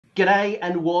G'day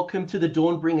and welcome to the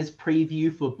Dawnbringers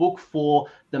preview for Book 4,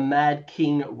 The Mad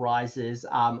King Rises.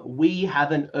 We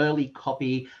have an early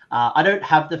copy. I don't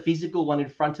have the physical one in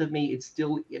front of me. It's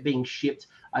still being shipped.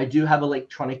 I do have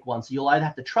electronic one. So you'll either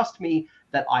have to trust me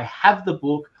that I have the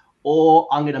book, or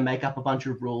I'm going to make up a bunch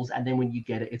of rules. And then when you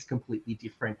get it, it's completely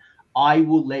different. I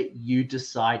will let you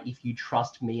decide if you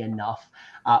trust me enough.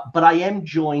 But I am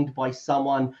joined by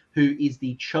someone who is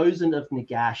the chosen of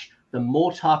Nagash, the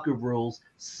Mortach of rules,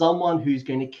 someone who's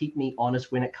going to keep me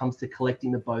honest when it comes to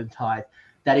collecting the bone tithe.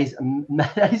 That is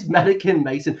Madigan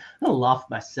Mason. I'm going to laugh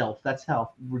myself. That's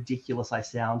how ridiculous I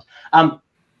sound.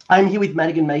 I'm here with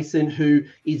Madigan Mason, who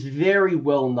is very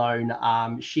well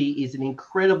known. She is an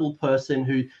incredible person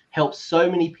who helps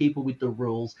so many people with the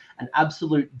rules, an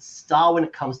absolute star when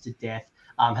it comes to death.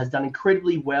 Has done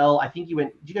incredibly well. I think you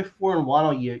went, did you go 4-1,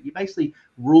 or you basically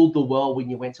ruled the world when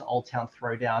you went to Old Town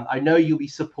Throwdown. I know you'll be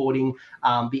supporting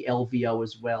the LVO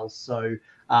as well. So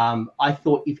I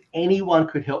thought if anyone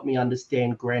could help me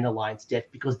understand Grand Alliance death,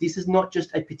 because this is not just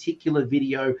a particular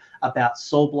video about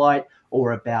Soulblight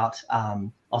or about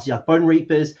Bone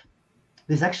Reapers.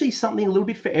 There's actually something a little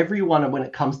bit for everyone when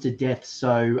it comes to death.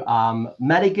 So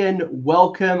Madigan,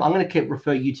 welcome. I'm going to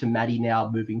refer you to Maddie now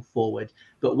moving forward.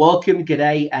 But welcome,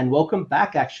 g'day, and welcome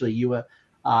back, actually. You were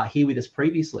here with us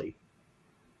previously.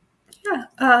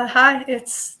 Yeah, hi.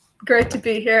 It's great to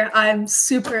be here. I'm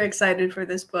super excited for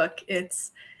this book.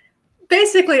 It's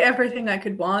basically everything I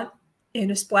could want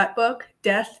in a splat book.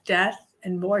 Death, death,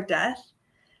 and more death.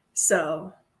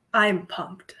 So I'm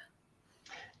pumped.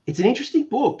 It's an interesting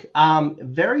book,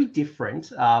 very different.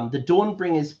 The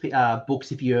Dawnbringers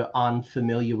books, if you're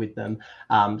unfamiliar with them,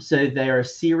 so they're a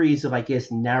series of, I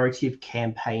guess, narrative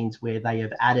campaigns where they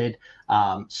have added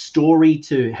story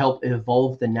to help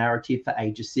evolve the narrative for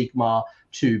Age of Sigmar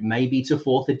to maybe to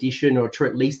 4th edition or to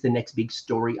at least the next big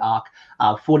story arc.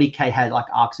 40k had like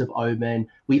Arcs of Omen.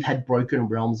 We've had Broken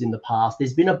Realms in the past.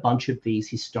 There's been a bunch of these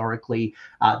historically.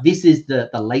 This is the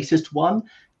latest one.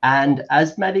 And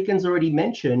as Madigan's already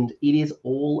mentioned, it is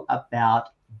all about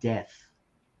death.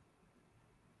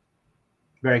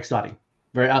 Very exciting.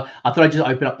 I thought I'd just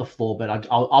open up the floor, but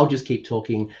I'll just keep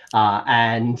talking.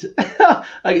 And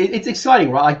it's exciting,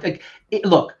 right?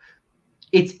 Look,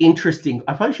 it's interesting.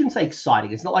 I probably shouldn't say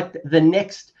exciting. It's not like the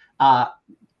next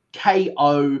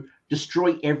KO,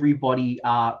 destroy everybody,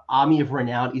 Army of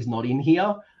Renown is not in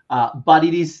here. But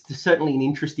it is certainly an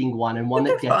interesting one, and one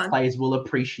that death players will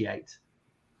appreciate.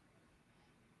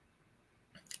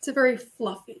 It's a very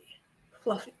fluffy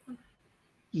one.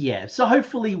 Yeah, so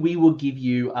hopefully we will give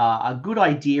you a good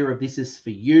idea of this is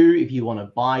for you if you want to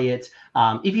buy it.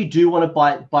 If you do want to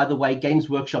buy it, by the way,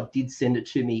 Games Workshop did send it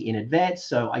to me in advance,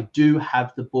 so I do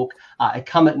have the book. It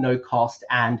come at no cost,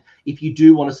 and if you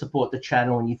do want to support the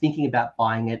channel and you're thinking about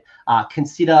buying it,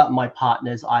 consider my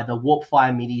partners, either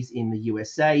Warpfire Minis in the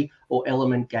USA or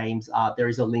Element Games. There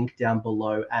is a link down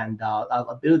below, and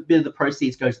a bit of the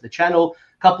proceeds goes to the channel.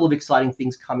 A couple of exciting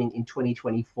things coming in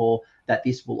 2024 that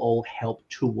this will all help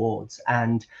towards.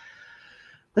 And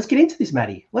let's get into this,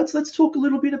 Maddie. Let's talk a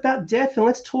little bit about death, and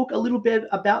let's talk a little bit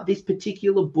about this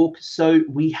particular book. So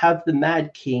we have The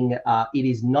Mad King. It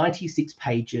is 96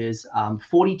 pages,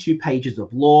 42 pages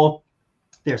of lore.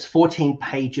 There's 14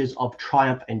 pages of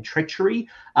Triumph and Treachery.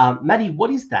 Maddie,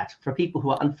 what is that for people who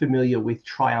are unfamiliar with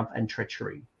Triumph and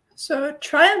Treachery? So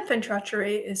Triumph and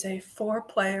Treachery is a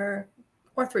 4-player,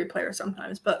 or 3-player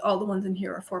sometimes, but all the ones in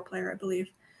here are 4-player, I believe.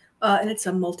 And it's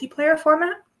a multiplayer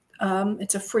format.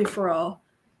 It's a free-for-all.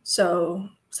 So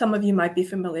some of you might be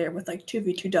familiar with like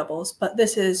 2v2 doubles, but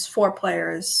this is 4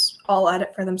 players all at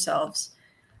it for themselves.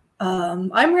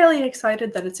 I'm really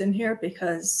excited that it's in here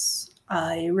because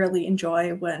I really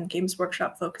enjoy when Games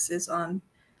Workshop focuses on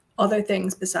other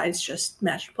things besides just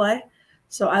match play.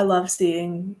 So I love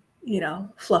seeing, you know,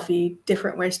 fluffy,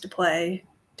 different ways to play,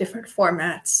 different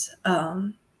formats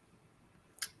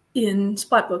in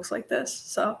splat books like this.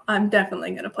 So I'm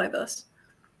definitely going to play this.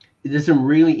 There's some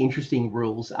really interesting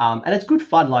rules, and it's good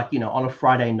fun. Like, you know, on a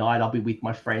Friday night, I'll be with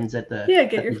my friends at the,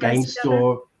 game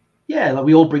store. Yeah, like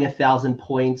we all bring 1,000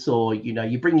 points, or, you know,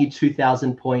 you bring you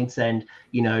 2,000 points, and,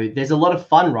 you know, there's a lot of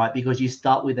fun, right? Because you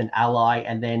start with an ally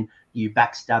and then you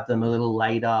backstab them a little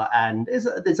later, and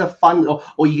there's a fun,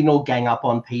 or you can all gang up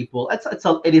on people.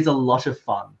 It is a lot of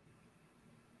fun.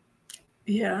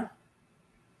 Yeah.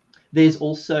 There's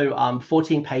also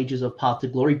 14 pages of Path to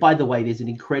Glory. By the way, there's an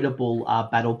incredible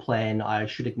battle plan I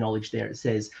should acknowledge there. It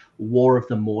says War of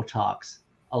the Mortachs.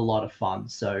 A lot of fun.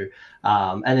 So,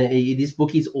 this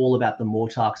book is all about the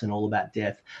Mortachs and all about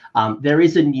death. There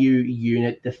is a new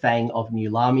unit, the Fang of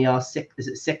Nulahmia. Is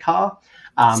it Sekhar?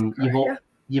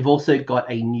 You've also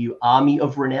got a new Army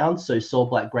of Renown. So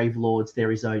Soulblight Gravelords,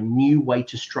 there is a new way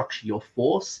to structure your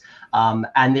force.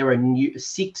 And there are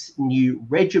 6 new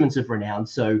Regiments of Renown.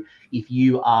 So if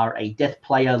you are a Death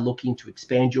player looking to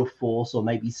expand your force or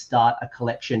maybe start a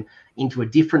collection into a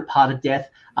different part of Death,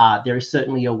 there is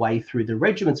certainly a way through the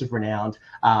Regiments of Renown.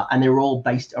 And they're all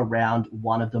based around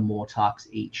one of the Mortachs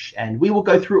each. And we will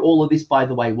go through all of this, by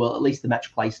the way, well, at least the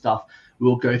match play stuff.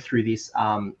 We'll go through this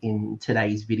in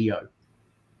today's video.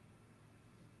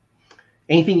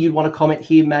 Anything you'd want to comment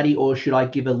here, Maddie, or should I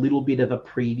give a little bit of a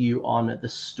preview on the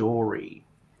story?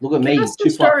 Look at me,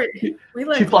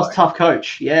 2+ tough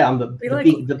coach. Yeah, I'm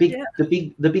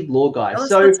the big lore guy.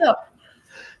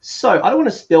 So I don't want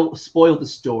to spoil the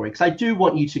story, because I do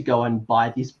want you to go and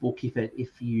buy this book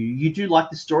if you do like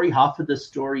the story. Half of the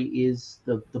story is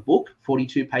the book,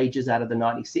 42 pages out of the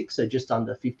 96, so just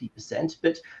under 50%.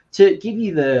 But to give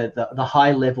you the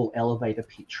high level elevator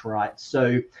pitch, right?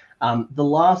 So the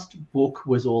last book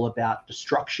was all about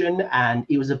destruction, and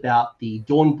it was about the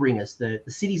Dawnbringers, the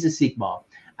cities of Sigmar,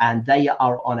 and they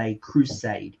are on a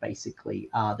crusade, basically,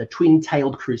 the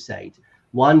twin-tailed crusade,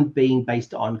 one being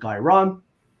based on Gairan,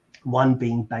 one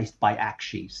being based by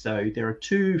Akshi. So there are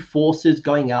 2 forces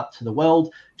going out to the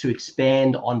world to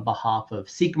expand on behalf of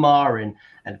Sigmar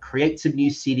and create some new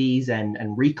cities and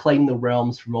reclaim the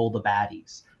realms from all the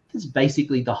baddies. That's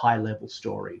basically the high-level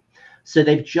story. So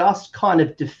they've just kind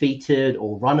of defeated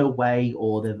or run away,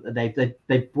 or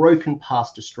they've broken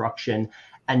past destruction.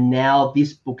 And now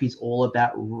this book is all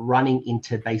about running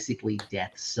into basically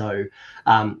death. So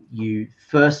you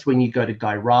first, when you go to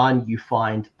Gairan, you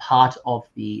find part of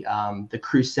the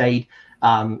crusade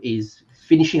is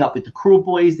finishing up with the Cruel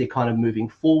Boys. They're kind of moving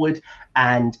forward,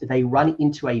 and they run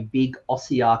into a big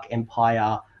Ossiarch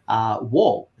Empire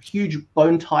wall, a huge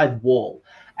bone-tithed wall.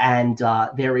 And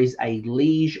there is a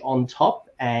liege on top,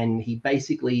 and he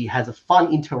basically has a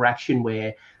fun interaction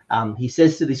where he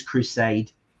says to this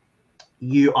crusade,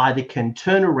 you either can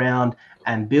turn around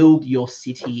and build your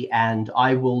city, and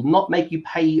I will not make you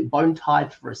pay bone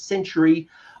tithe for a century,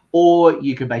 or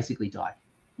you can basically die.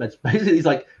 That's basically, it's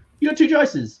like, you got 2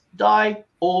 choices, die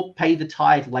or pay the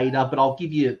tithe later, but I'll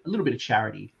give you a little bit of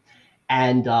charity.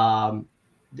 And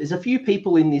there's a few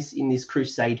people in this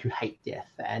crusade who hate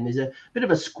death, and there's a bit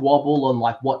of a squabble on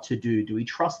like what to do. Do we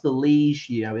trust the liege?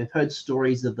 You know, we've heard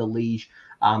stories of the liege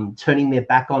turning their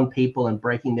back on people and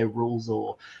breaking their rules,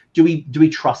 or do we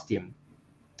trust him?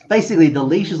 Basically, the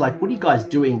liege is like, what are you guys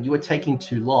doing? You are taking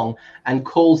too long, and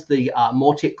calls the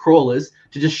Mortach crawlers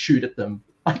to just shoot at them.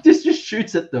 Like, just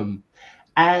shoots at them.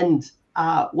 And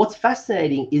what's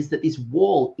fascinating is that this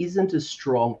wall isn't as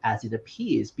strong as it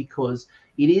appears, because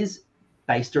it is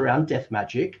based around death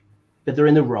magic, but they're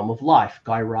in the realm of life.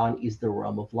 Gairan is the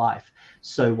realm of life.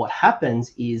 So what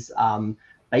happens is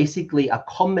basically a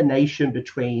combination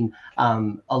between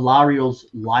Alariel's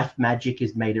life magic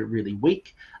has made it really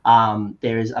weak.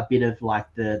 There is a bit of like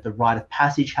the rite of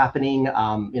passage happening.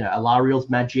 Alariel's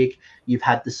magic. You've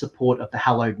had the support of the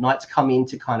Hallowed Knights come in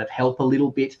to kind of help a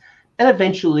little bit. And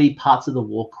eventually parts of the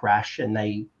war crash, and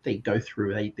they go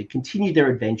through. They continue their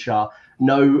adventure.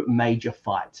 No major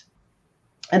fight.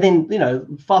 And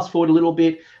then, fast forward a little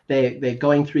bit, they're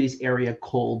going through this area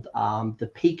called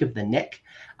the Peak of the Neck,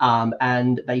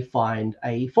 and they find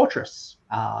a fortress.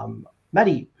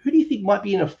 Maddie, who do you think might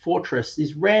be in a fortress,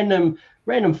 this random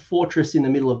fortress in the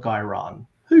middle of Gairan?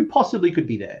 Who possibly could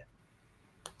be there?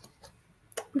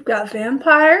 We've got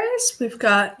vampires. We've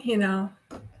got,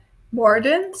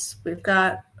 Mordants. We've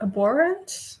got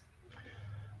Abhorrents.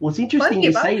 Well, it's interesting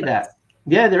you say that.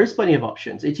 Yeah, there is plenty of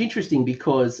options. It's interesting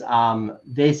because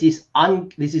there's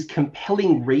this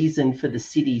compelling reason for the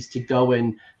cities to go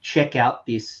and check out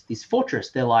this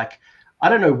fortress. They're like, I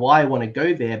don't know why I want to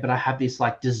go there, but I have this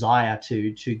like desire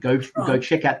to go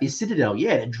check out this citadel.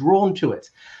 Yeah, they're drawn to it.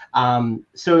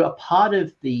 So a part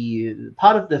of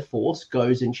the force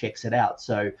goes and checks it out.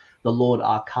 So the Lord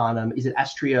Arcanum, is it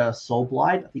Astria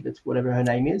Soulblight? I think that's whatever her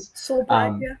name is.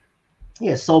 Soulblight, yeah.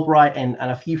 Yeah, Soulblight and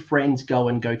a few friends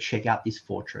go check out this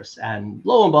fortress, and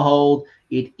lo and behold,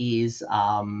 it is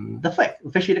the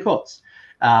Feshida Courts.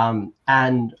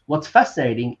 And what's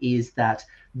fascinating is that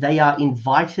they are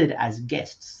invited as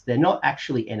guests. They're not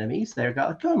actually enemies. They're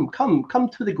come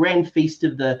to the grand feast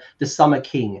of the Summer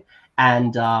King.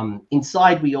 And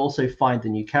inside we also find the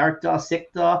new character,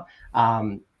 Sekhar.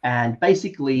 And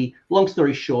basically, long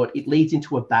story short, it leads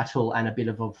into a battle and a bit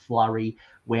of a flurry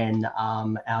when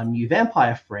our new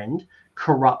vampire friend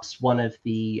corrupts one of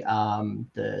the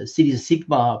Cities of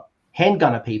Sigmar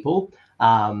handgunner people,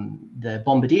 the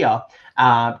Bombardier,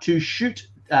 to shoot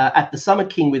at the Summer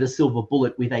King with a silver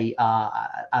bullet with a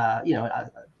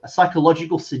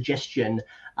psychological suggestion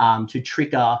to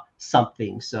trigger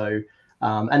something. So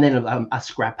and then a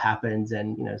scrap happens,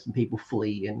 and some people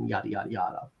flee and yada yada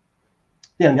yada.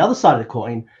 Then on the other side of the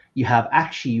coin, you have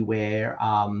actually where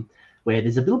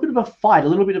there's a little bit of a fight, a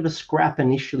little bit of a scrap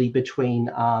initially between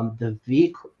the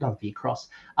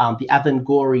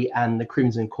Avangori and the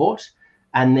Crimson Court.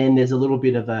 And then there's a little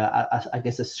bit of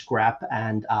a scrap.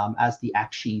 And as the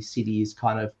Akshi city is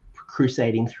kind of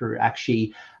crusading through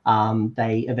Akshi,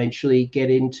 they eventually get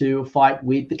into a fight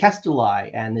with the Castelli.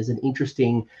 And there's an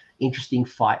interesting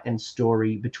fight and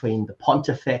story between the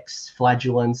Pontifex,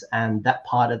 Flagellants, and that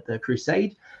part of the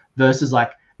crusade versus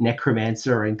like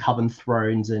Necromancer and Coven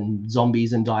Thrones and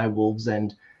zombies and direwolves,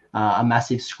 and a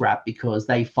massive scrap because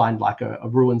they find like a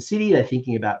ruined city. They're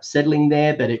thinking about settling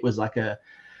there, but it was like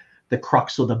the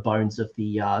crux or the bones of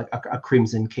the a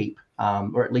Crimson Keep,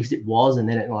 or at least it was, and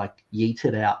then it like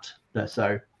yeeted out.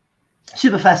 So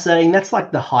super fascinating. That's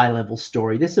like the high level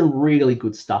story. There's some really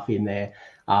good stuff in there.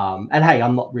 And hey,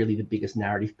 I'm not really the biggest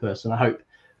narrative person. I hope.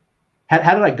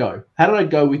 How did I go? How did I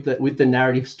go with the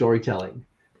narrative storytelling?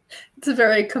 It's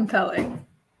very compelling.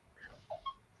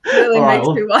 It really makes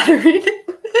me want to read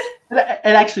it. It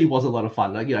actually was a lot of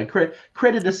fun. Like,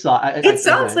 credit aside, it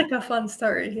sounds like a fun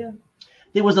story. Yeah,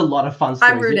 there was a lot of fun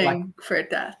stories. I'm rooting for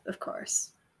death, of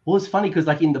course. Well, it's funny because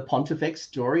like in the Pontifex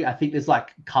story, I think there's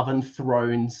like Coven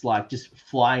Thrones like just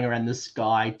flying around the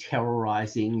sky,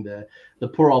 terrorizing the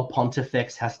poor old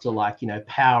Pontifex has to like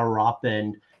power up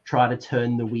and try to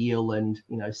turn the wheel and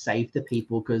save the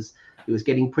people because it was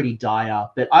getting pretty dire.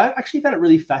 But I actually found it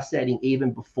really fascinating.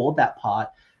 Even before that part,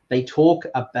 they talk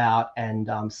about and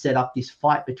set up this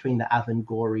fight between the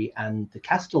Avangori and the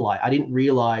Castelli. I didn't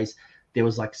realize there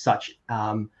was like such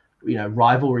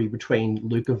rivalry between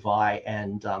Lucavi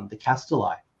and the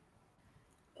Castelli.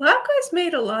 Black guys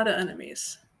made a lot of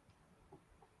enemies.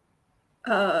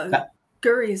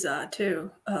 Guriza too,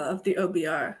 of the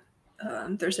OBR.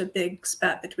 There's a big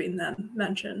spat between them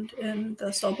mentioned in the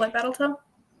Soulblight Battletome.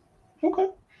 Okay,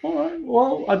 all right.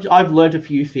 Well, I've learned a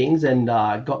few things and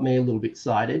got me a little bit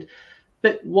excited.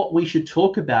 But what we should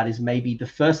talk about is maybe the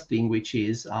first thing, which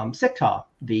is Sekhar,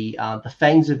 the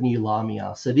Fangs of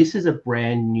Nulahmia. So this is a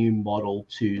brand new model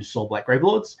to Soulblight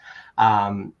Gravelords.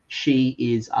 She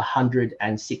is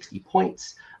 160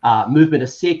 points, movement of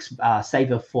 6,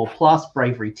 save of 4+,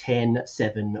 bravery 10,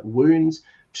 7 wounds,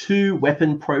 2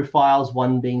 weapon profiles,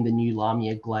 one being the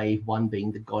Nulahmia glaive, one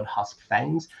being the God Husk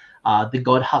Fangs. The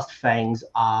God Husk Fangs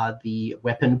are the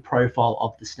weapon profile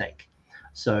of the snake.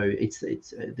 So it's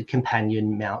the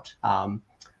companion mount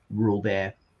rule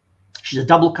there. She's a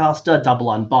double caster, double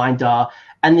unbinder,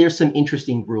 and there's some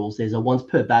interesting rules. There's a once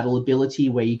per battle ability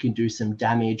where you can do some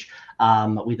damage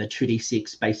with a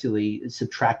 2d6, basically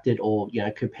subtracted or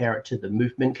compare it to the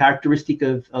movement characteristic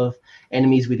of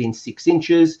enemies within 6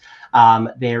 inches.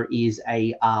 There is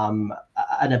an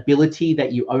ability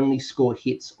that you only score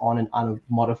hits on an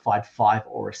unmodified 5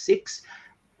 or a 6.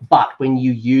 But when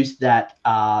you use that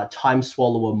time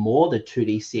swallower more, the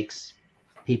 2d6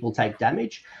 people take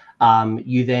damage,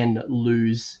 you then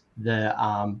lose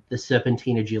the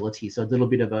serpentine agility. So a little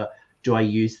bit of a, do I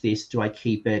use this? Do I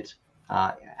keep it?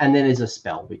 And then there's a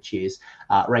spell, which is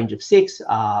range of 6.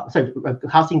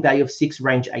 Casting value of 6,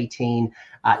 range 18.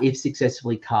 If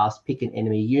successfully cast, pick an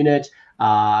enemy unit.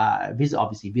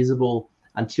 Obviously visible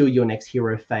until your next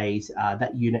hero phase.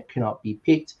 That unit cannot be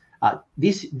picked.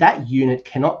 That unit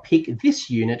cannot pick this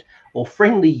unit or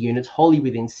friendly units wholly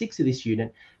within 6 of this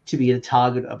unit to be the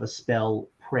target of a spell,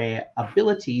 prayer,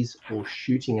 abilities, or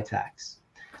shooting attacks.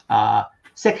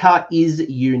 Sekhar is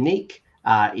unique.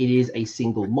 It is a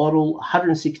single model,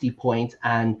 160 points,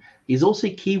 and is also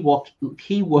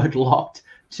keyword locked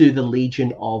to the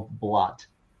Legion of Blood.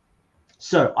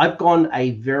 So I've gone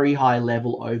a very high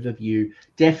level overview.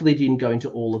 Definitely didn't go into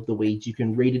all of the weeds. You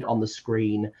can read it on the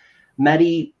screen.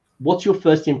 Maddie, what's your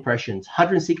first impressions?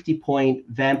 160 point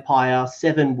vampire,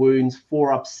 7 wounds,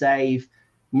 4 up save,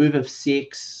 move of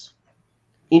 6.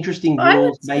 Interesting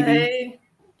rules, maybe.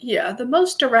 Yeah, the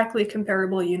most directly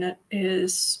comparable unit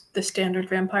is the standard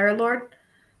Vampire Lord.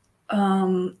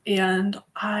 And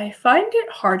I find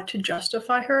it hard to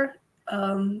justify her,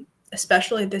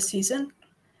 especially this season.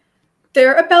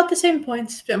 They're about the same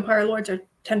points. Vampire Lords are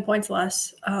 10 points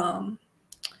less.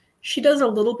 She does a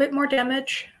little bit more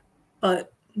damage,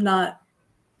 but not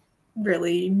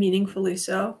really meaningfully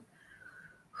so.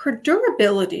 Her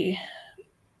durability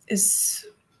is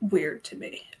weird to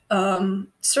me.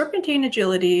 Serpentine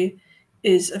agility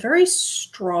is a very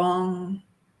strong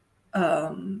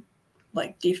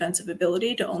defensive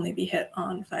ability to only be hit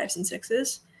on 5s and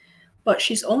 6s, but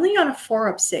she's only on a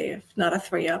 4-up save, not a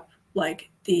 3-up like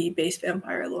the base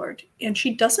Vampire Lord. And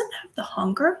she doesn't have the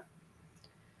hunger.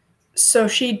 So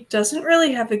she doesn't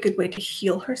really have a good way to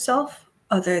heal herself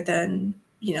other than,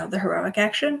 you know, the heroic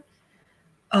action.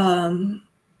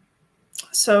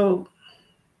 So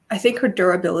I think her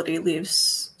durability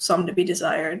leaves some to be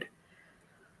desired.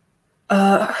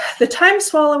 The Time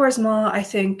Swallower's Maw, I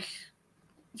think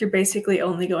you're basically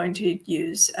only going to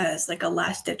use as like a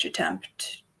last-ditch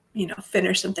attempt, you know,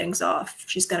 finish some things off.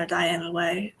 She's going to die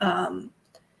anyway.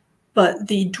 But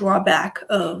the drawback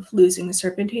of losing the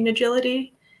Serpentine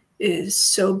agility is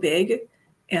so big,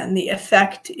 and the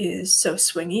effect is so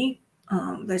swingy.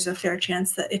 There's a fair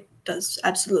chance that it does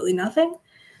absolutely nothing,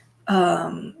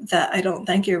 that I don't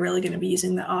think you're really going to be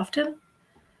using that often.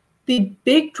 The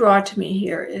big draw to me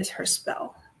here is her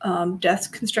spell. Death's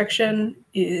Constriction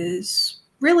is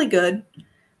really good.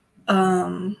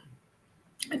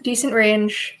 Decent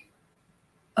range,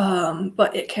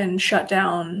 but it can shut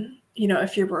down, you know,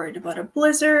 if you're worried about a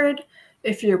blizzard,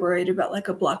 if you're worried about like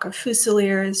a block of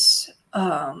Fusiliers,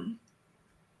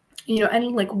 you know, any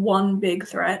like one big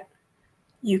threat,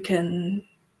 you can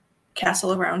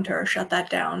castle around her, shut that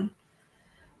down.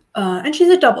 And she's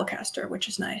a double caster, which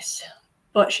is nice.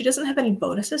 But she doesn't have any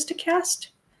bonuses to cast.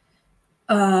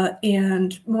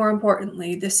 And more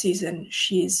importantly, this season,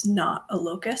 she's not a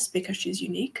locust because she's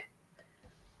unique.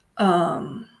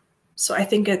 So I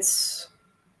think it's...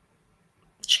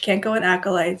 She can't go in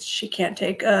Acolytes. She can't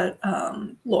take a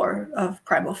Lore of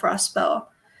Primal Frost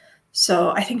spell.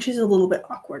 So I think she's a little bit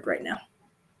awkward right now.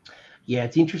 Yeah,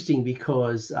 it's interesting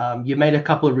because you made a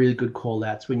couple of really good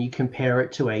call-outs. When you compare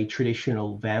it to a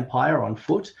traditional vampire on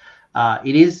foot,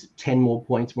 it is 10 more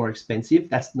points more expensive.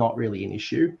 That's not really an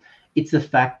issue. It's the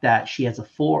fact that she has a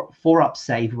 4-up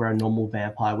save where a normal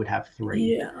vampire would have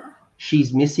 3. Yeah.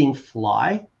 She's missing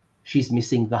Fly. She's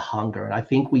missing the hunger. And I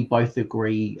think we both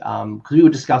agree, because we were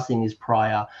discussing this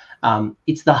prior,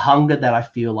 it's the hunger that I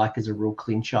feel like is a real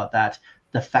clincher, that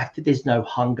the fact that there's no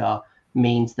hunger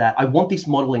means that I want this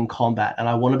model in combat and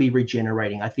I want to be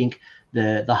regenerating. I think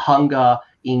the hunger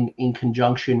in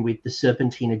conjunction with the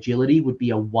Serpentine agility would be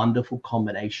a wonderful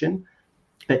combination.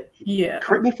 But yeah,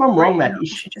 correct me if I'm wrong, Matt.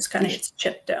 She just kind of gets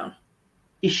chipped down.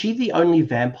 Is she the only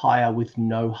vampire with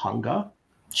no hunger?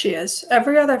 She is.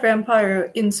 Every other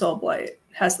vampire in Soulblight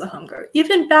has the hunger.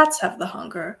 Even bats have the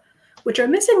hunger, which are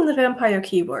missing the vampire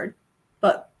keyword,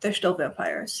 but they're still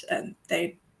vampires, and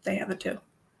they have it too.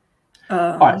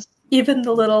 All right. Even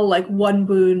the little like 1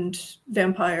 wound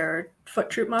vampire foot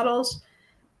troop models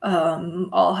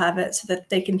all have it so that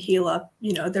they can heal up,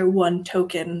 you know, their 1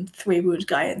 token 3 wound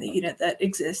guy in the unit that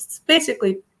exists.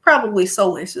 Basically, probably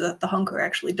solely so that the hunger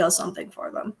actually does something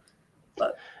for them.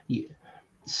 But yeah.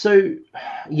 So,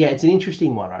 yeah, it's an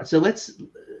interesting one, right? So let's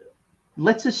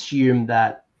assume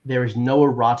that there is no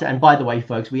errata. And by the way,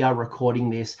 folks, we are recording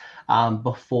this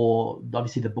before,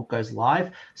 obviously, the book goes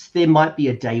live. So there might be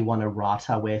a day 1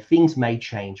 errata where things may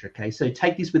change, okay? So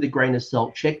take this with a grain of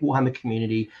salt. Check Warhammer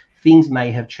community. Things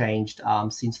may have changed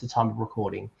since the time of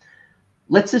recording.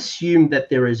 Let's assume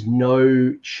that there is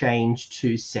no change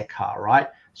to Sekhar, right?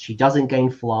 She doesn't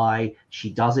gain Fly. She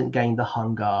doesn't gain the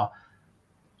hunger.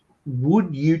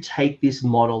 Would you take this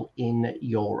model in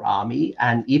your army?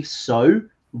 And if so,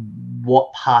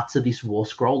 what parts of this war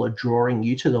scroll are drawing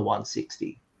you to the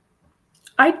 160?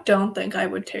 I don't think I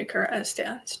would take her as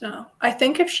stands, no. I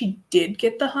think if she did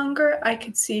get the hunger, I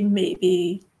could see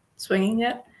maybe swinging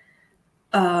it.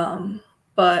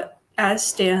 But as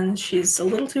stands, she's a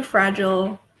little too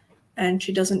fragile, and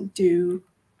she doesn't do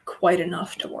quite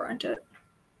enough to warrant it.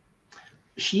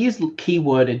 She is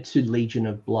keyworded to Legion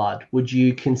of Blood. Would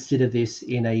you consider this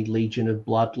in a Legion of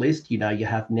Blood list? You know, you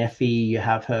have Nefi, you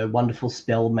have her wonderful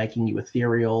spell making you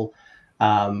ethereal.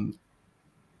 Like,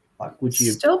 would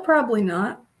you? Still probably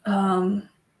not. I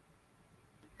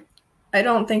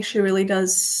don't think she really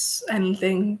does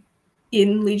anything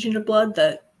in Legion of Blood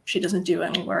that she doesn't do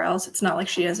anywhere else. It's not like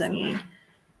she has any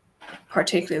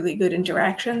particularly good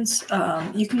interactions.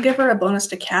 You can give her a bonus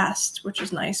to cast, which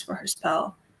is nice for her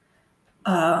spell.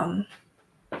 You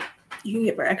can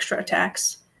give her extra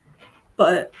attacks,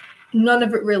 but none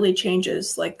of it really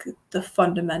changes like the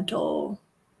fundamental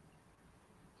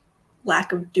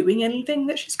lack of doing anything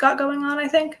that she's got going on, I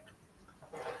think.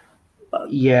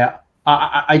 But yeah,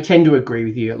 I tend to agree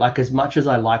with you. Like, as much as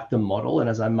I like the model and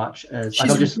as much as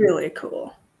she's really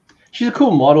cool. She's a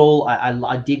cool model.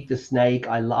 I dig the snake.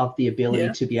 I love the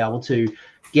ability to be able to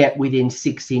get within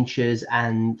 6 inches.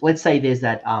 And let's say there's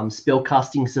that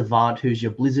spellcasting savant who's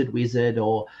your blizzard wizard,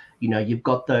 or, you know, you've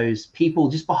got those people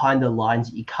just behind the lines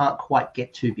that you can't quite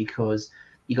get to because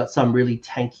you got some really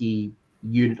tanky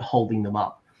unit holding them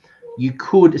up. You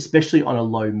could, especially on a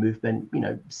low movement, you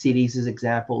know, cities as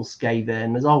examples,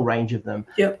 Skaven, there's a whole range of them.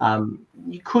 Yep.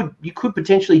 You could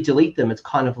potentially delete them. It's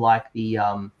kind of like the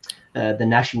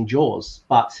gnashing jaws,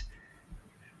 but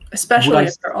especially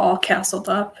if they're all castled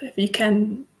up, if you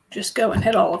can just go and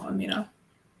hit all of them, you know.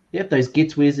 Yep, those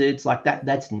Gits wizards like that.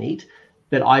 That's neat.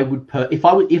 But I would if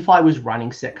I was running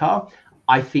Sekhar,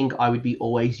 I think I would be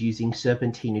always using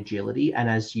Serpentine Agility, and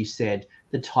as you said,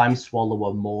 the Time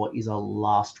Swallower more is a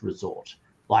last resort.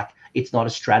 Like, it's not a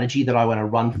strategy that I want to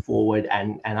run forward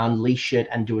and unleash it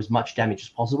and do as much damage as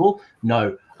possible.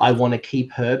 No, I want to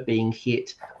keep her being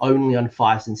hit only on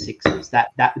 5s and 6s.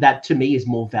 That to me is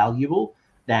more valuable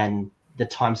than the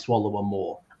Time Swallower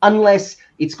more. Unless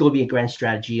it's going to be a grand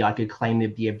strategy, I could claim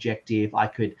the objective. I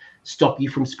could stop you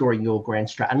from scoring your grand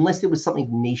strat. Unless there was something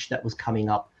niche that was coming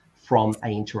up from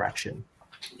an interaction.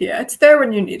 Yeah, it's there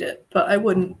when you need it, but I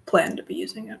wouldn't plan to be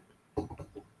using it.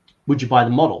 Would you buy the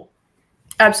model?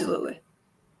 Absolutely.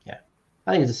 Yeah,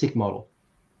 I think it's a sick model.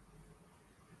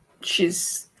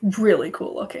 She's really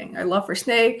cool looking. I love her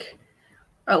snake.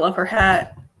 I love her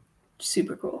hat.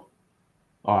 Super cool.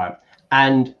 All right.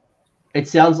 And it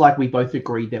sounds like we both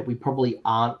agree that we probably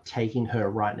aren't taking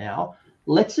her right now.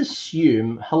 Let's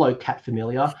assume, hello, Cat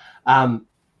Familiar.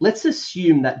 Let's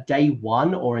assume that day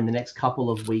one or in the next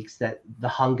couple of weeks that the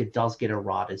hunger does get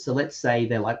errated. So let's say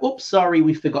they're like, oops, sorry,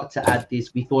 we forgot to add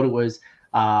this. We thought it was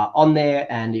on there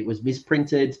and it was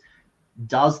misprinted.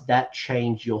 Does that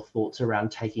change your thoughts around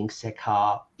taking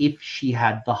Sekhar if she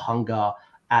had the hunger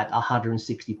at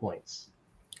 160 points?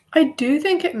 I do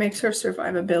think it makes her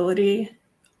survivability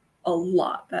a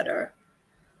lot better.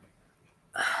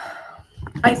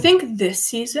 I think this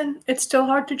season it's still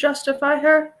hard to justify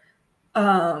her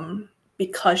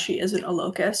because she isn't a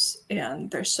locus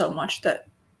and there's so much that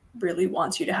really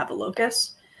wants you to have a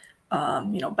locus.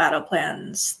 You know, battle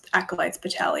plans, Acolytes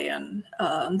Battalion,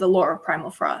 the lore of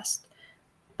Primal Frost.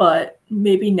 But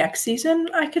maybe next season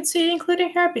I could see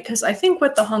including her because I think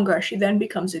with the hunger she then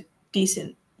becomes a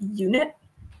decent unit,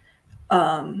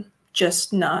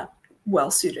 just not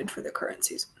well suited for the current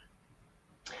season.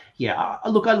 Yeah,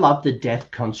 look, I love the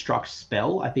Death Construct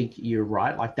spell. I think you're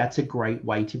right. Like, that's a great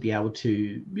way to be able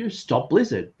to stop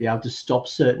Blizzard, be able to stop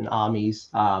certain armies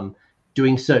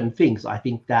doing certain things. I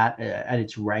think that at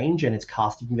its range and its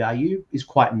casting value is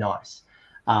quite nice.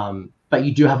 But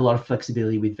you do have a lot of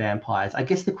flexibility with vampires. I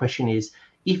guess the question is,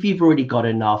 if you've already got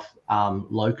enough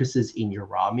locuses in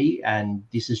your army and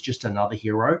this is just another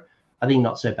hero, I think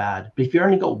not so bad. But if you've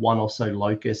only got one or so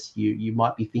locus, you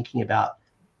might be thinking about,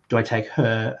 do I take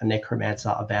her, a necromancer,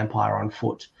 a vampire on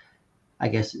foot? I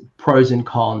guess pros and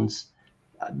cons.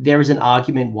 There is an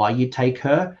argument why you take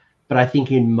her, but I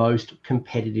think in most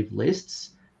competitive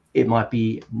lists, it might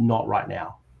be not right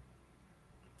now.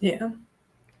 Yeah.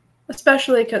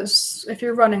 Especially because if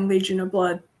you're running Legion of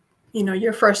Blood, you know,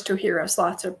 your first two hero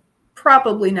slots are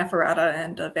probably Nefarata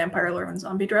and a Vampire Lord and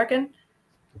Zombie Dragon.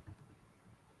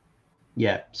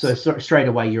 Yeah, so straight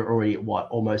away you're already at what,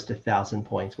 almost 1,000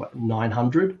 points? What,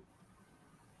 900,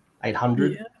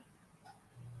 800? Yeah.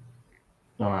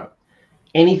 All right.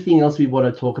 Anything else we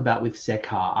want to talk about with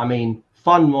Sekhar? I mean,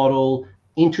 fun model,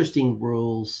 interesting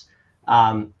rules.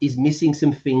 Is missing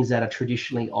some things that are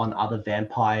traditionally on other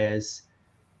vampires.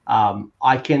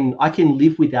 I can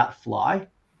live without fly.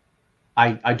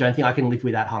 I don't think I can live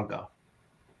without hunger.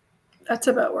 That's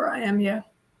about where I am. Yeah.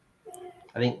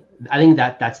 I think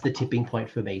that's the tipping point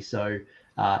for me. So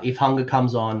if hunger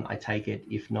comes on, I take it.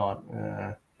 If not,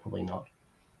 probably not.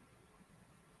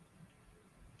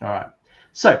 All right.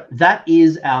 So that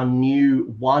is our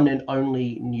new one and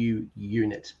only new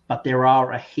unit, but there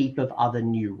are a heap of other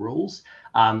new rules.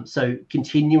 So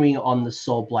continuing on the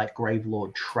Soulblight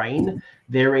Gravelord train,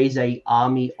 there is a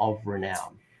Army of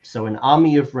Renown. So an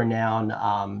Army of Renown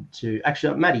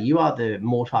actually, Maddie, you are the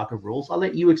Mortach of rules. I'll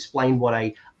let you explain what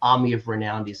a Army of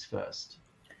Renown is first.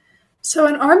 So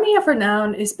an Army of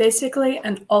Renown is basically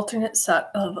an alternate set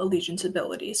of allegiance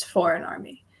abilities for an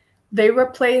army. They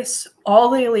replace all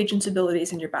the allegiance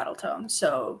abilities in your battle tome.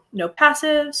 So no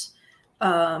passives,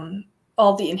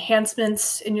 all the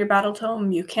enhancements in your battle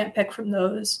tome, you can't pick from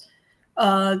those.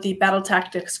 The battle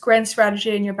tactics, grand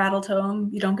strategy in your battle tome,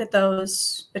 you don't get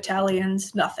those.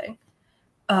 Battalions, nothing.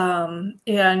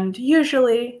 And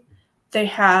usually they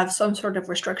have some sort of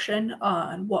restriction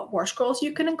on what war scrolls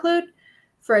you can include.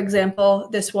 For example,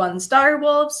 this one's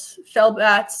direwolves,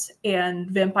 fellbats, and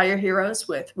vampire heroes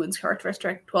with wounds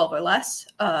characteristic 12 or less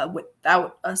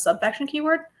without a subfaction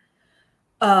keyword.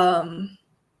 It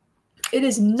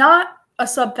is not a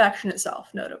subfaction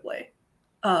itself, notably.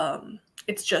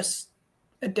 It's just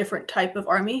a different type of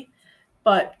army.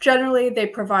 But generally, they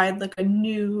provide like a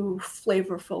new,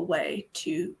 flavorful way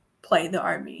to play the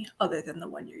army other than the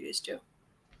one you're used to.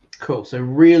 Cool. So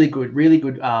really good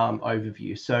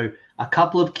overview. So a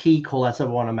couple of key callouts I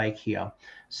want to make here.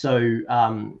 So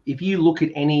if you look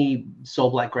at any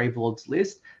Soulblight Gravelords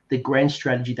list, the grand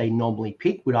strategy they normally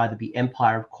pick would either be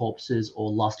Empire of Corpses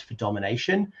or Lust for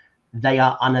Domination. They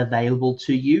are unavailable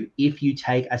to you if you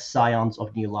take a Scions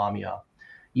of Nulahmia.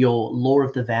 Your Lore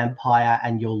of the Vampire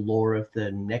and your Lore of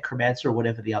the Necromancer, or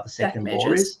whatever the other second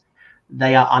lore is,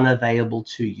 they are unavailable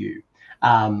to you.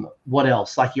 What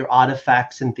else? Like your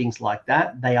artifacts and things like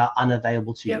that, they are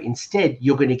unavailable to you. Instead,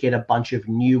 you're going to get a bunch of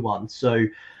new ones. So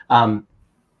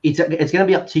it's going to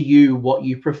be up to you what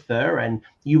you prefer, and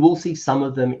you will see some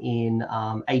of them in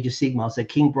Age of Sigmar. So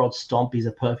King Broad Stomp is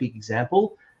a perfect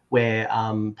example where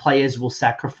players will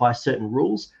sacrifice certain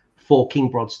rules for King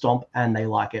Broad Stomp, and they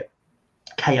like it.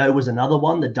 KO was another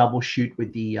one, the double shoot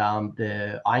with the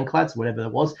Ironclads, whatever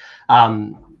it was.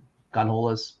 Gun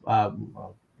haulers.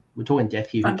 We're talking death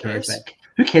here.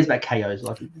 Who cares about KOs?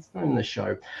 Like, it's not in the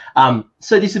show.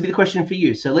 So this would be the question for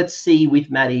you. So let's see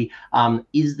with Maddie,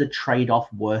 is the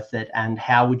trade-off worth it, and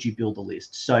how would you build a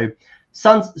list? So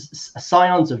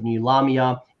Scions of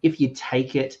Nulahmia, if you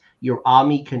take it, your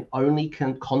army can only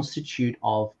constitute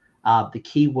of the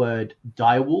keyword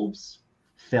direwolves,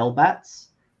 fellbats,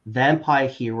 vampire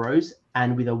heroes,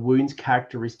 and with a wounds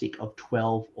characteristic of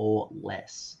 12 or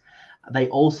less. They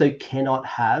also cannot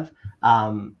have,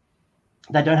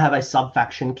 they don't have a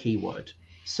sub-faction keyword.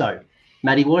 So,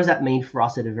 Maddie, what does that mean for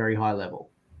us at a very high level?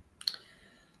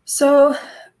 So,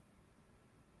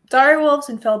 direwolves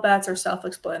and fellbats are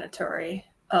self-explanatory.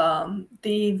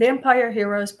 The vampire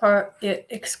heroes part, it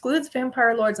excludes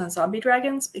vampire lords on zombie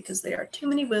dragons because they are too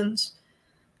many wounds.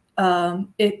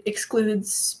 It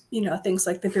excludes, things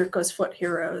like the Virko's Foot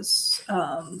heroes,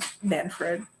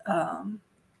 Manfred,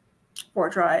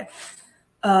 Bordry.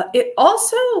 It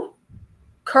also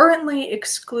currently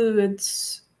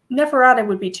excludes Nefarata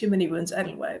would be too many wounds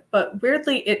anyway, but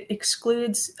weirdly it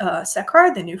excludes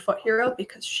Sekhar, the new foot hero,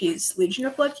 because she's Legion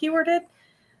of Blood keyworded.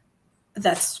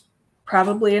 That's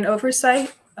probably an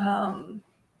oversight.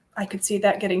 I could see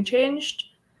that getting changed.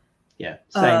 Yeah,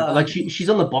 same. Like she's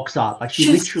on the box art. Like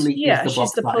she literally is the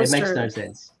box art. It makes no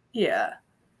sense. Yeah.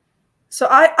 So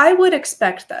I would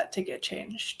expect that to get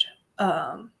changed.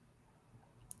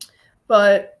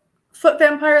 But Foot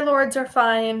Vampire Lords are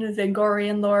fine.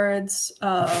 Vengorian Lords,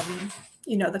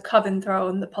 the Coven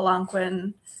Throne, the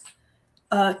Palanquin.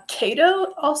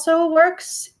 Cato also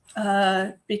works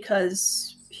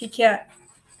because he can't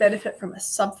benefit from a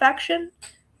sub-faction,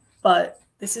 but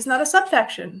this is not a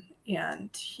sub-faction, and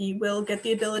he will get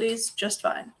the abilities just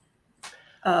fine.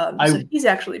 So he's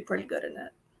actually pretty good in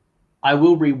it. I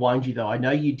will rewind you, though. I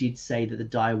know you did say that the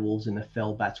direwolves and the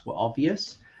fellbats were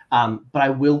obvious. But I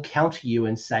will counter you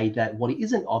and say that what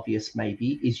isn't obvious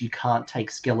maybe is you can't take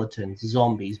skeletons,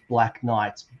 zombies, black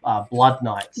knights, blood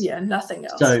knights. Yeah, nothing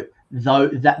else. So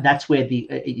that's where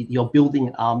you're building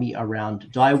an army around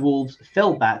direwolves,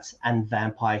 fellbats, and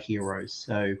vampire heroes.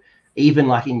 So even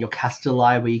like in your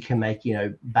Castello, where you can make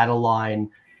battle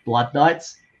line blood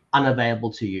knights,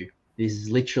 unavailable to you. This is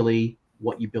literally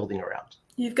what you're building around.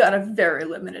 You've got a very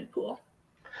limited pool.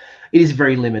 It is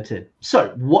very limited.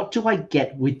 So what do I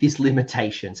get with this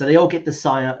limitation? So they all get the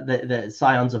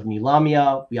Scions of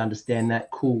Nulahmia. We understand that.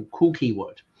 Cool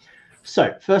keyword.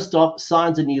 So first off,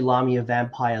 Scions of Nulahmia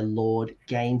Vampire Lord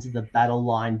gains the battle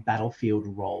line battlefield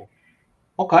role.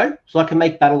 Okay, so I can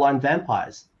make battle line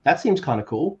vampires. That seems kind of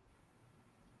cool.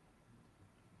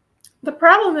 The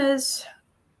problem is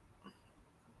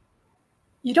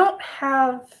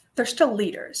they're still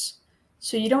leaders.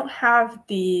 So you don't have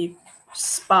the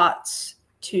spots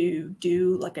to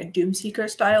do like a Doomseeker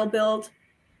style build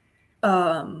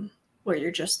where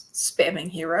you're just spamming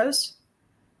heroes.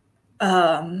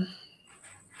 And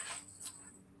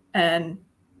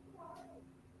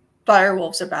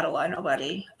direwolves are battle line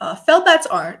already. Fellbats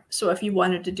aren't. So if you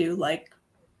wanted to do like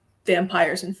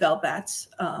vampires and fellbats,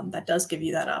 that does give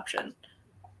you that option.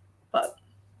 But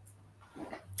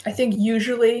I think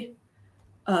usually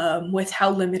with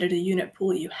how limited a unit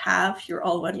pool you have, you're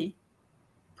already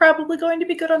probably going to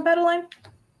be good on battle line.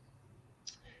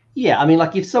 Yeah, I mean,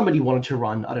 like if somebody wanted to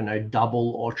run, I don't know,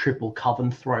 double or triple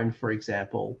Coven Throne, for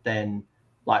example, then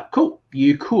like, cool,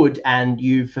 you could, and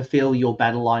you fulfill your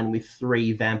battle line with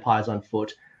 3 vampires on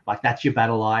foot. Like that's your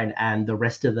battle line, and the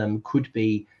rest of them could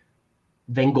be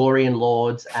Vengorian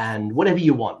Lords and whatever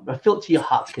you want. But fill it to your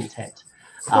heart's content.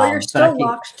 Well, you're still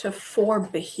locked to 4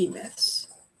 behemoths.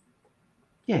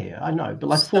 Yeah, I know. But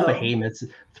like 4 behemoths,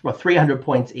 300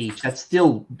 points each. That's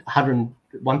still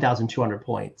 1,200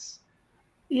 points.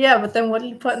 Yeah, but then what do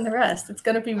you put in the rest? It's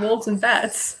going to be wolves and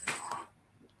bats.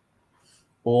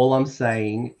 All I'm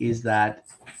saying is that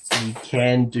you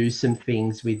can do some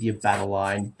things with your battle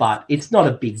line, but it's not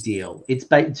a big deal. It's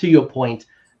to your point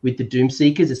with the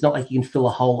Doomseekers. It's not like you can fill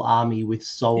a whole army with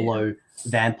solo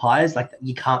vampires. Like,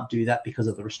 you can't do that because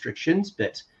of the restrictions,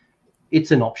 but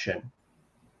it's an option.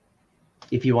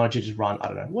 If you wanted to just run, I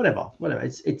don't know, whatever.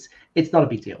 It's not a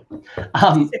big deal.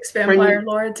 6 vampire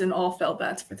lords and all fell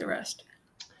bats for the rest.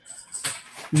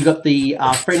 You got the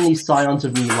friendly Scions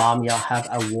of Nulahmia have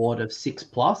a ward of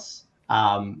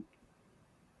 6+.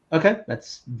 Okay,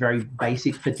 that's very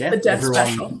basic for death. The death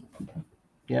special.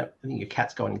 Yeah, I think your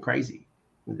cat's going crazy.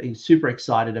 He's super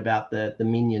excited about the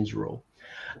minions rule.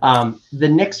 The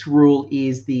next rule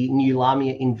is the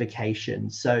Nulahmia invocation.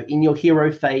 So in your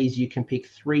hero phase, you can pick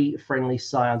 3 friendly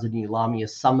Scions of Nulahmia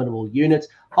summonable units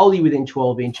wholly within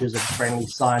 12 inches of a friendly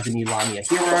Scions of Nulahmia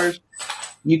hero.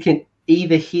 You can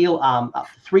either heal up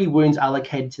to 3 wounds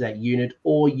allocated to that unit,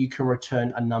 or you can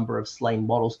return a number of slain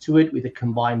models to it with a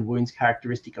combined wounds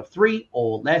characteristic of 3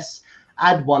 or less.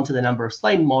 Add 1 to the number of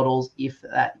slain models if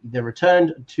the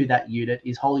returned to that unit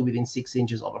is wholly within 6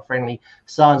 inches of a friendly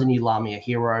Scions of Nulahmia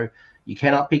hero. You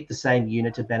cannot pick the same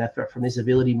unit to benefit from this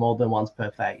ability more than once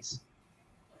per phase.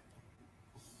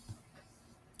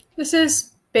 This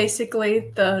is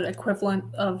basically the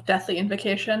equivalent of Deathly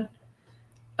Invocation.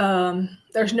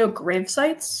 There's no grave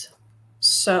sites,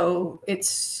 so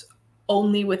it's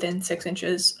only within 6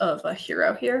 inches of a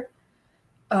hero here,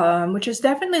 which is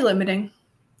definitely limiting.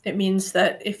 It means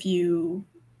that if you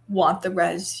want the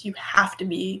res, you have to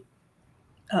be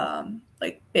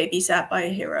like babysat by a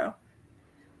hero.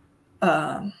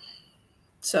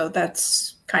 So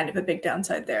that's kind of a big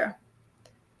downside there.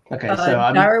 Okay,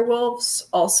 so dire wolves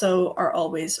also are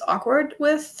always awkward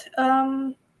with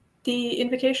the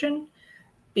invocation,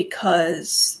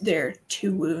 because they're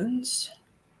 2 wounds.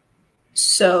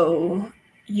 So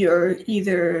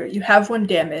you have 1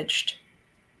 damaged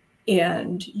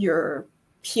and you're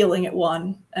healing at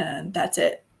 1 and that's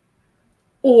it.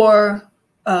 Or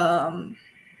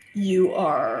you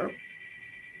are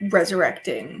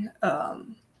resurrecting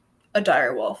a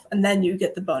dire wolf and then you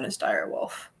get the bonus dire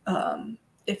wolf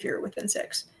if you're within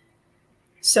 6.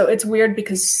 So it's weird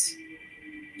because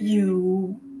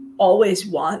you always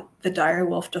want the dire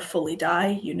wolf to fully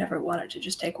die. You never want it to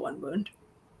just take 1 wound.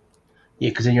 Yeah,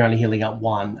 because then you're only healing up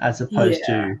 1 as opposed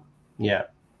to,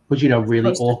 put you in a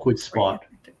really awkward spot.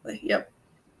 Yep.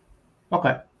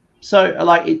 Okay. So,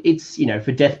 like, it's, you know,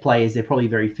 for death players, they're probably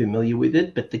very familiar with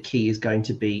it, but the key is going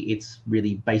to be it's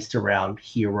really based around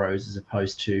heroes as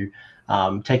opposed to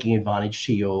taking advantage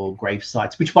to your grave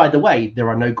sites, which, by the way, there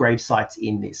are no grave sites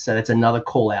in this. So that's another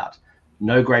call out.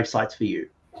 No grave sites for you.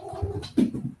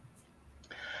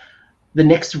 The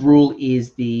next rule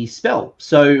is the spell.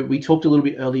 So we talked a little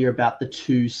bit earlier about the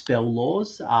 2 spell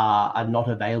laws are not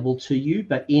available to you,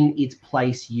 but in its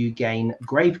place you gain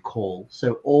Grave Call.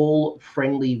 So all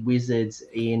friendly wizards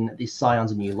in the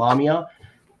Scions of Nulahmia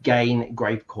gain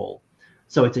Grave Call.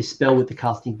 So it's a spell with the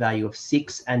casting value of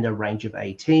 6 and a range of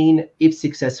 18. If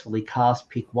successfully cast,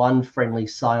 pick 1 friendly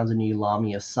Scions of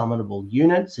Nulahmia summonable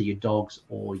unit, so your dogs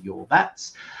or your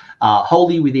bats.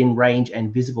 Wholly within range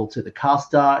and visible to the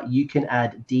caster. You can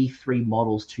add D3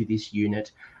 models to this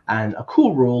unit, and a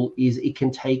cool rule is it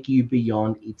can take you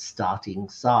beyond its starting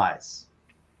size.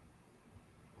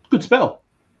 Good spell.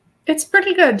 It's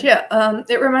pretty good, yeah.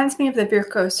 It reminds me of the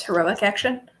Virkos heroic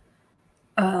action.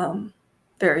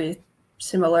 Very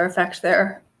similar effect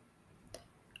there.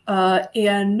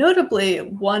 And notably,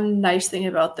 one nice thing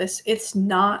about this, it's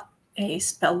not a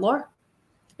spell lore.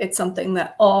 It's something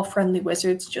that all friendly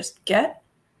wizards just get.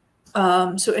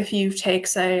 So if you take,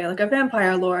 say, like a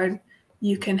vampire lord,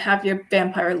 you can have your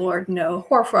vampire lord know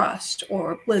Hoarfrost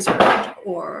or Blizzard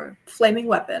or Flaming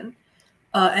Weapon,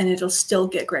 and it'll still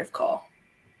get Grave Call.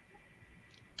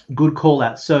 Good call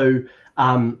out. So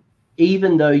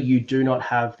even though you do not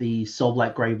have the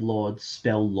Soulblight Gravelords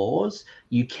spell laws,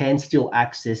 you can still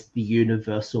access the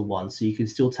universal one. So you can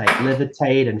still take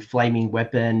Levitate and Flaming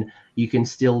Weapon. You can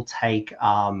still take,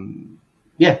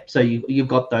 so you've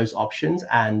got those options.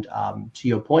 And to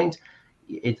your point,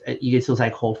 you can still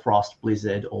take Hoarfrost,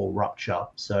 Blizzard, or Rupture.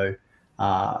 So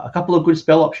a couple of good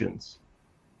spell options.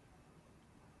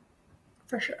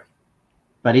 For sure.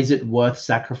 But is it worth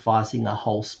sacrificing a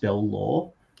whole spell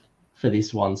lore for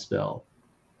this one spell?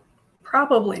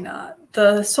 Probably not.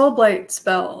 The Soulblight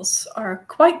spells are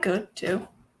quite good too.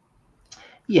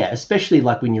 Yeah, especially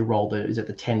like when you roll the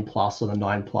 10+ or the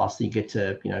 9+, you get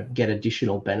to, you know, get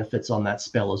additional benefits on that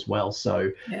spell as well.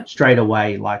 So straight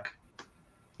away, like,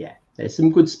 yeah, there's some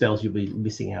good spells you'll be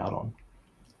missing out on.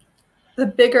 The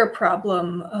bigger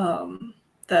problem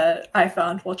that I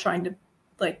found while trying to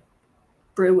like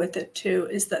brew with it too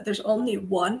is that there's only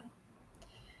one,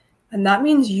 and that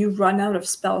means you run out of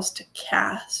spells to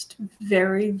cast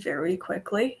very, very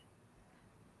quickly.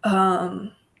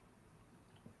 You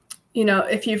know,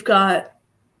 if you've got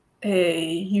a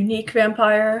unique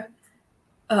vampire,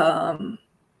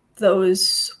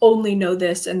 those only know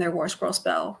this in their War Scroll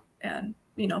spell and,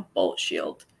 you know, Bolt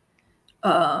Shield.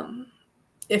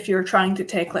 If you're trying to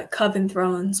take like Coven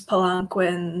Thrones,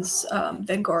 Palanquins,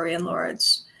 Vengorian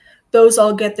Lords, those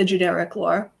all get the generic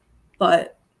lore.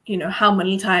 But, you know, how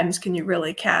many times can you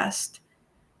really cast?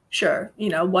 Sure, you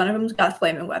know, one of them's got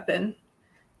Flaming Weapon.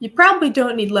 You probably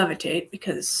don't need Levitate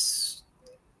because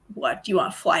what, do you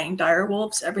want flying dire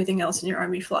wolves? Everything else in your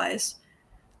army flies.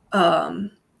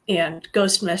 And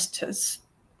Ghost Mist has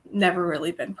never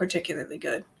really been particularly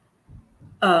good.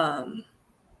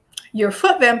 Your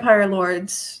Foot Vampire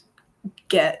Lords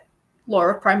get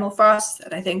Lore of Primal Frost,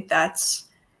 and I think that's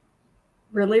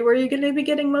really where you're going to be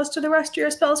getting most of the rest of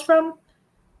your spells from.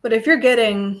 But if you're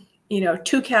getting, you know,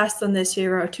 2 casts on this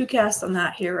hero, 2 casts on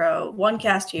that hero, 1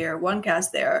 cast here, 1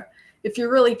 cast there, if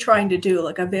you're really trying to do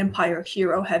like a vampire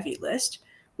hero heavy list,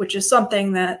 which is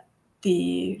something that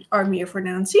the Army of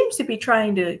Renown seems to be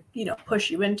trying to, you know, push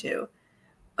you into,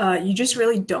 you just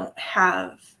really don't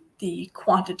have the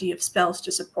quantity of spells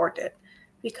to support it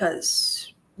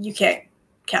because you can't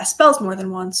cast spells more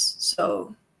than once,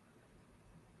 so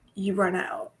you run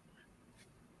out.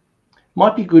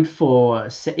 Might be good for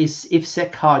if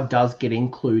Sekhar does get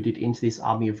included into this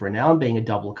Army of Renown, being a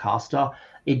double caster,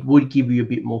 it would give you a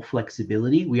bit more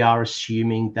flexibility. We are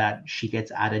assuming that she gets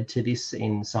added to this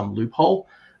in some loophole,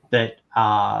 but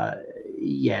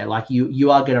yeah, like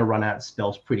you are going to run out of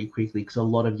spells pretty quickly because a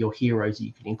lot of your heroes that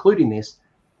you can include in this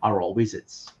are all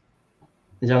wizards.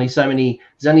 There's only so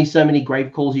many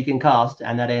grave calls you can cast,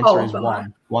 and that answer is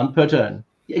one per turn.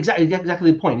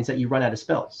 Exactly the point is that you run out of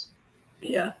spells.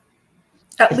 Yeah,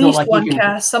 at least like one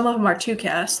cast. Some of them are 2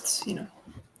 casts. You know,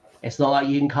 it's not like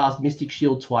you can cast Mystic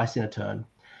Shield twice in a turn.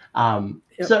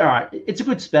 So all right, it's a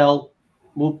good spell.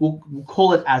 We'll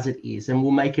call it as it is, and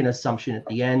we'll make an assumption at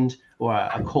the end, or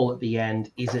a call at the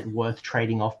end. Is it worth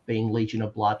trading off being Legion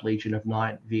of Blood, Legion of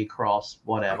Night, Via Cross,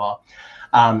 whatever?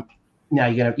 Now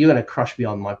you're gonna crush me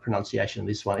on my pronunciation of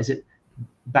this one. Is it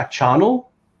Bacchanal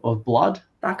of Blood?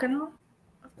 Bacchanal?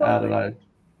 I don't know.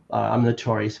 I'm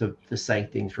notorious for saying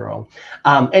things wrong.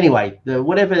 Anyway,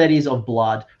 whatever that is of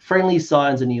blood, friendly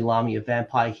Scions and Nulahmia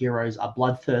vampire heroes are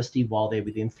bloodthirsty while they're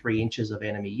within 3 inches of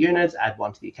enemy units. Add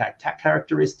 1 to the attack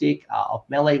characteristic of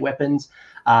melee weapons.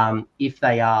 If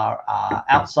they are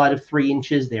outside of 3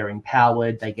 inches, they're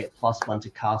empowered. They get +1 to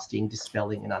casting,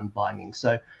 dispelling, and unbinding.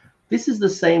 So this is the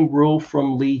same rule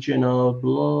from Legion of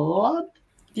Blood?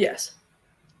 Yes.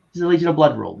 This is a Legion of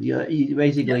Blood rule. You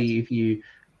basically, if you...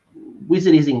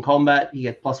 Wizard is in combat, he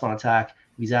gets +1 attack.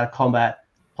 If he's out of combat,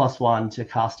 +1 to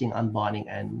casting, unbinding,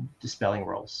 and dispelling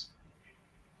rolls.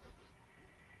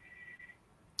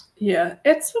 Yeah,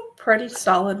 it's a pretty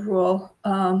solid rule.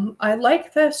 I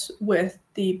like this with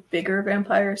the bigger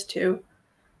vampires too,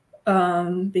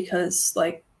 because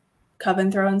like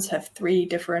Coven Thrones have 3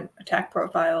 different attack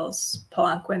profiles.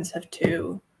 Palanquins have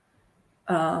 2.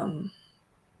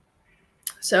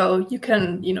 So you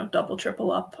can, you know, double,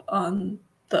 triple up on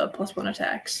the +1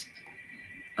 attacks.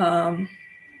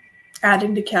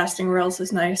 Adding to casting rolls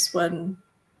is nice when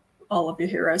all of your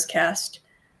heroes cast.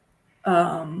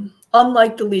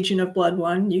 Unlike the Legion of Blood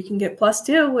one, you can get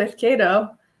 +2 with Kato.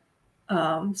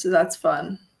 So that's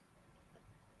fun.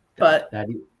 But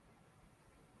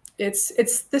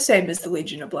it's the same as the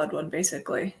Legion of Blood one,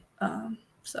 basically.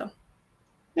 So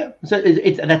yeah, so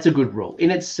that's a good rule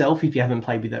in itself. If you haven't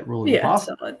played with that rule in the past,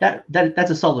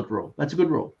 that's a solid rule. That's a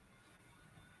good rule.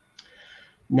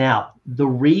 Now, the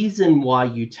reason why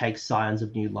you take Scions of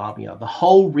Nulahmia, the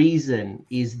whole reason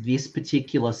is this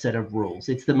particular set of rules.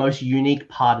 It's the most unique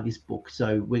part of this book,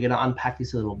 so we're going to unpack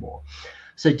this a little more.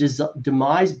 So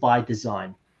demise by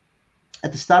design.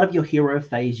 At the start of your hero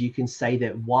phase, you can say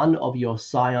that one of your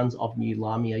Scions of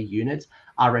Nulahmia units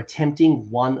are attempting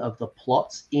one of the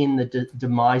plots in the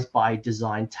demise by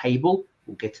design table.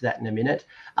 We'll get to that in a minute.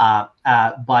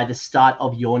 By the start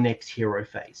of your next hero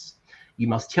phase. You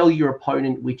must tell your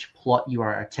opponent which plot you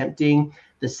are attempting.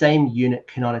 The same unit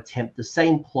cannot attempt the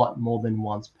same plot more than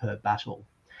once per battle.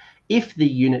 If the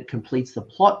unit completes the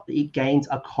plot, it gains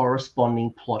a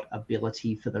corresponding plot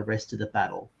ability for the rest of the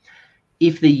battle.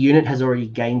 If the unit has already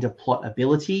gained a plot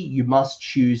ability, you must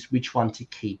choose which one to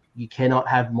keep. You cannot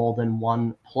have more than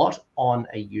 1 plot on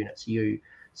a unit.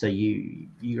 So you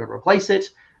got to replace it.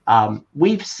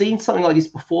 We've seen something like this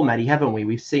before, Maddie, haven't we?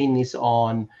 We've seen this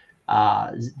on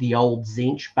the old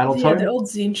Tzeentch battle tome. Yeah, the old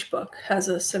Tzeentch book has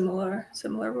a similar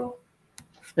rule.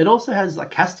 It also has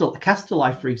like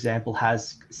Castello, for example,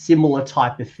 has similar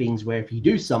type of things where if you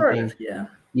do something, sort of, yeah,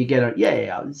 you get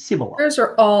a similar. Those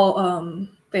are all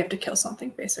they have to kill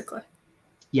something basically.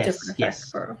 Yes, different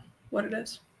effect for what it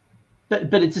is.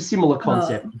 But it's a similar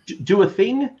concept. Do a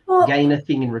thing, gain a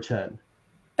thing in return.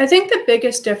 I think the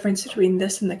biggest difference between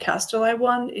this and the Castello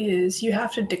one is you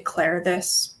have to declare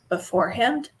this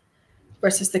beforehand,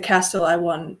 versus the Castello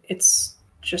one, it's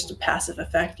just a passive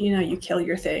effect. You know, you kill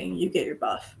your thing, you get your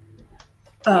buff.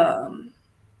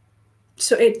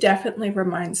 So it definitely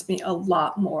reminds me a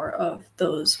lot more of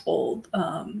those old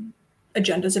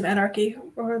Agendas of Anarchy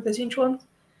or the Tzeentch ones,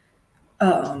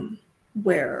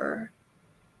 where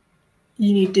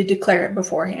you need to declare it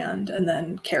beforehand and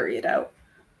then carry it out.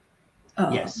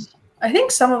 Yes. I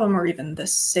think some of them are even the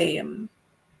same,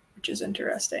 which is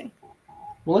interesting.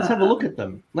 Well, let's have a look at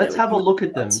them. Let's have a look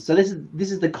at them. So this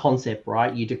is the concept,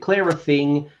 right? You declare a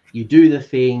thing, you do the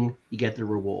thing, you get the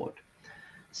reward.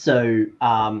 So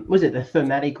was it the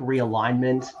thematic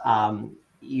realignment?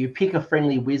 You pick a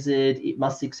friendly wizard. It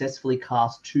must successfully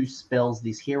cast 2 spells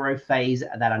this hero phase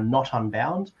that are not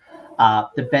unbound.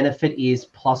 The benefit is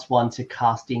 +1 to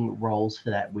casting rolls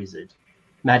for that wizard.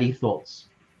 Maddie, thoughts?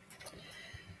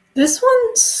 This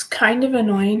one's kind of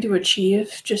annoying to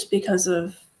achieve just because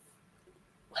of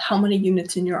how many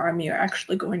units in your army are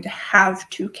actually going to have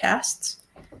 2 casts.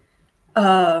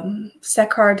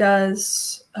 Sekhar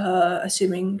does,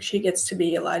 assuming she gets to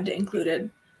be allowed to include it.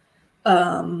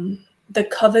 The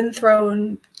Coven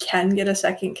Throne can get a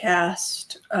 2nd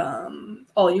cast.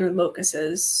 All your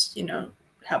locuses, you know,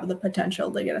 have the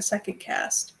potential to get a 2nd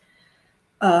cast.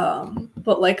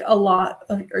 But like a lot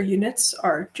of your units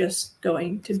are just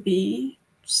going to be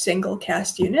single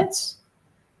cast units.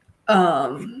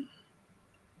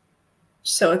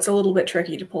 So it's a little bit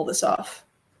tricky to pull this off.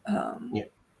 Yeah.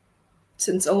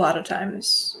 Since a lot of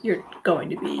times you're going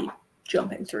to be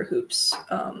jumping through hoops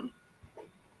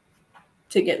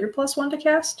to get your +1 to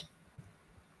cast.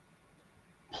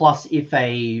 Plus, if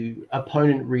a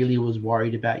opponent really was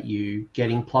worried about you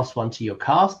getting +1 to your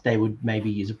cast, they would maybe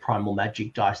use a primal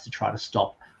magic dice to try to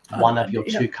stop one of your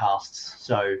 2 casts.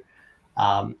 So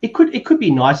it could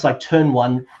be nice, like turn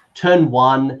one,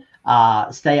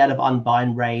 stay out of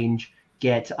unbind range,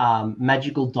 get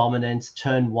magical dominance,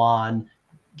 turn 1,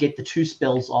 get the 2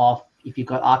 spells off. If you've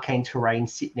got arcane terrain,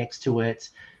 sit next to it,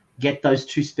 get those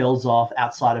 2 spells off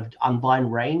outside of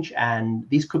unbind range, and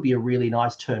this could be a really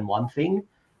nice turn 1 thing.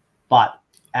 But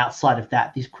outside of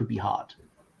that, this could be hard.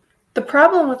 The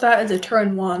problem with that is a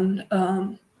turn 1.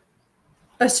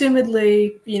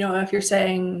 Assumedly, you know, if you're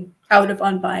saying out of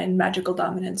unbind magical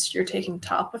dominance, you're taking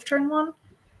top of turn 1.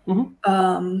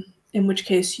 Mm-hmm. In which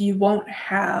case you won't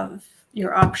have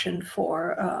your option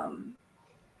for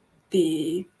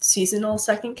the seasonal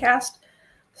 2nd cast.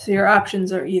 So your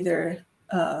options are either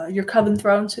your Coven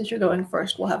Throne, since you're going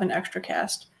first, will have an extra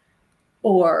cast,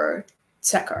 or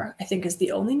Sekhar, I think, is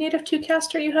the only native 2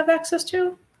 caster you have access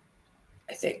to.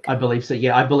 I think. I believe so.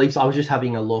 Yeah, I believe so. I was just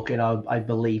having a look, and I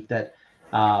believe that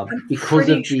I'm because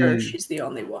pretty of sure she's the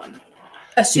only one,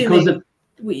 assuming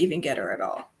we even get her at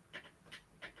all.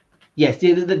 Yes,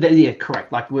 yeah,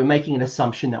 correct. Like, we're making an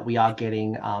assumption that we are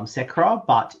getting Sekhar,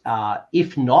 but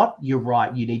if not, you're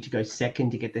right. You need to go second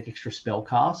to get the extra spell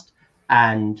cast,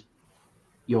 and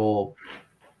you're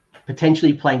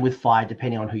potentially playing with fire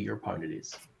depending on who your opponent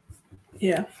is.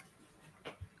 Yeah.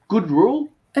 Good rule.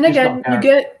 And again,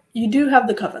 you do have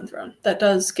the Coven Throne that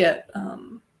does get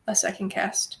a 2nd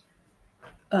cast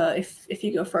if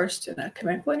you go first, and a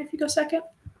command point if you go second.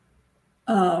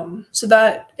 So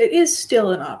that it is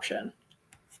still an option.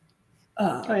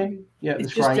 Yeah,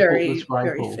 it's just very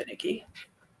finicky.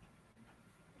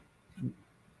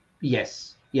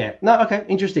 Yes. Yeah. No. Okay.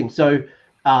 Interesting. So,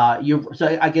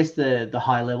 so I guess the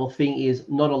high level thing is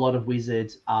not a lot of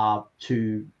wizards are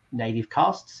 2 native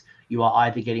casts. You are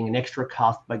either getting an extra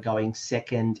cast by going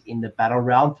second in the battle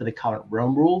round for the current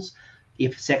realm rules.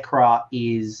 If Sekhar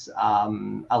is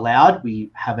allowed,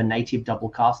 we have a native double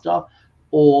caster,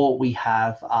 or we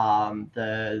have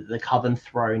the Coven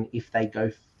Throne if they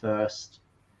go first.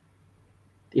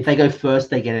 If they go first,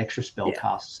 they get an extra spell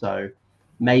cast. So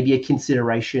maybe a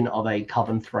consideration of a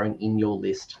Coven Throne in your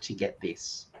list to get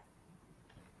this.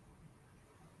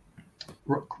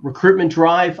 Recruitment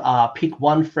drive, pick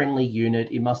 1 friendly unit.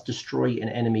 It must destroy an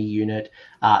enemy unit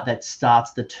that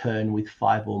starts the turn with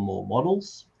 5 or more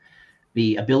models.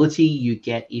 The ability you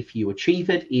get if you achieve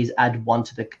it is add 1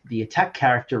 to the attack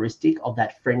characteristic of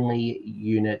that friendly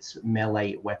unit's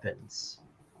melee weapons.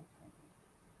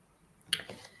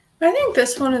 I think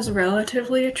this one is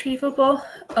relatively achievable.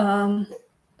 On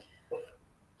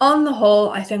the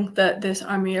whole, I think that this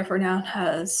Army of Renown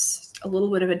has a little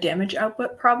bit of a damage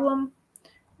output problem,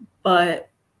 but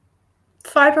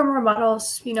 5 or more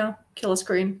models, you know, kill a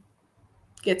screen,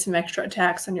 get some extra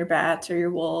attacks on your bats or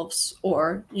your wolves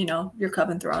or, you know, your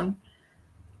Coven Throne.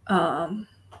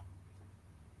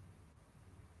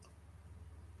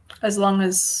 As long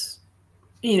as,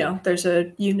 you know, there's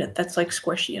a unit that's like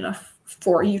squishy enough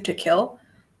for you to kill,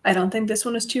 I don't think this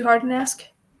one is too hard to ask.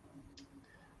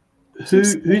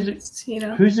 Who's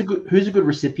a good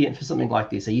recipient for something like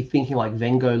this? Are you thinking like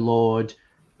Vengo Lord?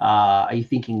 Are you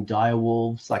thinking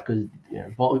Direwolves? Like, you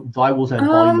know, Direwolves have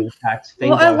volume attacks.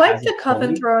 Well, I like the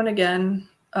Coven Throne again,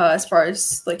 as far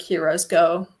as like heroes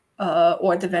go,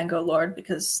 or the Vengo Lord,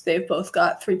 because they've both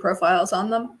got 3 profiles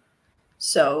on them.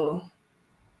 So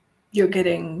you're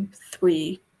getting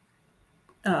 3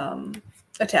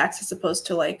 attacks as opposed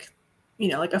to like, you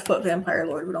know, like a Foot Vampire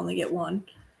Lord would only get 1.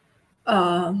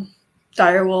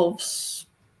 Direwolves,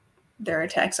 their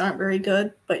attacks aren't very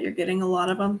good, but you're getting a lot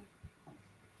of them.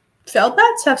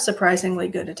 Feldbats have surprisingly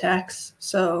good attacks,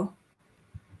 so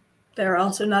they're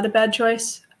also not a bad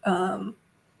choice,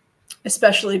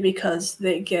 especially because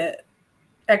they get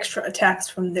extra attacks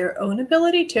from their own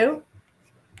ability too.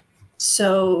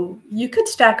 So you could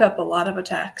stack up a lot of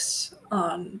attacks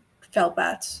on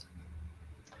Feldbats.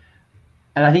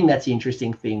 And I think that's the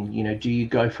interesting thing. You know, do you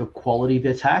go for quality of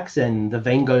attacks? And the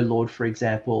Vengo Lord, for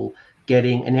example,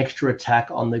 getting an extra attack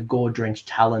on the Gore-Drenched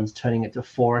Talons, turning it to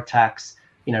 4 attacks,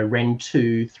 you know, Ren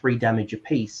 2, 3 damage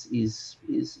apiece is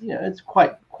you know, it's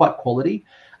quite quality.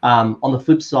 On the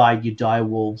flip side, your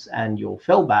Direwolves and your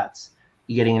Feldbats,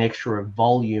 you're getting an extra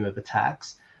volume of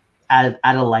attacks. Add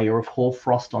a layer of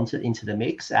Hoarfrost into the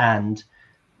mix, and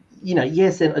you know,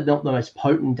 yes, they're not the most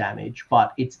potent damage,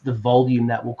 but it's the volume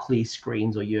that will clear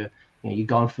screens, or you're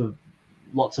going for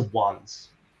lots of 1s.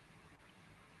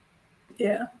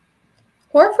 Yeah,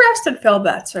 Hoarfrost and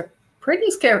Feldbats are pretty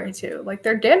scary too. Like,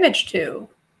 they're damage too,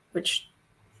 which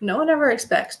no one ever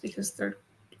expects because they're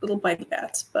little bitey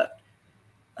bats. But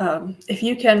if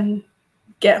you can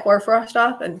get Hoarfrost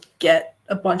off and get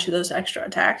a bunch of those extra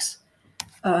attacks,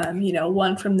 you know,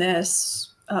 1 from this,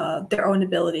 their own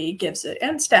ability gives it,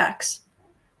 and stacks.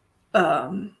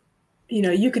 You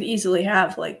know, you could easily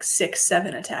have like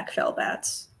 6-7 attack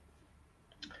Feldbats.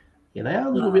 Yeah, they are a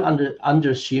little bit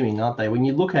underassuming, aren't they? When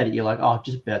you look at it, you're like, oh,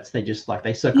 just bats. They just like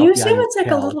they soak up. You assume it's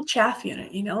like a little chaff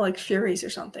unit, you know, like Furies or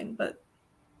something, but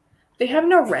they have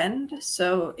no rend,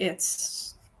 so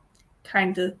it's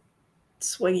kind of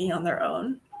swinging on their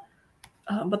own.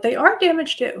 But they are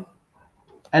damaged too.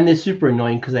 And they're super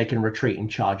annoying because they can retreat and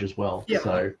charge as well. Yep.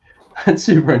 So it's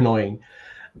super annoying.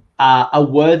 A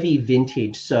worthy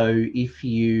vintage. So if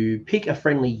you pick a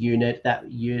friendly unit that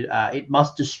it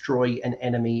must destroy an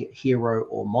enemy hero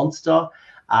or monster.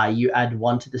 You add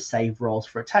 1 to the save rolls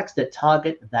for attacks that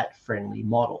target that friendly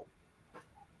model.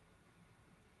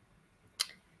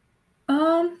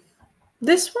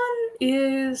 This one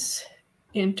is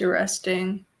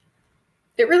interesting.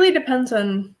 It really depends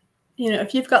on, you know,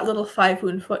 if you've got little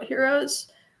 5-wound foot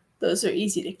heroes, those are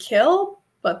easy to kill,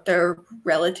 but they're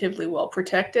relatively well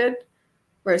protected,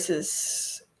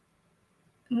 versus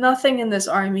nothing in this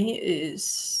army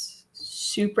is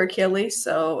super killy,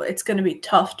 so it's going to be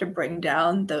tough to bring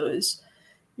down those,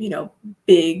 you know,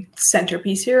 big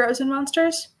centerpiece heroes and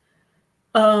monsters.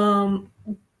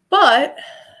 But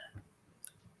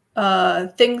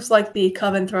things like the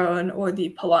Coven Throne or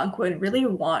the Palanquin really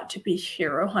want to be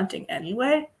hero hunting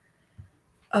anyway.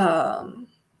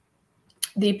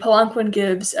 The Palanquin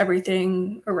gives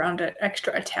everything around it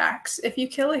extra attacks if you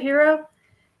kill a hero,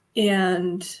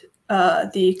 and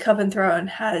the Coven Throne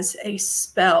has a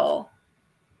spell.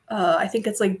 I think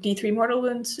it's like D3 mortal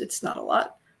wounds. It's not a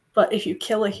lot, but if you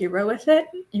kill a hero with it,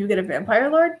 you get a Vampire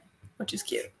Lord, which is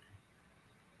cute.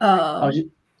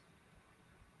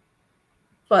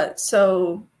 But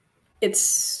so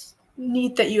it's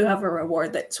neat that you have a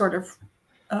reward that sort of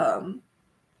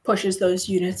pushes those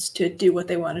units to do what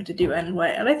they wanted to do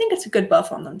anyway. And I think it's a good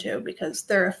buff on them too, because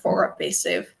they're a 4-up base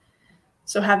save.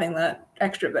 So having that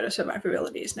extra bit of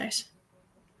survivability is nice.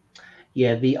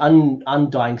 Yeah, the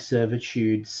Undying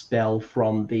Servitude spell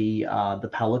from the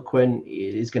Palanquin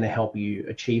is going to help you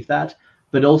achieve that.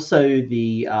 But also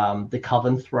the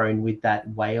Coven Throne with that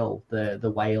wail,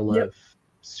 the wail of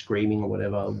screaming or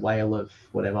whatever, wail of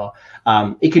whatever,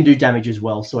 it can do damage as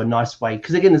well. So a nice way,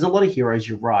 because again, there's a lot of heroes,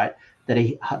 you're right,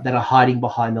 that are hiding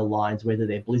behind the lines, whether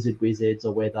they're Blizzard Wizards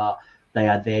or whether they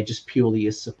are there just purely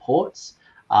as supports.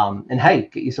 And hey,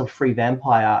 get yourself free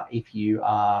Vampire if you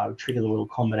trigger the little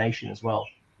combination as well.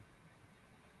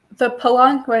 The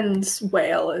Palanquin's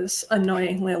whale is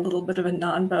annoyingly a little bit of a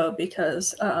non-bow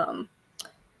because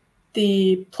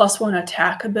the +1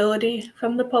 attack ability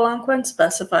from the Palanquin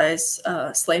specifies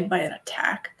slain by an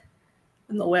attack,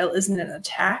 and the whale isn't an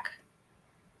attack.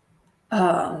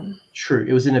 True,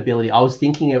 it was an ability. I was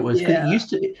thinking it was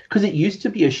because it used to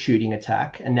be a shooting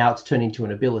attack, and now it's turned into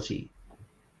an ability.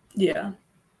 Yeah.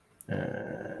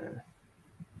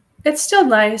 It's still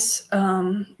nice.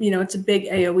 You know, it's a big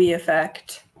AoE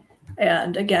effect,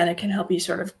 and again, it can help you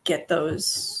sort of get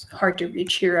those hard to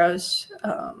reach heroes.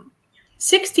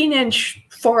 16-inch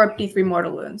 4 up D3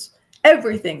 mortal wounds.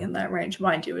 Everything in that range,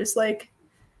 mind you, is like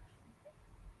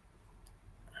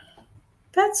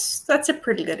that's a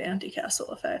pretty good anti-castle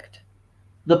effect.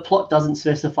 The plot doesn't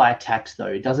specify attacks, though.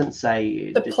 It doesn't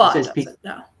say... The plot doesn't,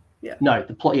 no. Yeah. No,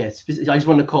 the plot, yeah. I just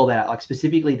want to call that out. Like,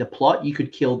 specifically the plot, you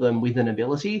could kill them with an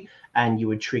ability, and you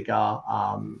would trigger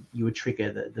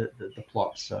the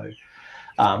plot. So,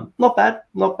 not bad,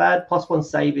 not bad. +1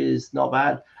 save is not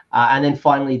bad. And then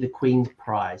finally, the Queen's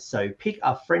Prize. So pick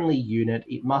a friendly unit.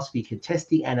 It must be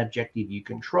contesting an objective you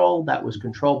control that was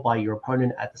controlled by your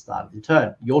opponent at the start of the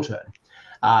turn, your turn.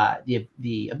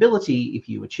 The ability, if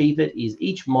you achieve it, is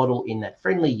each model in that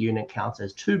friendly unit counts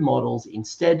as 2 models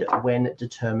instead when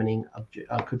determining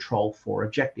control for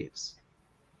objectives.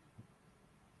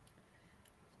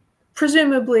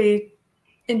 Presumably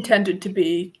intended to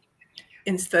be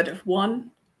instead of 1.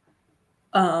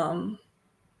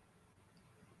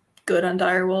 Good on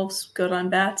direwolves, good on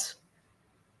bats.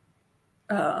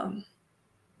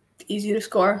 Easy to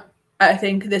score. I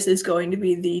think this is going to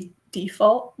be the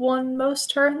default one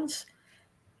most turns,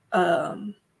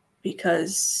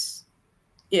 because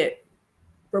it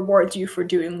rewards you for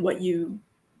doing what you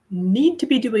need to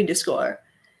be doing to score.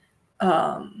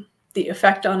 The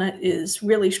effect on it is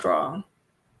really strong.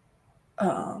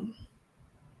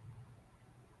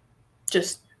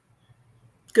 Just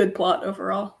good plot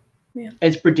overall. Yeah.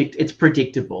 It's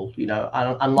predictable, you know,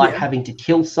 unlike having to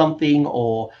kill something,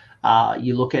 or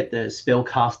you look at the spell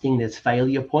casting, there's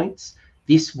failure points.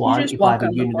 This one, if I have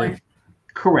a unit of,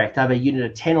 correct, I have a unit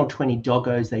of 10 or 20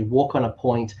 doggos, they walk on a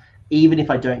point. Even if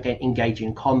I don't engage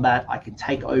in combat, I can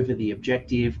take over the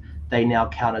objective. They now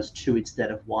count as 2 instead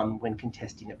of 1 when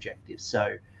contesting objectives.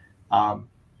 So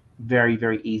very,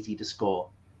 very easy to score.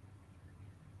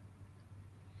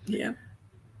 Yeah.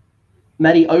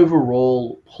 Maddie,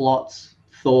 overall plots,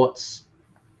 thoughts,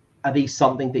 are these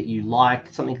something that you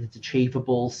like, something that's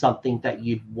achievable, something that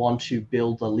you'd want to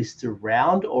build a list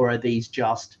around, or are these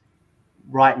just,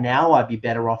 right now, I'd be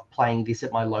better off playing this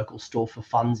at my local store for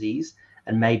funsies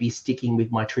and maybe sticking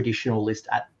with my traditional list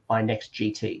at my next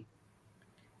GT?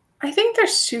 I think they're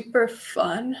super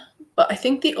fun, but I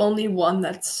think the only one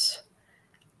that's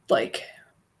like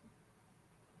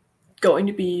going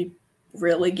to be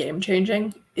really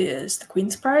game-changing is the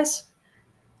Queen's Prize.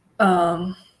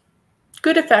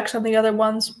 Good effects on the other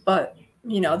ones, but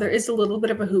you know, there is a little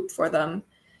bit of a hoop for them,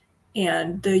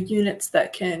 and the units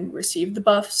that can receive the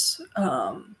buffs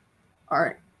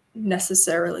aren't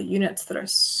necessarily units that are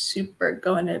super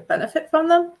going to benefit from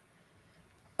them.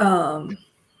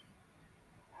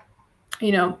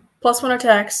 You know, +1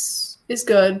 attacks is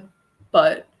good,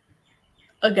 but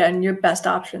again, your best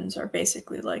options are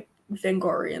basically like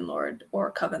Vangorian Lord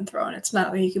or Coven Throne. It's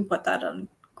not like you can put that on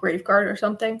Graveguard or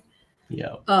something.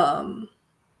 Yeah.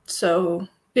 So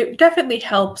it definitely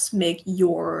helps make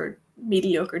your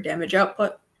mediocre damage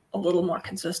output a little more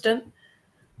consistent.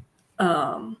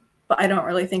 But I don't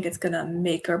really think it's gonna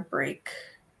make or break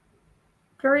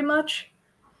very much.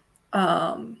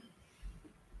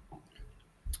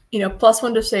 You know,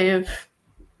 +1 to save,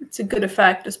 it's a good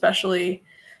effect, especially,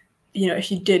 you know, if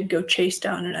you did go chase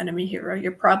down an enemy hero,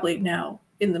 you're probably now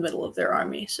in the middle of their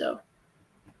army. So,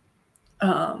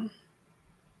 but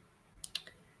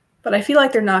I feel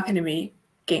like they're not going to be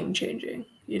game changing,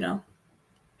 you know.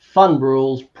 Fun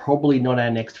rules, probably not our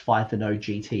next Pfeifer no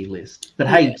GT list. But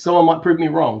hey, someone might prove me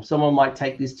wrong. Someone might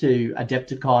take this to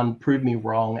Adepticon, prove me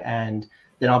wrong, and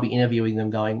then I'll be interviewing them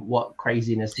going, what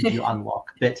craziness did you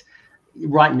unlock? But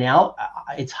right now,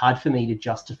 it's hard for me to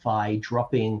justify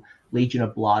dropping Legion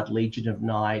of Blood, Legion of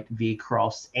Night,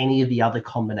 V-Cross, any of the other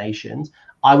combinations.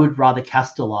 I would rather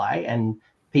Castelli, and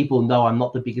people know I'm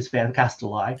not the biggest fan of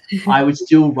Castelli. I would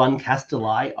still run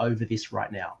Castelli over this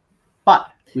right now. But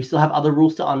we still have other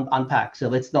rules to unpack, so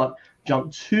let's not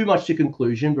jump too much to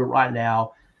conclusion, but right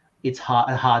now it's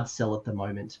a hard sell at the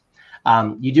moment.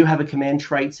 You do have a command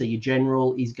trait, so your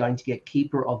general is going to get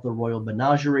Keeper of the Royal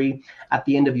Menagerie. At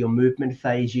the end of your movement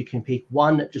phase, you can pick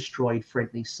 1 destroyed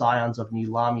friendly Scions of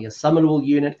Nulahmia summonable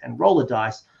unit and roll a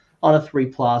dice. On a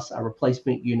 3+, a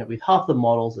replacement unit with half the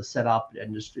models are set up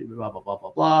and just blah, blah, blah,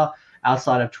 blah, blah.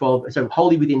 Outside of 12, so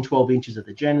wholly within 12 inches of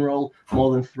the general,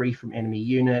 more than 3 from enemy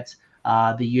units.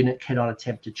 The unit cannot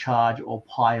attempt to charge or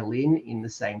pile in the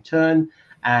same turn,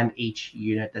 and each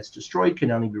unit that's destroyed can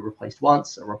only be replaced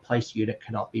once. A replaced unit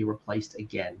cannot be replaced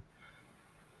again.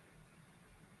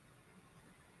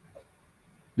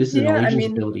 This is an allegiance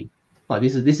ability. Like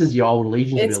this is your old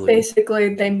allegiance ability. It's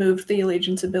basically they moved the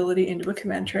allegiance ability into a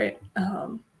command trait.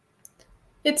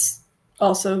 It's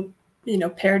also, you know,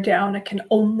 pared down. It can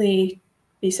only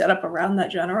be set up around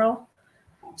that general.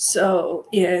 So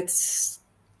it's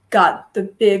got the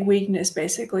big weakness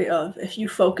basically of if you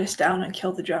focus down and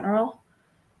kill the general,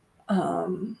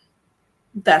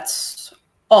 that's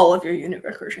all of your unit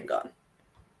recursion gone.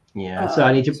 Yeah, so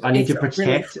I need to protect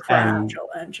really fragile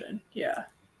engine. Yeah.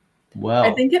 Well,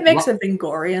 I think it makes a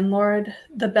Vingorian Lord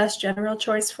the best general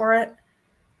choice for it.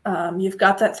 You've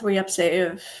got that 3-up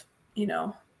save, you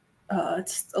know,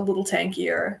 it's a little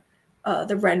tankier,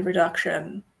 the rend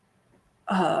reduction.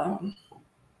 So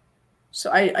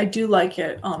I do like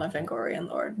it on a Vingorian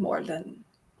Lord more than,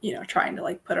 you know, trying to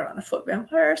like put it on a foot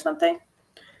vampire or something.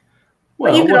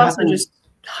 Well, but you could also just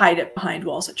hide it behind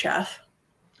walls of chaff.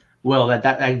 Well,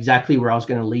 that's exactly where I was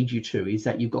going to lead you to, is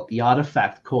that you've got the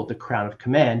artifact called the Crown of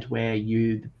Command, where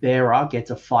the bearer gets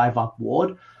a 5-up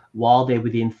ward while they're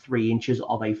within 3 inches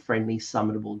of a friendly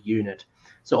summonable unit.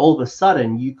 So all of a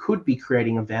sudden, you could be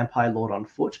creating a Vampire Lord on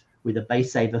foot with a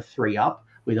base save of 3-up,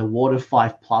 with a ward of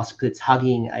 5+, because it's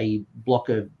hugging a block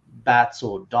of bats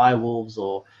or direwolves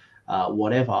or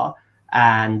whatever.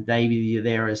 And maybe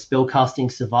they're a spellcasting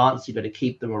savants. You've got to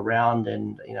keep them around,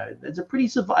 and you know it's a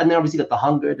pretty and then obviously got the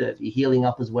hunger to be healing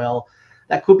up as well.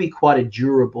 That could be quite a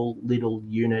durable little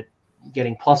unit,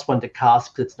 getting +1 to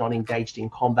cast because it's not engaged in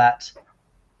combat.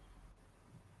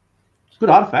 Good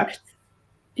artifact.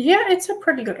 Yeah, it's a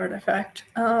pretty good artifact.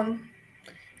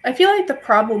 I feel like the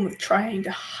problem with trying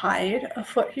to hide a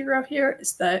foot hero here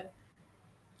is that,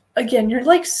 again, you're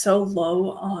like so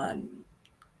low on,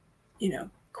 you know,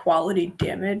 quality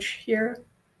damage here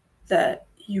that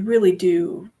you really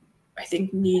do, I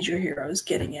think, need your heroes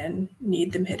getting in,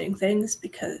 need them hitting things,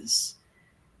 because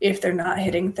if they're not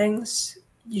hitting things,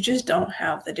 you just don't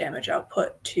have the damage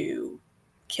output to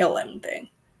kill anything.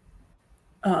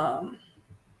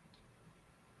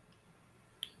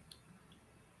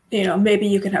 You know, maybe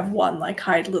you can have one like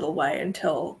hide little way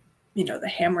until, you know, the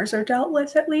hammers are dealt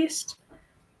with at least.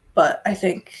 But I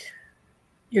think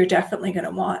you're definitely going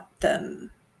to want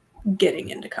them getting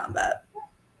into combat.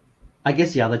 I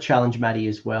guess the other challenge, Maddie,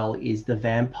 as well, is the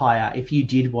vampire. If you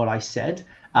did what I said,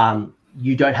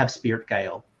 you don't have Spirit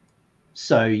Gale.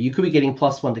 So you could be getting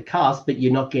 +1 to cast, but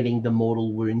you're not getting the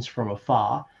mortal wounds from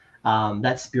afar.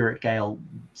 That Spirit Gale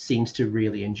seems to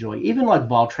really enjoy. Even like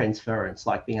Vile Transference,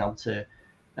 like being able to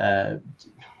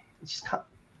just can't,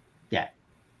 yeah.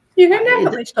 You can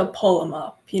definitely still pull them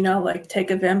up, you know, like take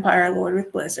a Vampire Lord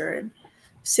with Blizzard,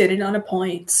 sit it on a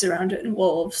point, surround it in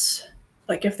wolves.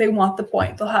 Like if they want the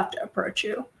point, they'll have to approach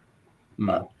you.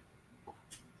 But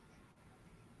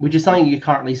which is something you're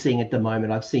currently seeing at the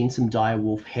moment. I've seen some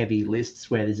direwolf heavy lists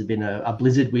where there's been a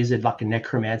Blizzard Wizard, like a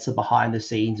Necromancer behind the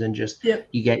scenes, and just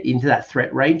you get into that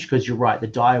threat range, because you're right, the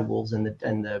direwolves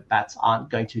and the bats aren't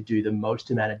going to do the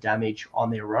most amount of damage on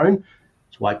their own.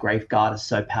 That's why Graveguard is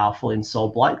so powerful in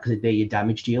Soulblight, because they're your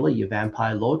damage dealer, your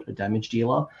Vampire Lord, a damage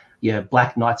dealer, your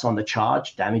Black Knights on the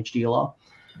charge, damage dealer.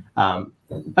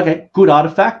 Okay, good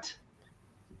artifact.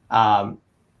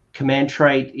 Command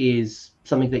trait is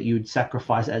something that you would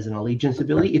sacrifice as an allegiance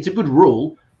ability. It's a good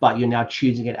rule, but you're now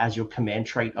choosing it as your command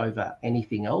trait over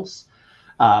anything else.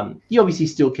 You obviously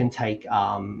still can take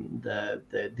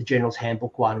the General's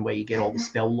Handbook one, where you get all the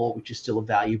spell lore, which is still a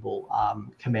valuable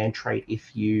command trait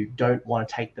if you don't want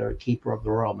to take the Keeper of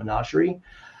the Royal Menagerie.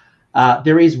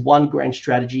 There is 1 grand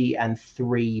strategy and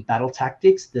 3 battle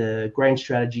tactics. The grand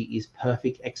strategy is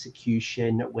perfect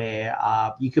execution, where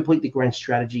you complete the grand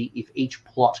strategy if each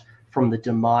plot from the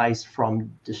demise from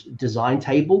design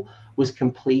table was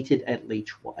completed at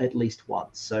least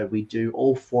once. So we do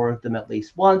all 4 of them at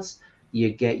least once, you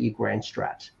get your grand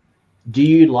strat. Do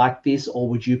you like this, or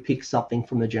would you pick something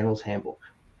from the General's Handbook?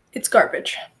 It's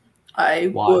garbage. I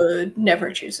would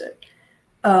never choose it.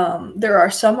 There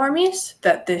are some armies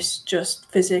that this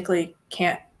just physically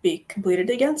can't be completed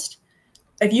against.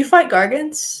 If you fight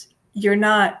Gargants, you're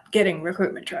not getting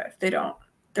recruitment drive. They're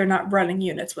not running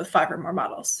units with 5 or more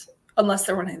models, unless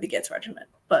they're running the Gitz Regiment.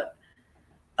 But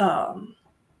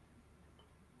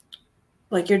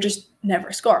like you're just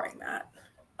never scoring that.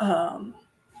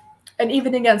 And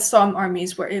even against some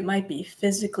armies where it might be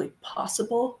physically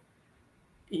possible,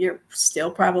 you're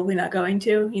still probably not going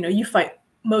to. You know, you fight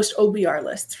most OBR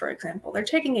lists, for example. They're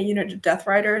taking a unit of Death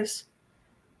Riders.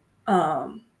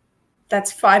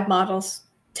 That's 5 models.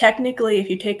 Technically, if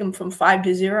you take them from 5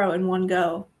 to 0 in one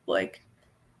go, like,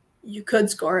 you could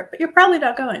score it, but you're probably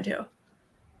not going to.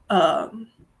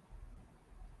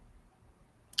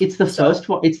 It's the first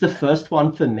one. It's the first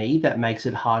one for me that makes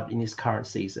it hard in this current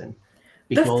season.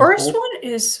 The first one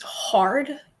is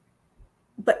hard,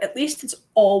 but at least it's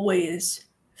always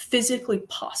physically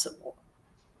possible.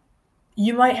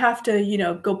 You might have to, you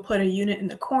know, go put a unit in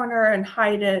the corner and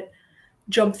hide it,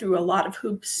 jump through a lot of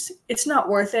hoops. It's not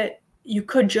worth it. You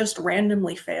could just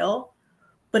randomly fail,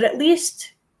 but at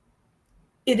least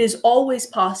it is always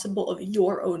possible of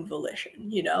your own volition,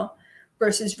 you know,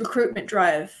 versus recruitment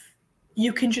drive.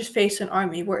 You can just face an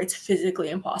army where it's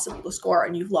physically impossible to score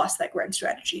and you've lost that grand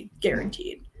strategy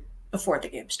guaranteed before the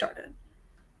game started.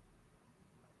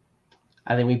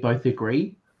 I think we both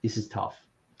agree this is tough.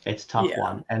 It's a tough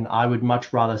one. And I would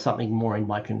much rather something more in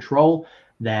my control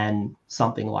than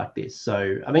something like this.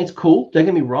 So, I mean, it's cool. Don't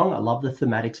get me wrong. I love the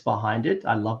thematics behind it.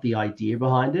 I love the idea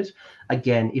behind it.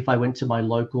 Again, if I went to my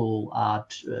local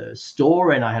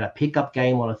store and I had a pickup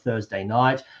game on a Thursday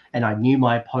night and I knew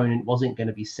my opponent wasn't going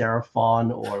to be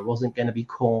Seraphon, or it wasn't going to be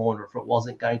Khorne, or if it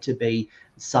wasn't going to be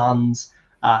Sons,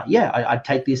 I'd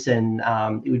take this and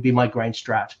it would be my grand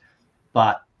strat.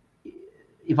 But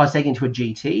if I take it into a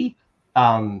GT,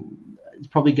 it's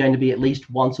probably going to be at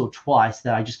least once or twice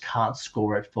that I just can't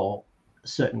score it for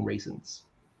certain reasons.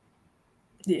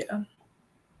 Yeah.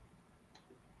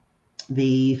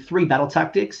 The 3 battle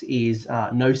tactics is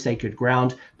no sacred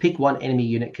ground. Pick one enemy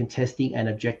unit contesting an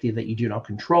objective that you do not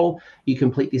control. You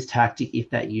complete this tactic if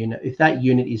that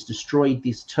unit is destroyed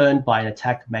this turn by an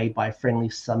attack made by a friendly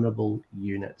summonable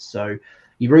unit. So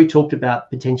you've already talked about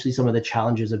potentially some of the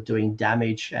challenges of doing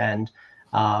damage, and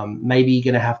maybe you're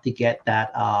going to have to get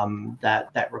that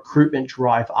that recruitment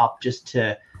drive up just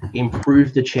to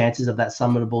improve the chances of that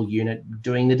summonable unit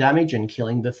doing the damage and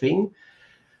killing the thing.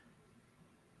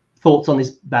 Thoughts on this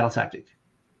battle tactic?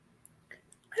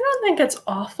 I don't think it's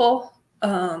awful.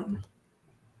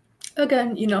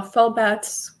 Again, you know, fell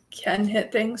bats can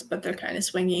hit things, but they're kind of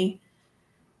swingy.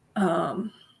 I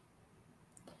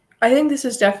think this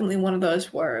is definitely one of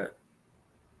those where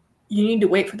you need to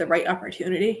wait for the right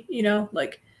opportunity, you know,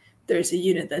 like there's a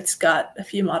unit that's got a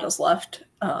few models left,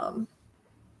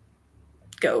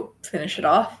 go finish it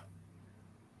off,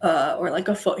 or like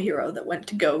a foot hero that went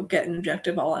to go get an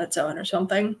objective all on its own or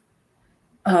something.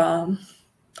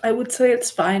 I would say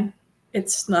it's fine.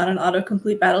 It's not an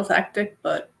autocomplete battle tactic,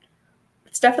 but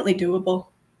it's definitely doable.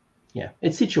 Yeah,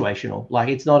 it's situational. Like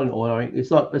it's not an auto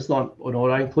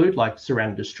include like surround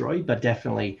and destroy, but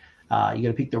definitely you got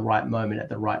to pick the right moment at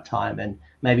the right time, and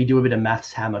maybe do a bit of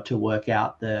maths hammer to work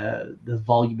out the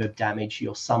volume of damage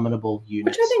your summonable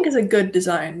units. Which I think is a good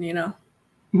design, you know.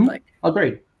 Mm-hmm. Like,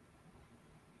 agreed.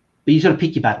 But you got to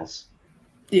pick your battles.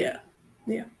 Yeah.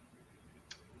 Yeah.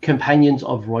 Companions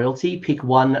of Royalty. Pick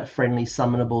one friendly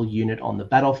summonable unit on the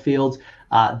battlefield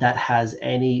that has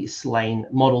any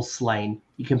model slain.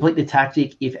 You complete the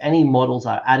tactic if any models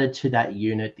are added to that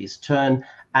unit this turn,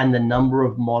 and the number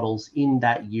of models in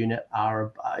that unit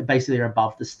are basically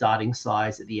above the starting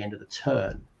size at the end of the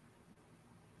turn.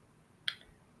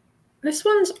 This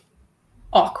one's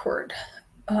awkward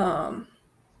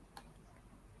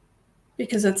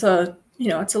because it's a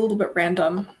little bit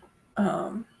random.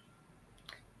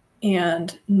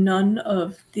 And none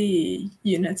of the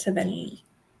units have any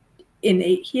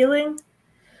innate healing.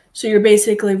 So you're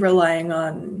basically relying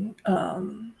on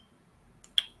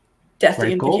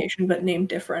Deathly Invocation, but named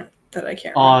different that I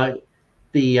can't remember.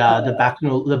 The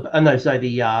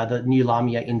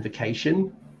Nulahmia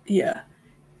Invocation. Yeah.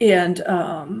 And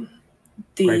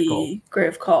the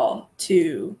Grave Call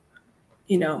to,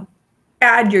 you know,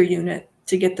 add your unit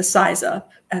to get the size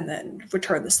up and then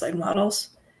return the slain models.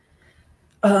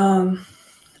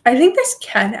 I think this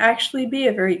can actually be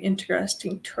a very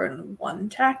interesting turn 1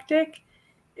 tactic.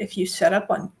 If you set up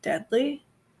on Deadly,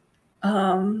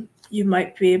 you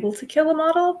might be able to kill a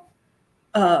model.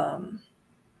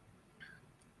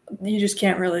 You just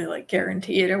can't really like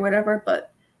guarantee it or whatever,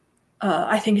 but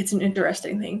I think it's an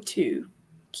interesting thing to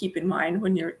keep in mind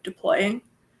when you're deploying.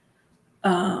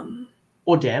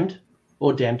 Or damned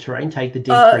terrain. Take the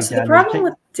D3 so the problem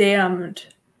with damned,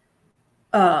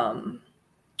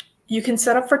 you can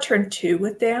set up for turn 2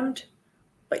 with damned,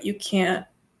 but you can't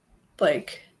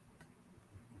like.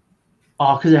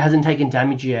 Oh, because it hasn't taken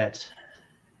damage yet.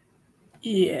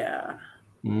 Yeah.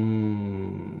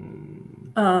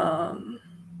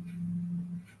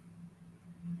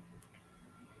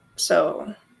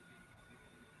 So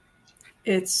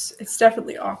It's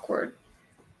definitely awkward.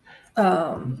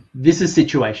 This is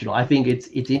situational. I think it's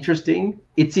interesting.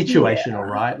 It's situational,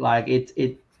 Yeah. right? Like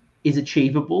it is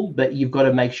achievable, but you've got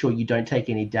to make sure you don't take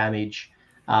any damage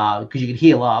because you can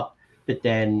heal up, but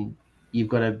then you've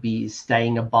got to be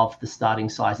staying above the starting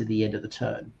size at the end of the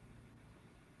turn.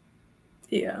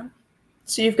 Yeah.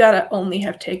 So you've got to only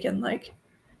have taken like,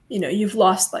 you know, you've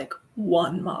lost like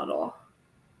one model.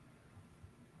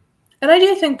 And I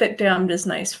do think that damned is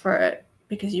nice for it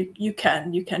because you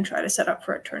can try to set up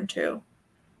for a turn 2.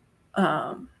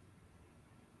 But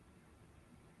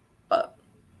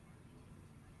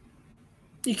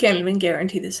you can't even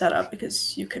guarantee the setup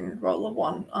because you can roll a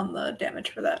 1 on the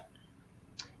damage for that.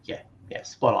 Yeah,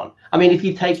 spot on. I mean, if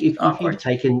you've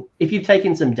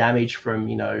taken some damage from,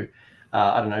 you know,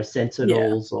 I don't know,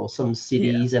 Sentinels or some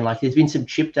cities, and like there's been some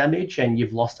chip damage and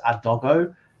you've lost a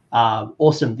doggo,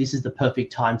 awesome. This is the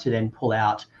perfect time to then pull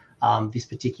out this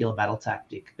particular battle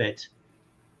tactic. But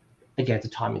again, it's a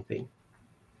timing thing.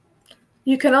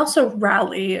 You can also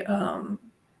rally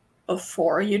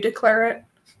before you declare it,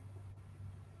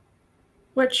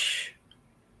 which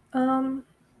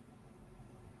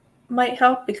might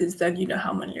help because then you know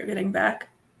how many you're getting back.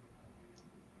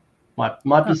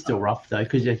 Might be still rough though,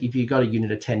 because if you've got a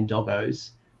unit of 10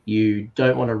 doggos, you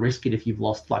don't want to risk it if you've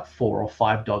lost like 4 or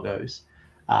 5 doggos.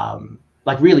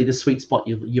 Like really, the sweet spot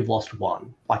you've lost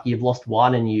 1. Like you've lost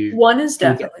 1, and 1 is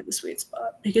definitely the sweet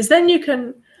spot because then you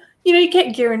can, you know, you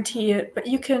can't guarantee it, but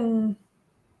you can.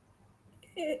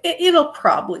 It'll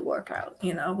probably work out,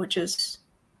 you know, which is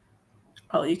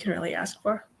all you can really ask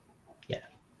for.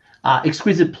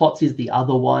 Exquisite Plots is the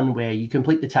other one where you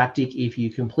complete the tactic if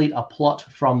you complete a plot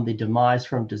from the demise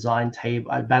from design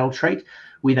table battle trait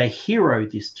with a hero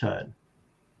this turn.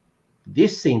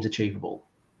 This seems achievable.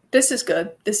 This is good.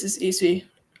 This is easy.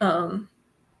 You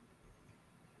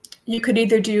could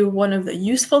either do one of the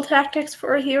useful tactics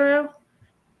for a hero,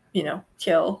 you know,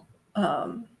 kill.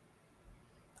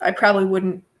 I probably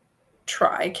wouldn't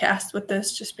try cast with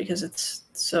this just because it's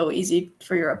so easy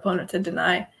for your opponent to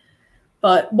deny.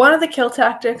 But one of the kill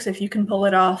tactics, if you can pull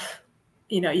it off,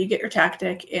 you know, you get your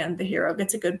tactic and the hero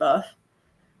gets a good buff.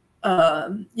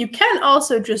 You can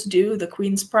also just do the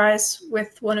Queen's Prize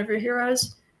with one of your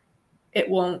heroes. It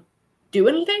won't do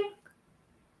anything.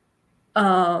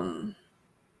 Assuming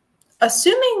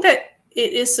that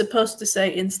it is supposed to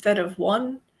say instead of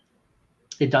 1.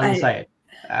 It doesn't say it.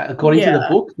 According to the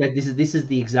book, that this is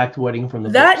the exact wording from the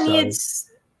book.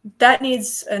 That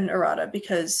needs an errata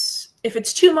because if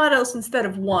it's 2 models instead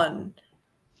of 1,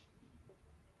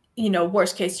 you know,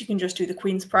 worst case, you can just do the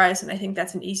Queen's Prize, and I think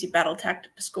that's an easy battle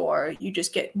tactic to score. You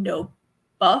just get no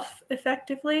buff,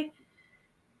 effectively.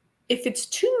 If it's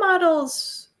 2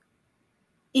 models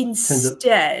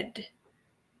instead,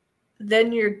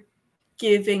 then you're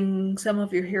giving some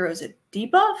of your heroes a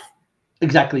debuff.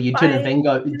 Exactly. You turn the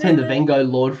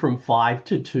Vengo Lord from 5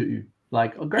 to 2.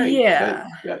 Like, oh, great. Yeah.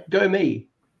 Go me.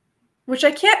 Which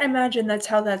I can't imagine that's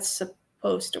how that's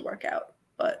supposed to work out,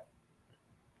 but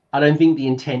I don't think the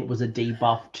intent was a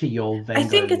debuff to your Vengo I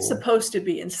think it's Lord. supposed to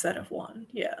be instead of 1,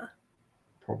 yeah.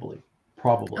 Probably.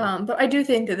 But I do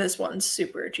think that this one's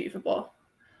super achievable.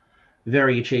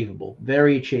 Very achievable.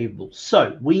 Very achievable.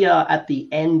 So we are at the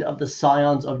end of the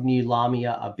Scions of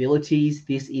Nulahmia abilities.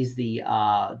 This is the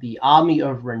Army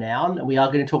of Renown, and we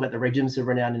are going to talk about the Regiments of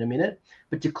Renown in a minute.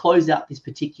 But to close out this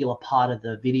particular part of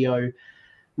the video,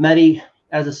 Maddie,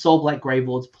 as a Soulblight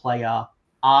Gravelords player,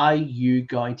 are you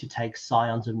going to take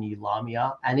Scions of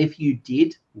Nulahmia? And if you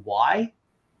did, why?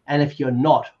 And if you're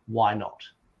not, why not?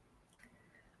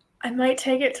 I might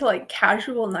take it to like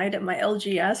casual night at my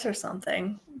LGS or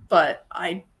something, but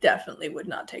I definitely would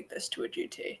not take this to a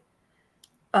GT.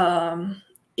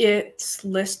 Its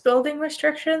list building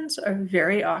restrictions are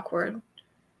very awkward.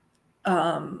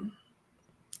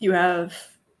 You have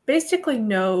basically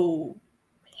no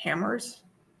hammers.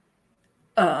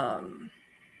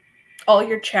 All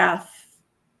your chaff,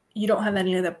 you don't have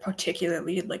any of the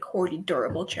particularly like hoardy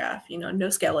durable chaff, you know, no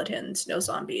skeletons, no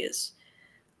zombies,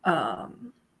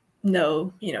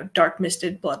 no, you know, dark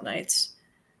misted blood knights.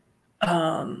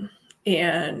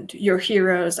 And your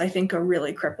heroes, I think, are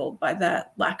really crippled by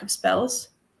that lack of spells.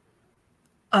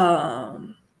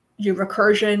 Your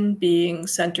recursion being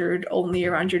centered only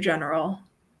around your general,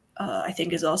 I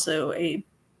think is also a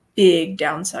big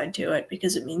downside to it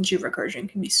because it means your recursion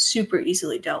can be super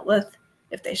easily dealt with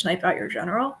if they snipe out your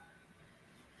general.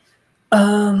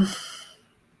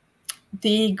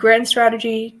 The grand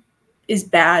strategy is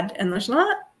bad, and there's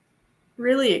not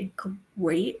really a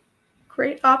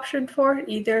great option for it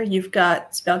either. You've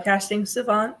got spellcasting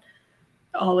savant,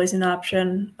 always an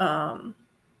option.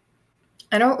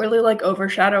 I don't really like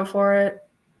Overshadow for it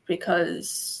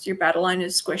because your battle line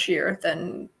is squishier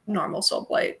than normal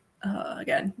Soulblight.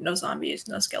 Again, no zombies,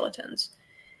 no skeletons.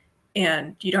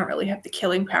 And you don't really have the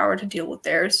killing power to deal with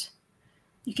theirs.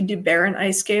 You can do Baron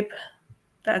Icescape.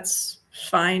 That's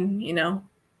fine, you know.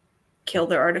 Kill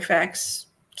their artifacts,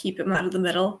 keep them out of the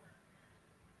middle.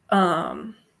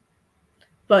 But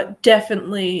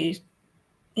definitely,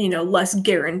 you know, less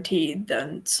guaranteed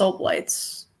than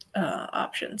Soulblight's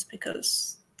options,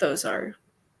 because those are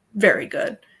very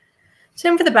good.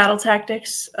 Same for the battle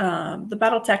tactics. The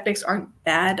battle tactics aren't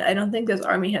bad. I don't think this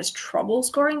army has trouble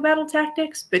scoring battle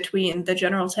tactics between the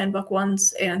General's Handbook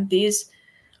ones and these,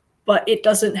 but it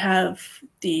doesn't have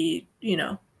the, you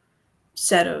know,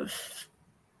 set of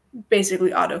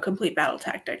basically autocomplete battle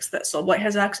tactics that Soulblight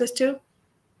has access to.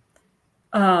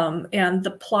 And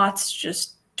the plots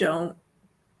just don't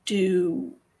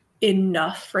do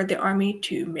enough for the army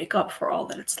to make up for all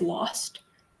that it's lost.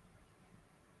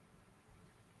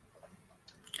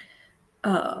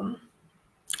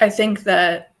 I think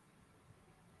that,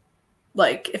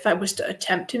 like, if I was to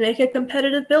attempt to make a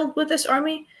competitive build with this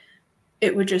army,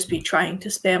 it would just be trying to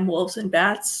spam wolves and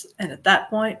bats, and at that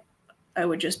point, I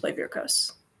would just play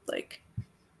Virkos. Like,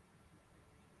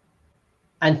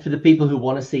 and for the people who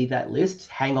want to see that list,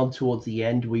 hang on towards the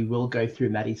end. We will go through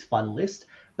Maddie's fun list,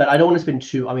 but I don't want to spend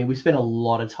too, I mean, we spent a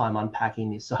lot of time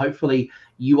unpacking this. So hopefully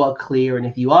you are clear. And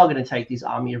if you are going to take this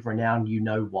Army of Renown, you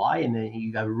know why, and then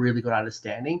you have a really good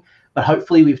understanding. But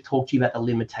hopefully we've talked to you about the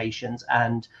limitations,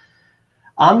 and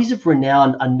Armies of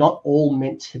Renown are not all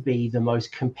meant to be the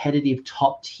most competitive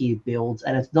top tier builds,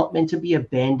 and it's not meant to be a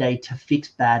band-aid to fix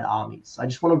bad armies. I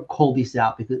just want to call this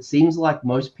out because it seems like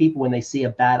most people, when they see a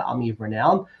bad Army of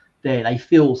Renown, they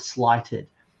feel slighted.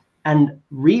 And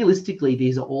realistically,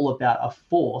 these are all about a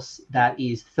force that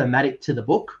is thematic to the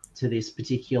book, to this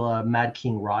particular Mad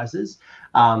King Rises,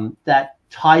 that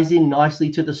ties in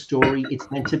nicely to the story. It's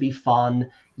meant to be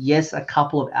fun. Yes, a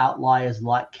couple of outliers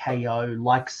like KO,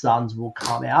 like Sons will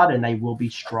come out and they will be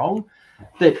strong.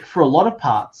 But for a lot of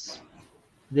parts,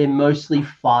 they're mostly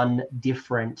fun,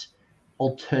 different,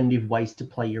 alternative ways to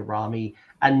play your army,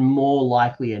 and more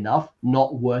likely enough,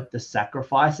 not worth the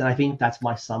sacrifice. And I think that's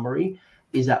my summary,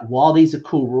 is that while these are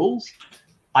cool rules,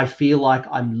 I feel like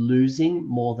I'm losing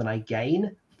more than I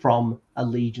gain from a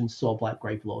Legion Soulblight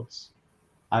Gravelords.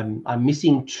 I'm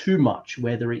missing too much,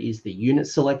 whether it is the unit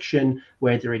selection,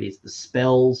 whether it is the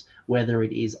spells, whether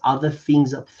it is other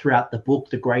things up throughout the book,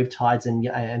 the grave tides and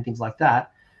things like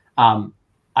that. I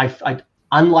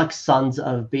unlike Sons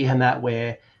of Behemat,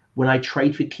 where when I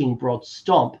trade for King Broad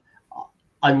Stomp,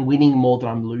 I'm winning more than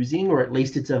I'm losing, or at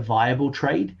least it's a viable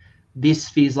trade. This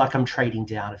feels like I'm trading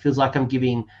down. It feels like I'm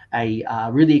giving a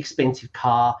really expensive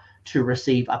car to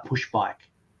receive a push bike.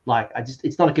 Like,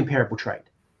 it's not a comparable trade.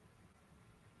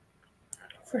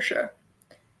 for sure.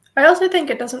 I also think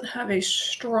it doesn't have a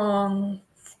strong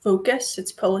focus.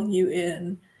 It's pulling you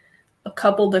in a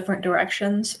couple different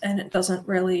directions, and it doesn't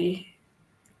really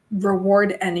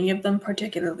reward any of them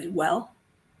particularly well.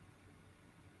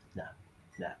 No.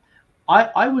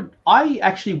 I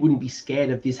actually wouldn't be scared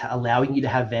of this allowing you to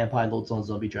have Vampire Lords on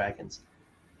Zombie Dragons.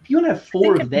 If you want to have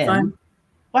 4 of them,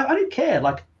 I don't care.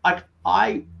 Like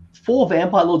 4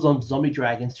 Vampire Lords on Zombie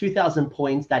Dragons, 2,000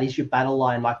 points. That is your battle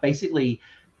line. Like basically,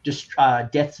 just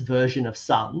Death's version of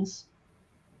Sons.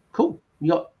 Cool.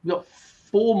 You got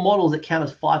 4 models that count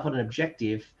as 5 on an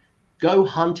objective. Go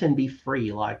hunt and be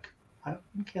free. Like, I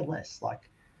don't care less. Like,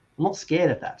 I'm not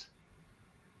scared of that.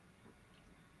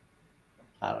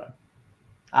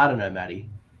 I don't know, Maddie.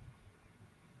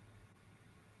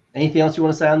 Anything else you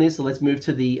want to say on this? So let's move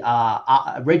to the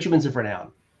Regiments of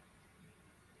Renown.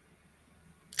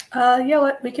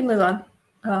 Yeah, we can move on.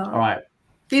 All right.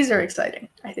 These are exciting.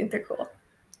 I think they're cool.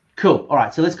 Cool. All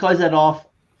right. So let's close that off.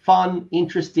 Fun,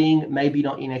 interesting, maybe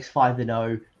not in X5 to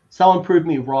know. Someone prove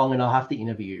me wrong and I'll have to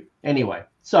interview you. Anyway,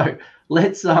 so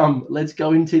let's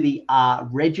go into the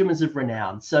Regiments of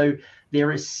Renown. So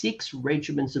there are 6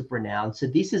 Regiments of Renown. So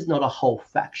this is not a whole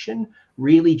faction,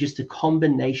 really just a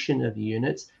combination of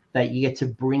units that you get to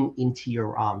bring into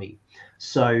your army.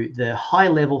 So the high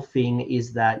level thing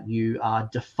is that you are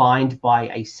defined by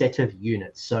a set of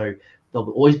units. So there'll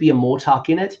always be a Mortach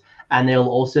in it, and there'll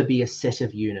also be a set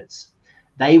of units.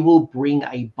 They will bring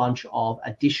a bunch of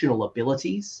additional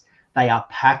abilities. They are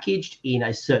packaged in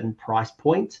a certain price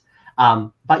point,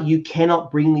 but you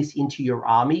cannot bring this into your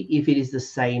army if it is the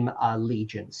same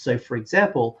legion. So for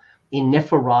example, in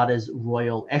Nefarata's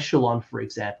Royal Echelon, for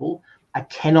example, I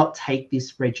cannot take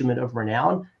this Regiment of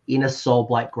Renown in a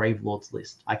Soulblight Gravelords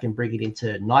list. I can bring it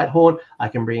into Nighthorn, I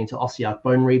can bring it into Ossiarch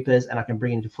Bone Reapers, and I can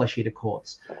bring it into Flesh Eater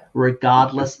Courts.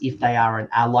 Regardless if they are an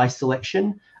ally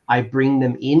selection, I bring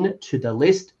them in to the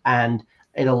list, and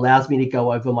it allows me to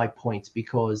go over my points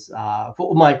because it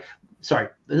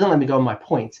doesn't let me go over my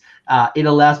points. It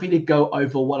allows me to go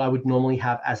over what I would normally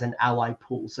have as an ally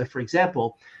pool. So for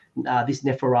example, this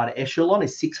Nefarata Echelon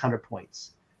is 600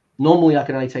 points. Normally, I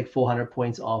can only take 400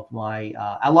 points of my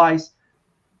allies.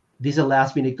 This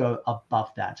allows me to go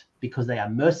above that because they are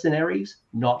mercenaries,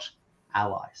 not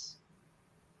allies.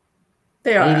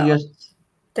 They are allies.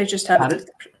 They just have an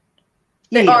exception.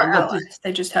 They are allies.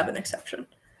 They just have an exception.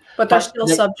 But they're still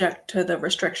subject to the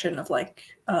restriction of, like,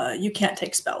 you can't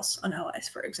take spells on allies,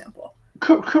 for example.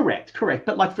 Correct.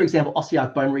 But, like, for example,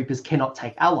 Ossiarch Bone Reapers cannot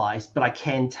take allies, but I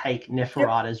can take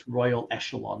Nefarata's Royal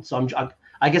Echelon. So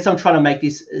I guess I'm trying to make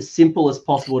this as simple as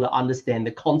possible to understand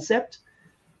the concept.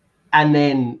 And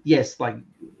then, yes, like,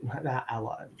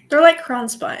 ally. They're like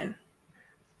Crownspine,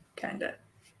 kind of.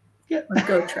 Yeah. Or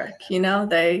Gotrek, you know?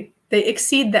 They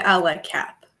exceed the ally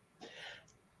cap.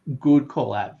 Good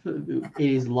call out. It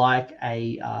is like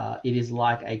a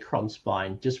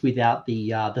Crownspine, just without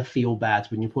the feel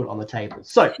bads when you put it on the table.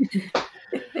 So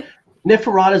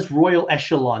Nefarata's Royal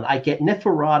Echelon. I get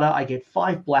Nefarata, I get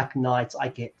 5 Black Knights, I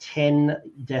get 10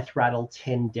 Death Rattle,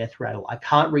 10 Death Rattle. I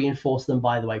can't reinforce them,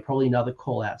 by the way, probably another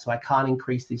call out. So I can't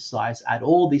increase this size at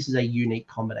all. This is a unique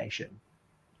combination.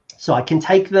 So I can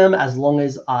take them as long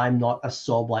as I'm not a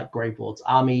Soulblight Gravelords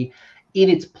army. In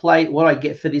its play, what I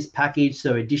get for this package,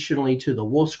 so additionally to the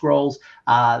War Scrolls,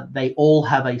 they all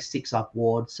have a 6-up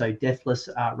ward. So Deathless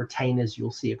Retainers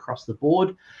you'll see across the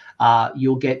board.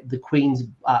 You'll get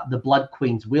the Blood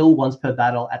Queen's Will once per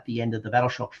battle at the end of the Battle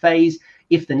Shock phase.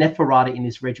 If the Nefarata in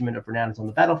this Regiment of Renown is on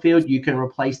the battlefield, you can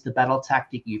replace the battle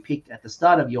tactic you picked at the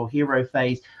start of your hero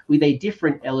phase with a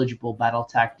different eligible battle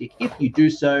tactic. If you do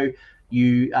so,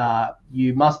 you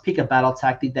must pick a battle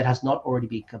tactic that has not already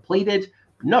been completed.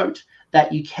 Note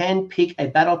that you can pick a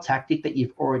battle tactic that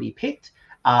you've already picked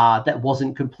that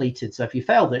wasn't completed. So if you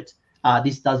failed it,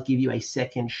 this does give you a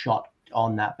second shot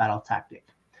on that battle tactic.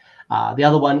 The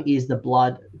other one is the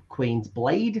Blood Queen's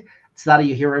Blade. Start of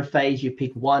your hero phase, you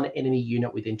pick one enemy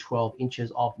unit within 12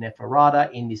 inches of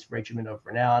Nefarata in this Regiment of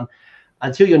Renown.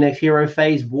 Until your next hero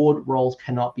phase, ward rolls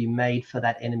cannot be made for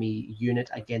that enemy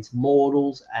unit against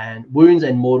mortals and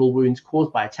mortal wounds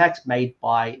caused by attacks made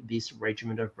by this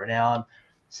Regiment of Renown.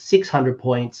 600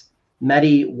 points.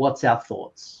 Maddie, what's our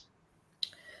thoughts?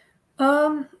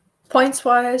 Points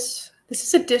wise, this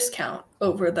is a discount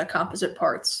over the composite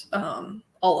parts.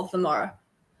 All of them are.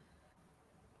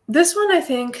 This one, I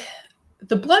think,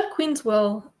 the Blood Queen's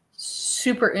Will,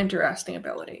 super interesting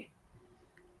ability.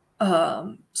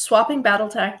 Swapping battle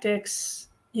tactics,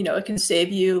 you know, it can save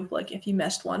you, like, if you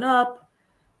messed one up,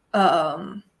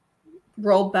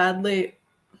 rolled badly.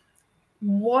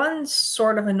 One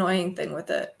sort of annoying thing with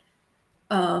it,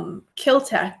 kill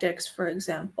tactics, for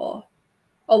example,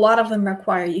 a lot of them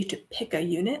require you to pick a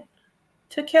unit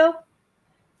to kill.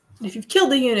 And if you've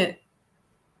killed a unit,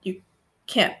 you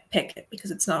can't pick it because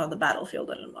it's not on the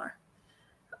battlefield anymore.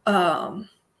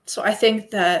 So I think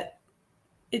that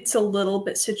it's a little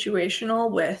bit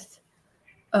situational with,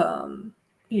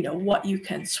 you know, what you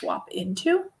can swap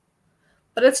into,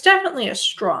 but it's definitely a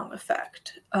strong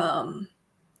effect.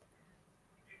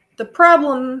 The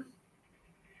problem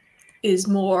is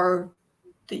more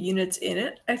the units in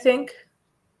it, I think.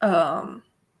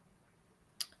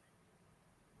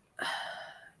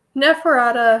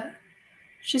 Nefarata,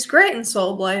 she's great in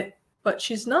Soulblight, but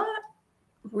she's not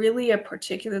really a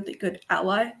particularly good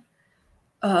ally.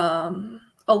 A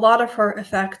lot of her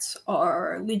effects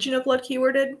are Legion of Blood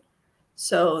keyworded,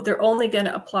 so they're only going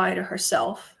to apply to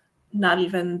herself, not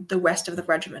even the rest of the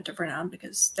Regiment of Renown,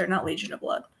 because they're not Legion of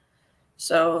Blood.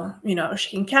 So, you know,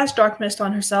 she can cast Dark Mist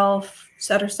on herself,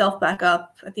 set herself back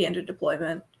up at the end of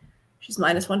deployment. She's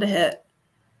 -1 to hit.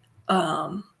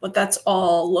 But that's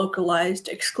all localized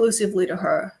exclusively to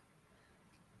her.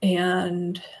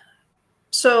 And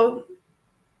so,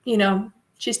 you know,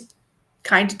 she's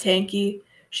kind of tanky.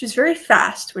 She's very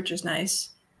fast, which is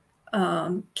nice.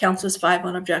 Counts as 5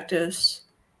 on objectives.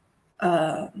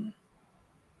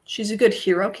 She's a good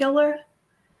hero killer.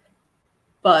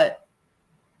 But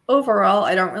overall,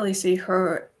 I don't really see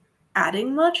her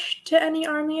adding much to any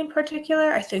army in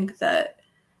particular. I think that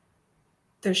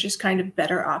there's just kind of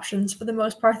better options for the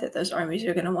most part that those armies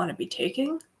are going to want to be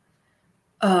taking.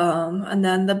 And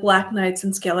then the Black Knights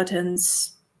and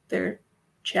Skeletons, they're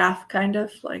chaff, kind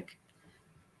of. Like,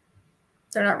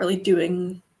 they're not really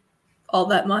doing all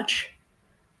that much.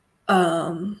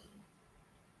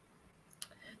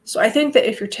 So I think that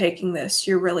if you're taking this,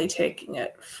 you're really taking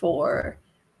it for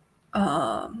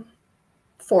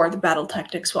the battle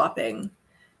tactic swapping.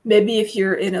 Maybe if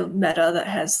you're in a meta that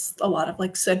has a lot of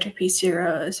like centerpiece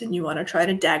heroes and you want to try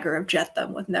to dagger of jet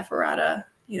them with Nefarata,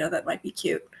 you know, that might be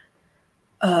cute.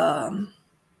 And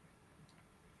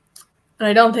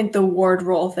I don't think the ward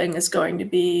roll thing is going to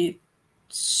be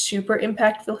super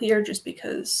impactful here, just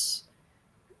because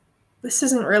this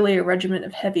isn't really a regiment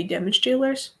of heavy damage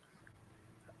dealers.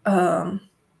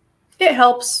 It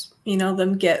helps, you know,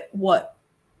 them get what,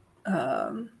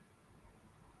 you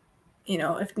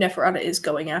know, if Nefarata is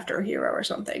going after a hero or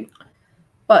something,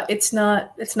 but it's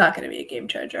not going to be a game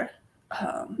changer.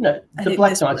 No, the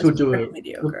Black Knights will do it.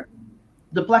 Mediocre.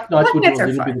 The Black Knights will do a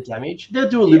little bit of damage. They'll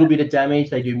do a little bit of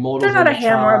damage. They do mortals. They're not a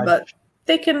hammer, but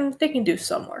they can do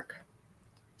some work.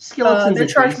 Skeletons. Their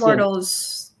charge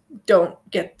mortals don't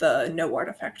get the no ward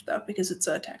effect though, because it's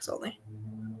attacks only.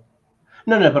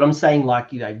 No, but I'm saying,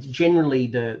 like, you know, generally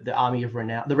the Army of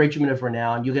Renown, the Regiment of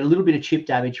Renown, you get a little bit of chip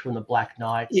damage from the Black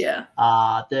Knights. Yeah.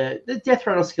 The Death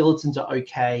Rattle Skeletons are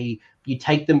okay. You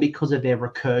take them because of their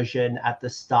recursion at the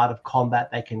start of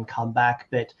combat. They can come back,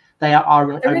 but they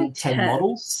are only 10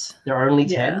 models. They're only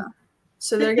 10.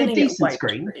 So they're going to get wiped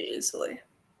screen pretty easily.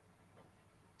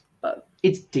 But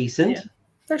it's decent. Yeah.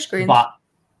 They're screens. But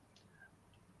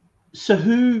so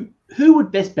who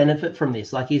would best benefit from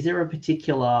this? Like, is there a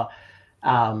particular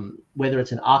whether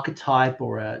it's an archetype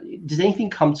or does anything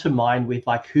come to mind with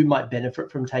like who might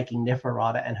benefit from taking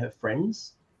Nefarata and her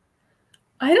friends?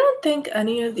 I don't think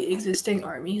any of the existing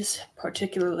armies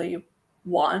particularly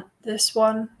want this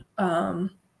one. Nighthaunt,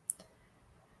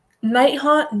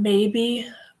 maybe,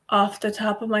 off the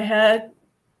top of my head.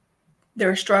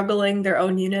 They're struggling. Their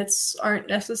own units aren't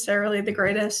necessarily the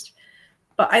greatest.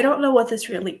 But I don't know what this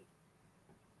really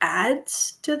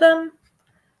adds to them.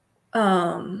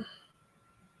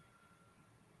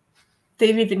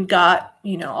 They've even got,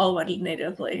 you know, already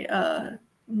natively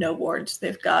no wards.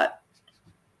 They've got,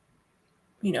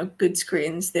 you know, good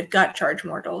screens. They've got charge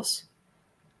mortals.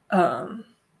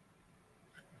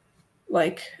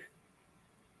 Like,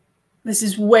 this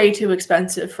is way too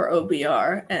expensive for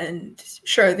OBR. And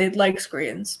sure, they'd like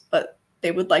screens, but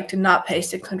they would like to not pay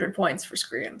 600 points for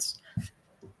screens.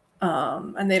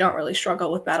 And they don't really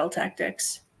struggle with battle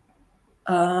tactics.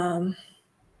 Feck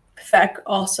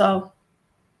also.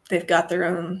 They've got their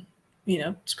own, you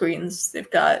know, screens. They've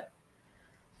got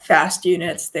fast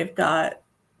units. They've got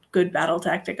good battle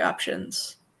tactic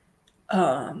options.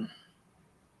 It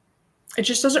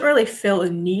just doesn't really fill a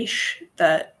niche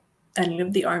that any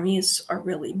of the armies are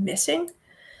really missing.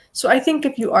 So I think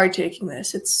if you are taking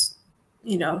this, it's,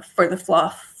 you know, for the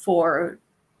fluff, for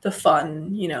the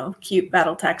fun, you know, cute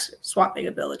battle tax swapping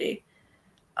ability.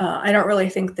 I don't really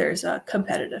think there's a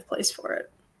competitive place for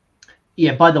it.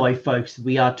 Yeah, by the way, folks,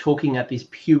 we are talking at this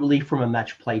purely from a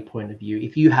match play point of view.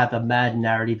 If you have a mad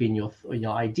narrative in your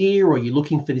idea, or you're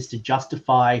looking for this to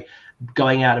justify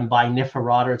going out and buying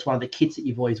Nefarata, it's one of the kits that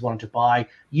you've always wanted to buy.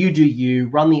 You do you,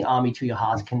 run the army to your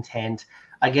heart's content.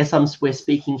 I guess we're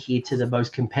speaking here to the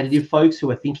most competitive folks who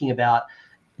are thinking about,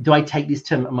 do I take this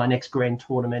to my next grand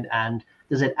tournament, and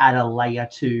does it add a layer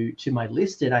to my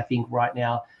list? And I think right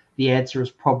now, the answer is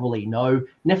probably no.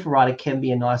 Nefarata can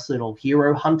be a nice little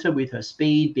hero hunter with her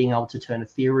speed, being able to turn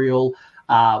ethereal.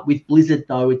 With Blizzard,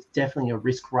 though, it's definitely a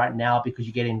risk right now because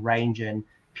you get in range and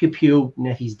pew,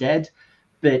 Neffy's dead.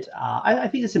 But I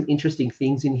think there's some interesting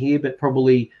things in here, but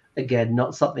probably, again,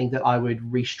 not something that I would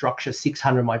restructure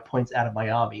 600 of my points out of my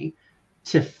army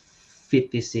to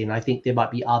fit this in. I think there might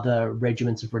be other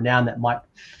regiments of renown that might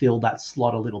fill that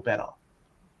slot a little better.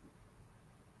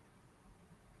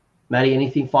 Maddie,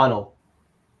 anything final?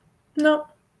 No. All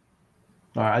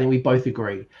right, I think we both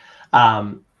agree.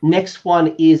 Next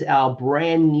one is our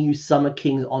brand new Summer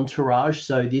King's entourage.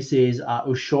 So this is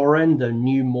Ushoran, the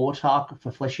new Mortach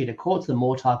for Flesh Eater Courts, the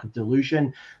Mortach of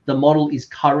Delusion. The model is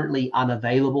currently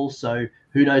unavailable, so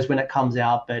who knows when it comes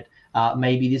out, but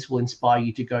maybe this will inspire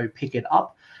you to go pick it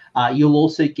up. You'll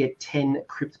also get 10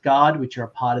 Crypt Guard, which are a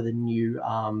part of the new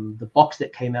the box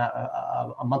that came out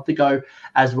a month ago,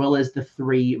 as well as the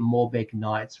 3 Morbeg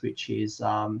Knights, which is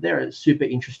they're a super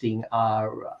interesting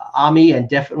army, and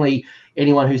definitely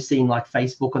anyone who's seen like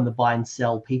Facebook on the buy and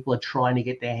sell, people are trying to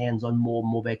get their hands on more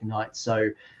Morbeg Knights. So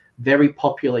very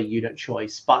popular unit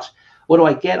choice. But what do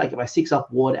I get? I get my 6-up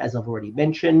ward, as I've already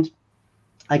mentioned.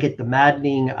 I get the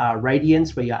Maddening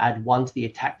Radiance, where you add 1 to the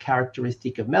attack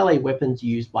characteristic of melee weapons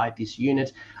used by this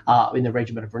unit in the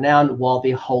Regiment of Renown, while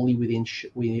they're wholly within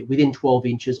 12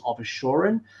 inches of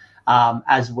Ushoran,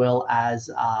 as well as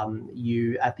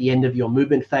you, at the end of your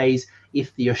movement phase,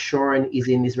 if the Ushoran is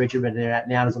in this Regiment of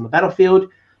Renown is on the battlefield,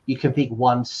 You can pick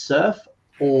one Serf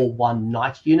or one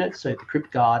Knight unit. So the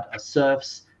Crypt Guard are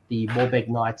Serfs, the Morbeg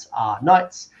Knights are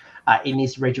Knights. In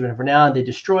this Regiment of Renown, they're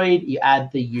destroyed. You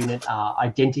add the unit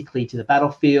identically to the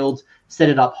battlefield, set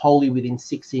it up wholly within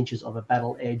 6 inches of a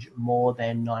battle edge, more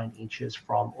than 9 inches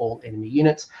from all enemy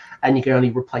units, and you can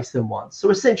only replace them once. So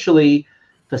essentially,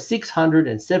 for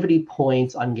 670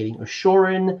 points, I'm getting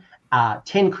Assuran,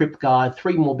 10 Crypt Guard,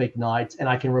 3 Morbeg Knights, and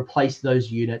I can replace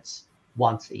those units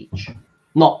once each.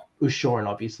 Not Assuran,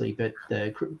 obviously, but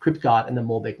the Crypt Guard and the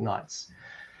Morbeg Knights.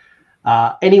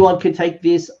 Anyone can take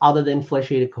this other than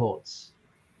Flesh Eater Courts.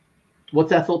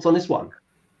 What's our thoughts on this one?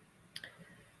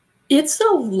 It's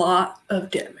a lot of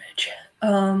damage.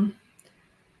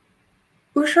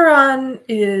 Usharan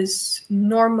is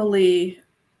normally...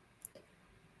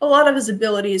 A lot of his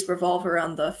abilities revolve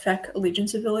around the Feck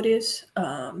allegiance abilities.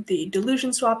 The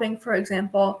delusion swapping, for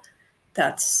example,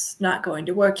 that's not going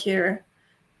to work here.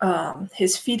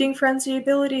 His feeding frenzy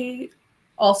ability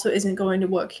also isn't going to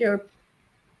work here.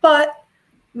 But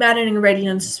Maddening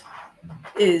Radiance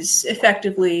is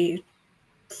effectively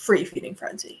free feeding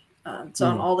frenzy. It's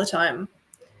on all the time.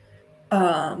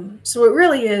 So it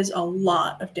really is a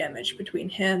lot of damage between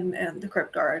him and the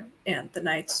Crypt Guard and the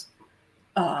Knights.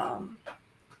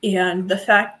 And the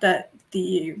fact that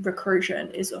the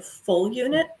recursion is a full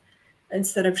unit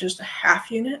instead of just a half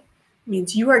unit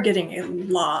means you are getting a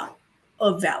lot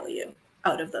of value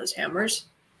out of those hammers.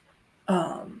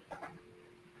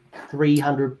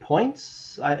 300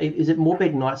 points. Is it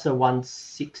Morbeg Knights are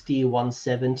 160,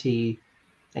 170,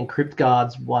 and Crypt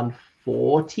Guards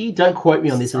 140? Don't quote me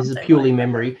on this. This is purely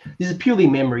memory. This is purely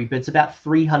memory, but it's about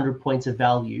 300 points of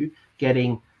value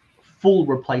getting full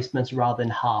replacements rather than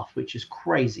half, which is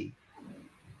crazy.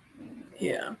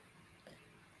 Yeah.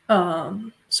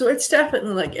 So it's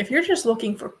definitely like, if you're just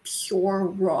looking for pure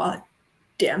raw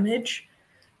damage,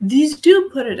 these do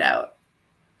put it out.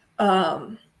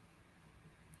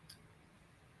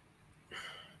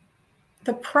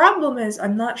 The problem is,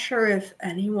 I'm not sure if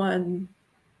anyone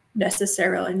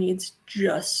necessarily needs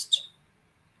just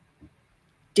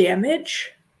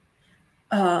damage,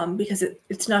 because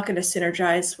it's not going to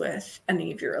synergize with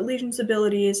any of your allegiance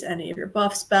abilities, any of your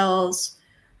buff spells.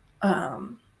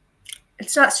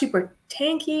 It's not super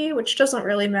tanky, which doesn't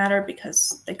really matter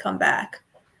because they come back.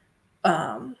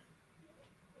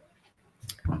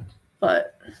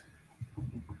 But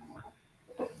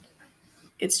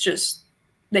it's just,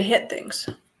 they hit things.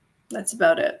 That's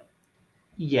about it.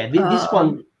 Yeah,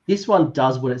 this one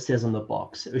does what it says on the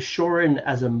box. Assuran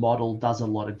as a model does a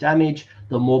lot of damage.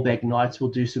 The Morbeg Knights will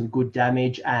do some good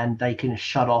damage, and they can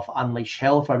shut off Unleash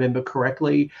Hell, if I remember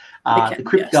correctly. The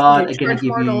Crypt Guard are going to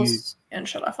give you... And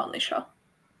shut off Unleash Hell.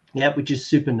 Yeah, which is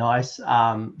super nice.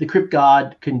 The Crypt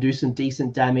Guard can do some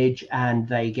decent damage, and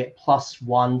they get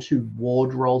 +1 to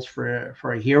ward rolls for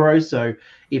a hero. So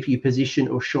if you position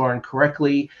Assuran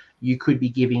correctly, you could be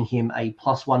giving him a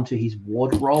 +1 to his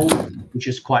ward roll, which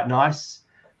is quite nice.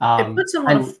 It puts him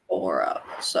on a 4-up,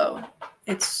 so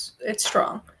it's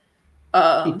strong.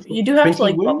 You do have to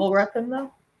like bubble rep him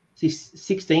though. He's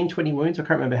 16, 20 wounds. I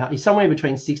can't remember how. He's somewhere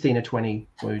between 16 and 20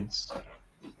 wounds.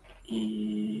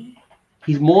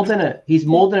 He's more than a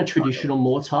traditional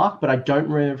Mortach, but I don't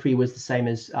remember if he was the same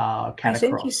as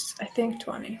Catacross. I think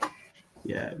 20.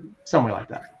 Yeah, somewhere like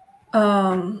that.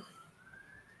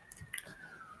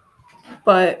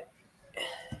 But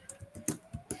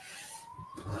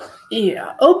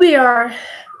yeah, OBR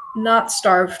not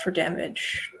starved for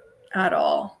damage at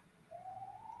all.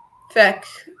 Feck,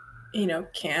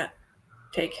 can't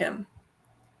take him.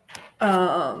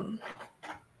 Nighthaunt?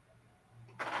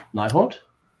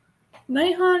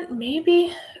 Nighthaunt,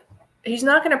 maybe. He's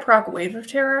not going to proc Wave of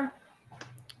Terror,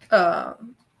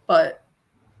 but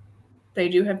they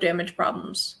do have damage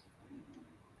problems.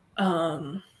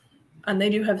 And they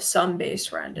do have some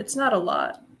base rend. It's not a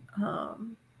lot,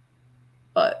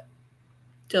 but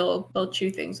they'll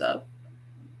chew things up.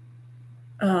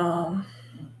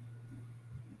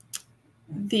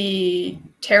 The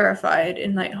Terrified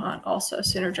in Nighthaunt also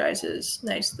synergizes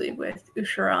nicely with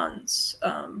Usharan's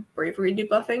bravery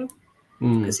debuffing,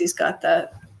 because he's got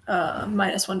that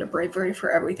 -1 to bravery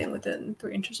for everything within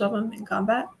 3 inches of him in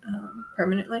combat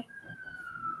permanently.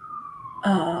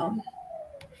 I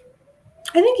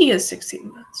think he has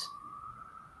 16 wounds.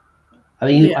 I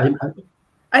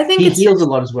think he heals a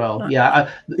lot as well.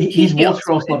 His war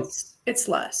scroll's not. It's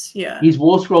less. Yeah. His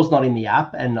war scroll's not in the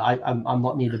app, and I'm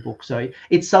not near the book, so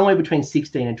it's somewhere between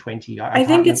 16 and 20. I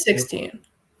think it's 16.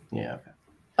 Yeah.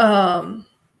 Okay.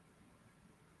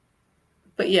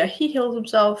 But yeah, he heals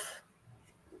himself.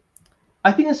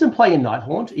 I think there's some play in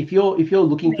Nighthaunt if you're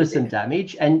looking for some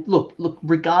damage. And look,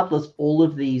 regardless, all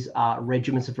of these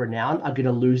regiments of renown are going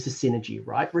to lose the synergy,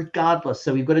 right? Regardless,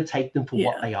 so we've got to take them for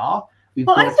what they are. We've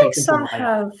got to take them some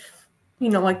have,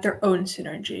 like their own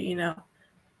synergy.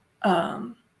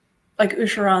 Like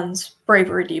Usharan's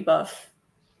bravery debuff,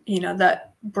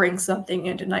 that brings something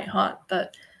into Nighthaunt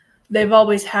that they've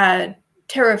always had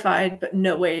terrified, but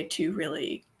no way to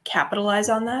really capitalize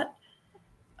on that.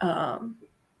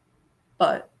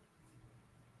 But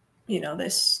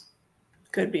this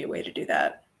could be a way to do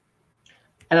that.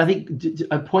 And I think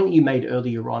a point you made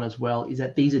earlier on as well is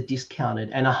that these are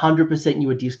discounted, and 100% you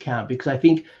are discounted, because I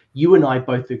think you and I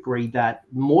both agree that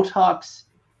Mortachs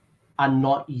are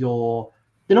not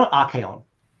they're not Archaon.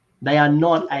 They are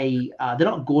not they're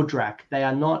not Gordrak. They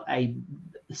are not a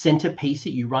centerpiece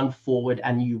that you run forward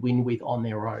and you win with on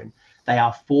their own. They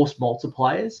are force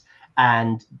multipliers,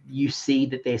 and you see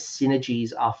that their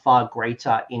synergies are far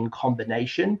greater in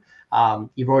combination.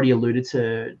 You've already alluded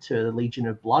to the Legion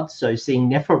of Blood. So seeing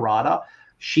Nefarata,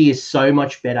 she is so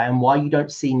much better. And why you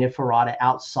don't see Nefarata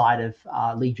outside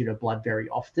of Legion of Blood very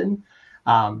often.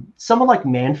 Someone like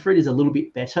Manfred is a little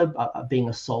bit better being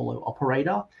a solo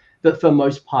operator, but for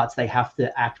most parts, they have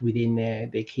to act within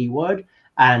their keyword.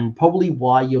 And probably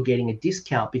why you're getting a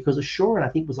discount, because Assuran, I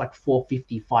think, was like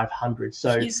 450, 500.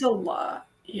 So he's a lot.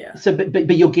 Yeah. So,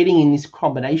 but you're getting in this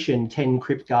combination 10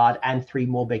 Crypt Guard and 3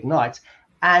 Morbeg Knights,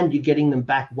 and you're getting them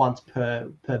back once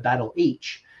per battle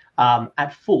each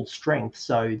at full strength.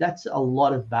 So that's a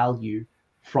lot of value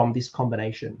from this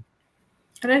combination.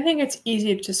 And I think it's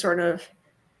easy to sort of,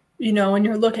 when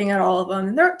you're looking at all of them,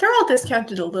 and they're all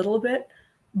discounted a little bit,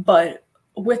 but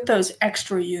with those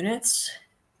extra units,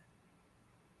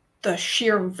 the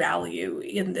sheer value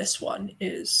in this one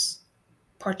is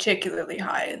particularly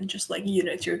high, and just like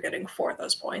units you're getting for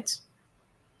those points.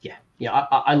 Yeah,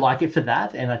 I like it for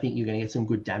that, and I think you're going to get some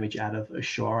good damage out of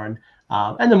Assuran.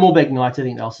 And the Morbeg Knights, I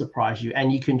think they'll surprise you,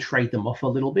 and you can trade them off a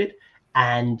little bit,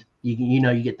 and you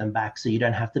get them back, so you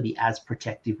don't have to be as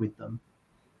protective with them.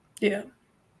 Yeah.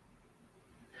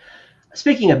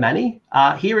 Speaking of Manny,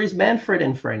 here is Manfred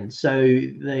and friends. So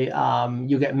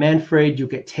you'll get Manfred, you'll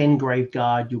get 10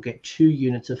 Graveguard, you'll get 2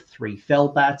 units of 3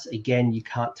 Fellbats. Again, you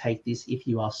can't take this if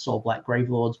you are Soulblight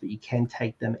Gravelords, but you can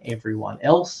take them everyone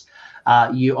else.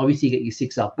 You obviously get your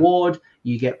 6-up ward.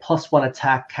 You get +1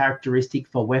 attack characteristic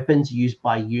for weapons used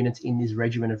by units in this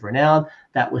Regiment of Renown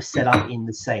that was set up in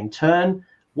the same turn.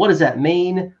 What does that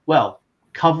mean? Well,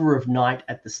 Cover of Night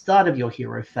at the start of your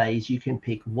hero phase, you can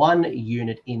pick 1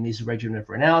 unit in this Regiment of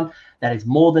Renown that is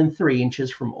more than 3 inches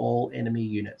from all enemy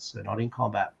units, so not in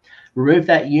combat. Remove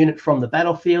that unit from the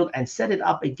battlefield and set it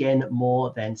up again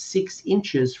more than 6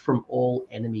 inches from all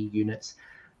enemy units.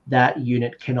 That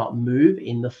unit cannot move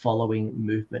in the following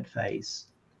movement phase.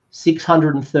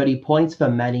 630 points for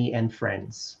Manny and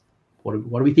friends. What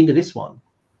do we think of this one?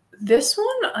 This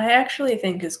one I actually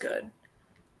think is good.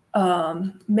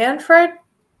 Manfred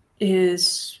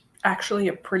is actually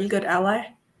a pretty good ally.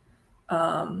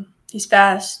 He's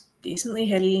fast, decently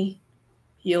hitty,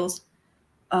 heals,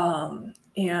 and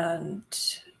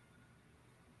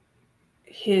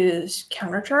his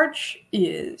countercharge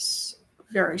is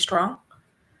very strong.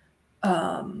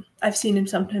 I've seen him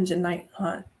sometimes in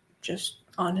Nighthaunt just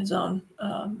on his own,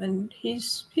 and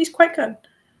he's quite good.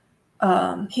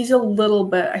 He's a little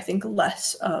bit, I think,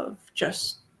 less of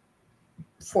just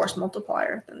force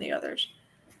multiplier than the others.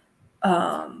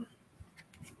 And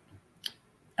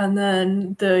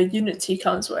then the units he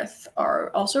comes with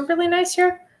are also really nice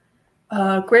here.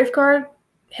 Graveguard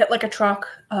hit like a truck,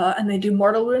 and they do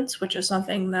mortal wounds, which is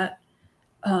something that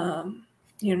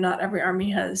not every army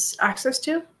has access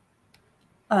to.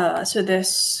 So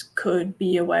this could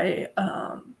be a way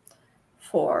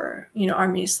for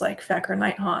armies like Fang or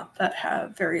Nighthaunt that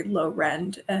have very low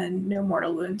rend and no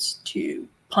mortal wounds to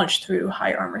punch through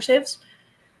high armor saves.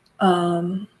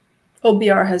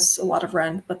 OBR has a lot of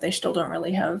rend, but they still don't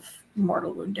really have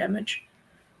mortal wound damage.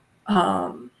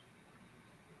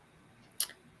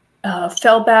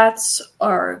 Fellbats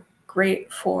are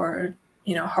great for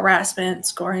harassment,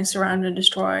 scoring, surround and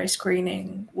destroy,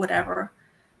 screening, whatever.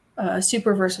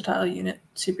 Super versatile unit,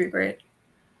 super great.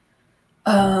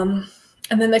 And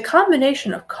then the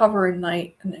combination of Cover of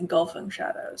Night and Engulfing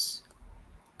Shadows.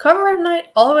 Cover of Night,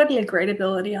 already a great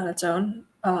ability on its own,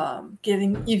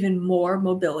 giving even more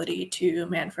mobility to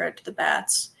Manfred, to the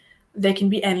bats. They can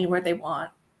be anywhere they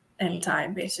want,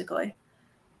 anytime, basically.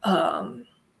 But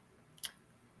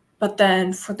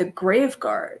then for the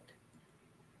Graveguard,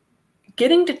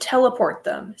 getting to teleport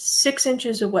them 6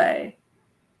 inches away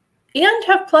and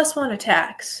have +1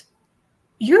 attacks,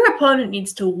 your opponent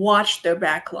needs to watch their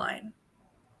back line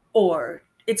or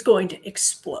it's going to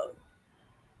explode.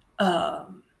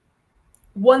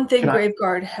 One thing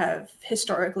Graveguard have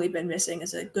historically been missing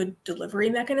is a good delivery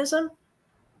mechanism.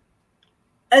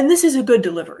 And this is a good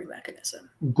delivery mechanism.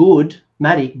 Good,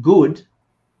 Maddie, good.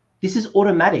 This is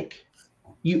automatic.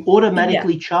 You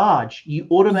automatically charge. You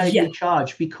automatically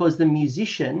charge because the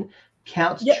musician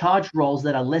counts charge rolls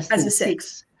that are less than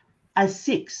 6 as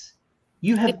 6.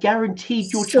 You have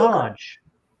guaranteed your charge.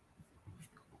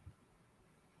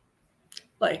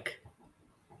 Like,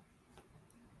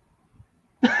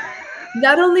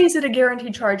 not only is it a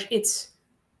guaranteed charge,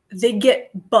 they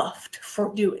get buffed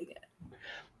for doing it.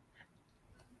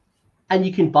 And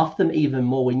you can buff them even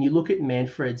more. When you look at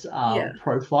Manfred's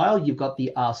profile, you've got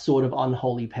the Sword of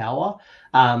Unholy Power.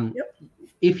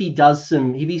 If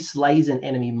he slays an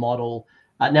enemy model,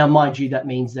 now mind you, that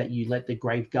means that you let the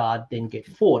Graveguard then get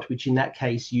fought, which in that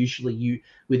case, usually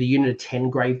with a unit of 10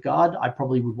 Graveguard, I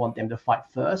probably would want them to fight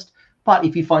first. But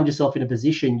if you find yourself in a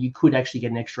position, you could actually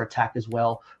get an extra attack as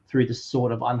well through the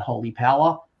Sword of Unholy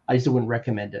Power. I just wouldn't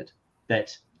recommend it.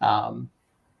 But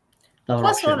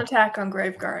plus 1 attack on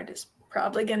Graveguard is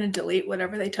probably going to delete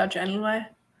whatever they touch anyway.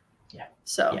 Yeah.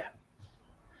 So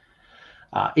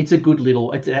it's a good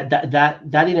little. That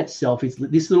in itself is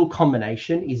this little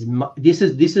combination is this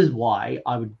is why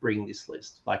I would bring this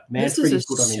list. Like Manfred is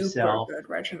good on himself. This is a super good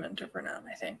Regiment of Renown,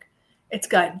 I think. It's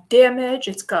got damage.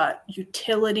 It's got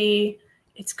utility.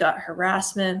 It's got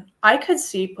harassment. I could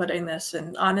see putting this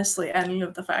in honestly any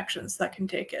of the factions that can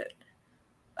take it.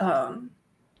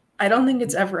 I don't think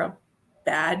it's ever a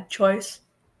bad choice.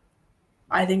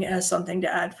 I think it has something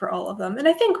to add for all of them. And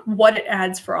I think what it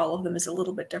adds for all of them is a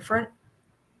little bit different.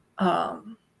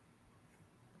 You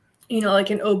know,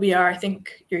 like in OBR, I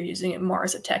think you're using it more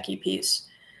as a techie piece.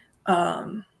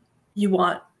 You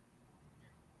want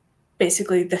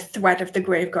basically the threat of the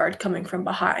Graveguard coming from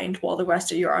behind while the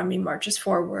rest of your army marches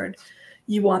forward.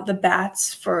 You want the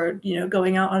bats for, you know,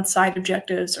 going out on side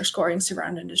objectives or scoring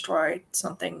surround and destroy,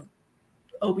 something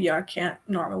OBR can't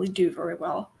normally do very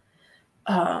well.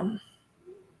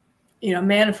 You know,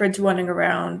 Manfred's running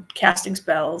around, casting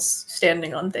spells,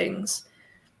 standing on things,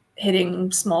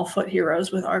 hitting small foot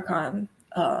heroes with Archon.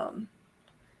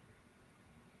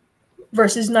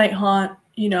 Versus Night Haunt,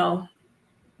 you know,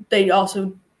 they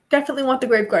also definitely want the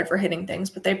Graveguard for hitting things,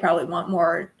 but they probably want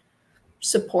more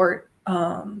support.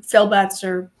 Fellbats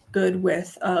are good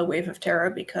with Wave of Terror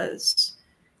because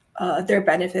they're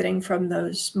benefiting from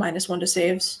those -1 to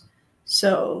saves.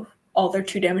 So all their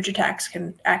 2 damage attacks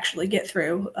can actually get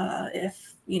through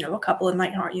if, you know, a couple of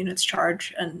Night Haunt units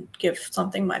charge and give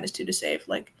something -2 to save.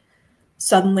 Like,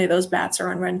 suddenly those bats are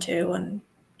on Ren 2 and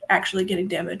actually getting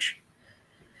damage.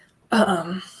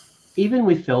 Even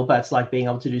with Fellbats, like being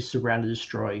able to do surround and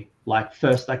destroy, like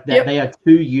first, like they are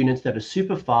 2 units that are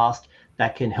super fast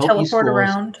that can help you score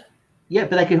around. Yeah,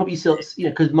 but they can help you sell, you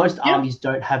know, because most armies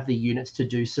don't have the units to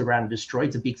do surround and destroy.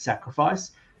 It's a big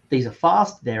sacrifice. These are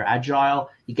fast, they're agile.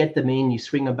 You get them in, you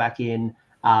swing them back in,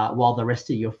 while the rest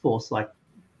of your force like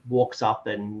walks up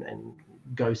and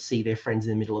goes see their friends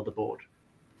in the middle of the board.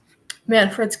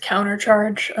 Manfred's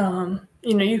countercharge.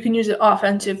 You know, you can use it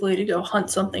offensively to go hunt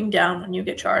something down when you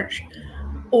get charged,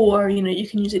 or you know, you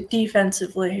can use it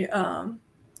defensively.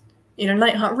 You know,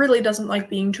 Night Haunt really doesn't like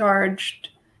being charged.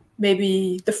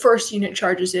 Maybe the first unit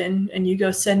charges in, and you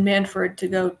go send Manfred to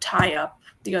go tie up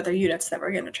the other units that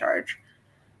were going to charge.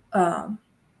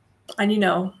 And you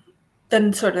know,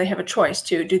 then sort of they have a choice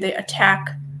too. Do they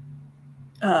attack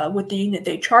with the unit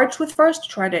they charged with first to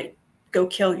try to go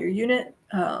kill your unit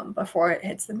before it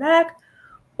hits the mag?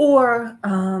 Or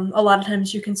a lot of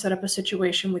times you can set up a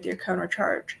situation with your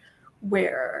countercharge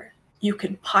where you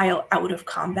can pile out of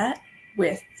combat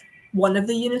with one of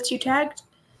the units you tagged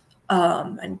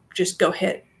and just go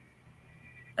hit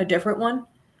a different one.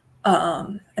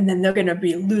 And then they're going to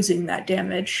be losing that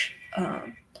damage.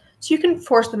 So you can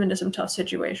force them into some tough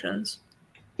situations.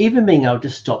 Even being able to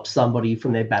stop somebody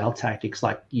from their battle tactics,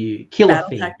 like you kill a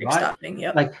thing, right? Stopping,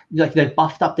 yep. Like they've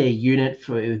buffed up their unit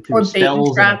through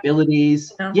spells and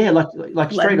abilities. Yeah,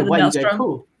 like straight away you go,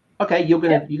 cool. Okay, you're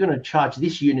gonna charge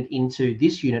this unit into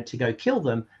this unit to go kill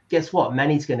them. Guess what?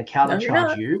 Manny's gonna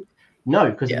countercharge you. No,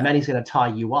 because Manny's gonna tie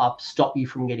you up, stop you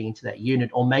from getting into that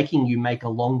unit, or making you make a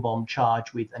long bomb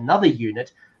charge with another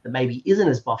unit that maybe isn't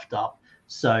as buffed up.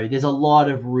 So there's a lot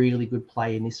of really good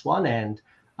play in this one, and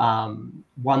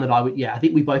one that I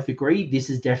think we both agree this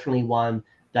is definitely one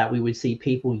that we would see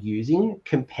people using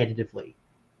competitively.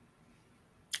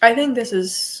 I think this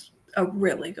is a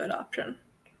really good option.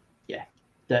 Yeah,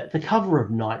 the cover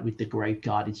of Night with the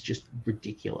Graveguard is just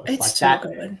ridiculous. It's like so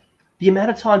good. The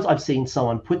amount of times I've seen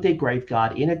someone put their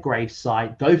graveguard in a grave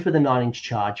site, go for the 9-inch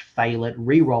charge, fail it,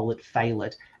 re-roll it, fail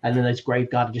it, and then those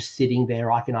graveguard are just sitting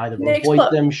there. I can either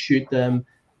avoid them, shoot them,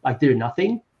 like do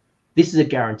nothing. This is a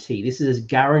guarantee. This is as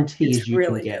guaranteed as you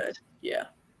really can get. Good. Yeah.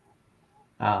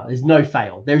 There's no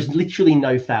fail. There's literally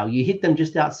no fail. You hit them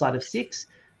just outside of 6,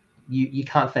 you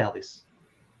can't fail this.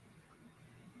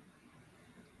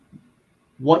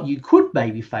 What you could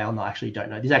maybe fail, no, I actually don't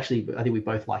know. This actually, I think we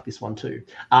both like this one too,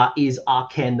 is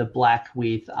Arkan the Black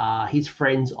with his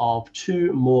friends of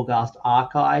 2 Morghast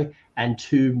Archai and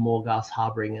 2 Morghast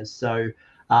Harbingers. So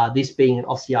this being an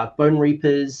Ossiarch Bone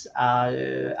Reapers,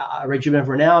 a Regiment of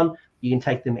Renown, you can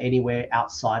take them anywhere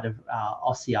outside of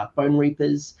Ossiarch Bone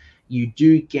Reapers. You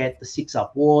do get the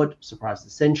 6-up ward, Surprise the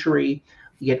Century.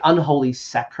 You get Unholy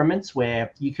Sacraments,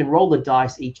 where you can roll the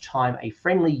dice each time a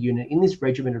friendly unit in this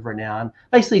Regiment of Renown.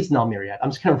 Basically, it's null myriad. I'm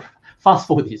just going to fast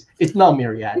forward this. It's null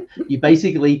myriad. You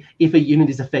basically, if a unit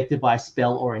is affected by a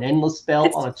spell or an endless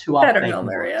spell on a 2-up, better null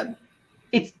myriad.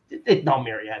 It's null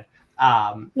myriad.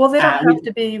 Well, they don't have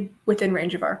to be within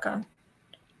range of Archon.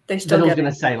 They still get. I was going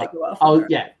to say, like, oh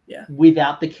yeah,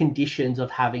 without the conditions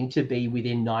of having to be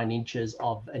within 9 inches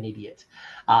of an idiot.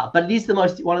 But it is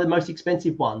one of the most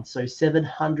expensive ones. So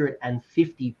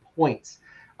 750 points.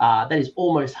 That is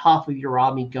almost half of your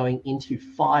army going into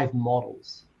 5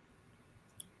 models.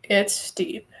 It's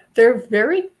steep. They're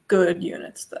very good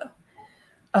units, though.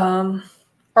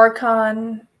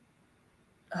 Archon,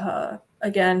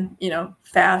 again,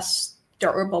 fast,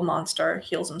 durable monster,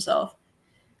 heals himself.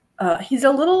 He's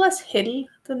a little less hitty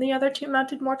than the other 2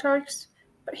 mounted Mortarchs,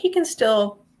 but he can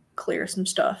still clear some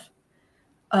stuff.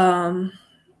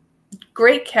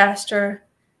 Great caster.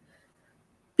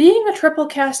 Being a triple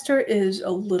caster is a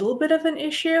little bit of an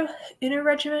issue in a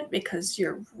regiment because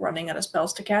you're running out of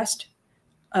spells to cast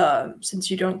since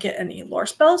you don't get any lore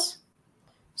spells.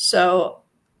 So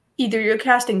either you're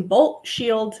casting Bolt,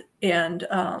 Shield, and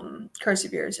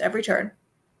Curseveres every turn,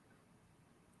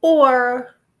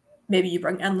 or maybe you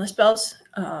bring endless spells.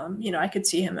 I could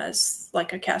see him as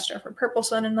like a caster for Purple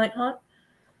Sun and Night Haunt.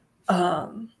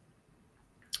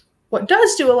 What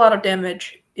does do a lot of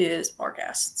damage is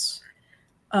Morghasts.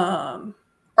 Archai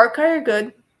are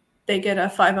good. They get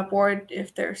a 5-up ward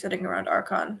if they're sitting around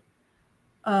Archon.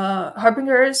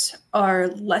 Harbingers are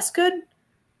less good.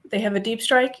 They have a deep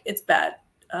strike. It's bad.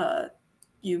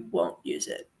 You won't use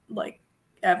it, like,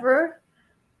 ever,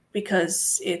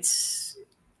 because it's...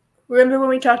 Remember when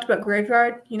we talked about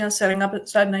Graveyard? Setting up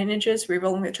outside 9 inches,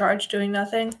 rerolling the charge, doing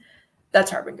nothing?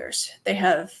 That's Harbingers. They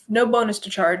have no bonus to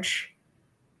charge,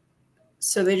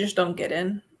 so they just don't get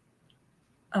in.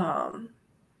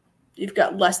 You've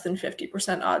got less than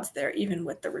 50% odds there, even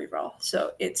with the reroll.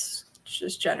 So it's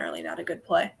just generally not a good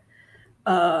play.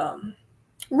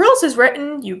 Rules is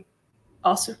written. You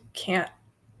also can't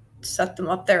set them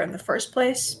up there in the first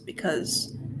place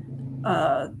because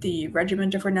the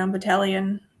Regiment of Renown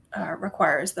Battalion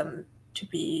requires them to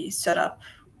be set up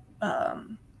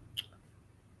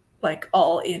like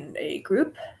all in a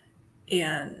group.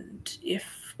 And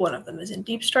if one of them is in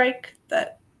deep strike,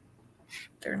 that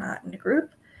they're not in a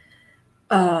group.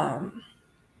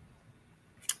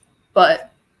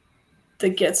 But the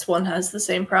Gits one has the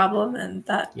same problem, and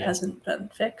that hasn't been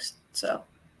fixed. So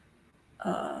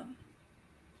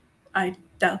I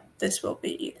doubt this will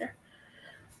be either.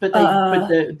 But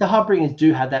the Harbingers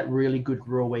do have that really good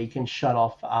rule where you can shut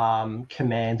off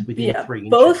commands within 3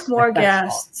 inches. Both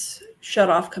Morghasts shut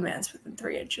off commands within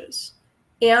 3 inches.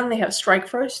 And they have strike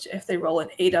first if they roll an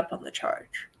 8-up on the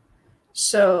charge.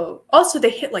 So also they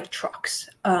hit like trucks.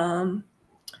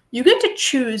 You get to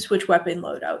choose which weapon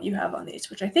loadout you have on these,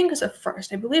 which I think is a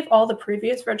first. I believe all the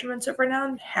previous Regiments of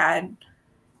Renown had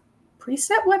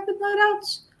preset weapon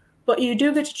loadouts, but you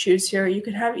do get to choose here. You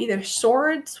could have either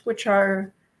swords, which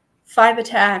are 5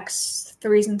 attacks,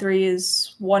 3s and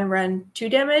 3s, 1 rend, 2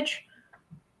 damage,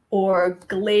 or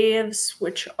glaives,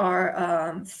 which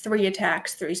are 3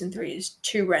 attacks, 3s and 3s,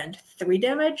 2 rend, 3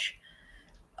 damage.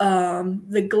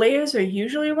 The glaives are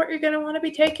usually what you're going to want to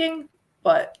be taking,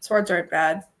 but swords aren't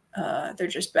bad. They're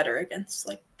just better against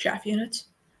like chaff units.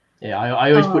 Yeah,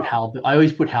 I always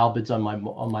put halberds on my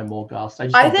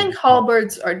Morghast. I think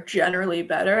halberds are generally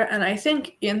better, and I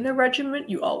think in the regiment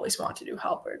you always want to do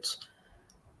halberds.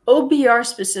 OBR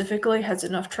specifically has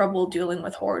enough trouble dealing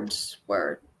with hordes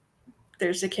where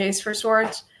there's a case for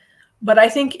swords, but I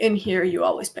think in here you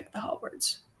always pick the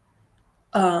halberds.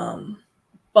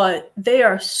 But they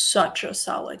are such a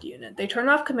solid unit. They turn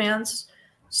off commands,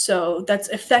 so that's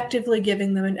effectively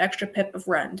giving them an extra pip of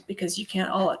rend because you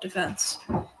can't all out defense.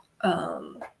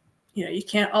 You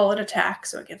can't all out attack,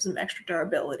 so it gives them extra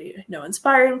durability. No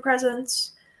inspiring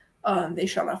presence. They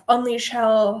shot off Unleash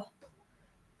Hell.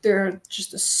 They're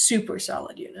just a super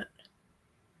solid unit.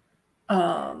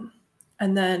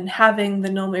 And then having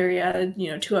the Null Myriad,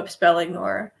 2-up spell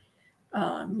ignore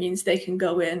means they can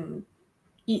go in,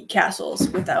 eat castles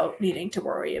without needing to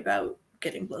worry about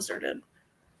getting blizzarded.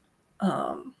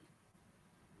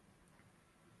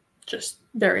 Just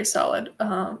very solid.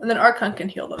 And then Archon can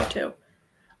heal them too.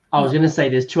 I was going to say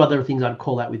there's 2 other things I'd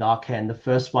call out with Archon. The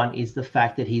first one is the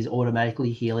fact that he's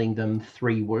automatically healing them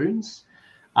 3 wounds.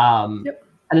 Yep.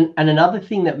 And another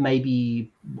thing that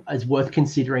maybe is worth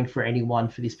considering for anyone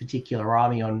for this particular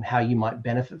army on how you might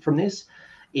benefit from this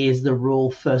is the rule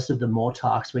first of the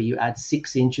Mortachs, where you add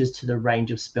 6 inches to the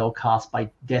range of spell cast by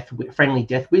friendly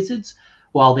death wizards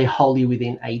while they're wholly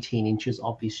within 18 inches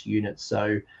of this unit.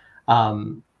 So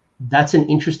that's an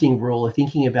interesting rule of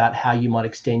thinking about how you might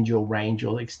extend your range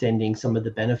or extending some of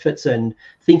the benefits and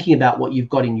thinking about what you've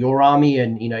got in your army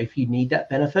and, if you need that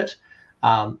benefit.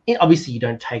 Obviously, you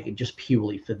don't take it just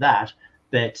purely for that,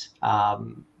 but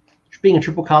being a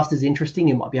triple caster is interesting.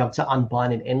 You might be able to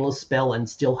unbind an endless spell and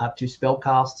still have 2 spell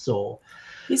casts. Or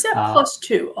he's at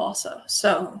 +2 also,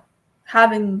 so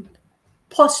having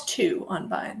 +2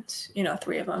 unbinds,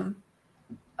 3 of them,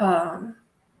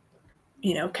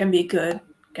 can be good.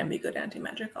 Can be good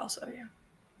anti-magic also, yeah.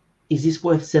 Is this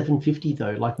worth 750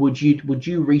 though? Like, would you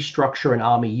restructure an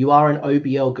army? You are an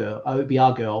OBR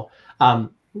girl.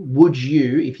 Would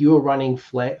you, if you were running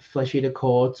Flesh Eater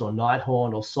Courts or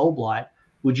Nighthorn or Soulblight,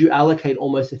 would you allocate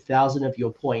almost 1,000 of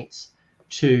your points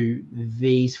to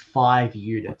these 5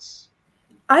 units?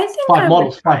 I think 5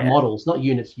 models, not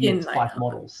units, 5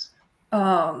 models.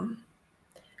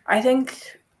 I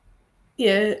think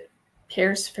it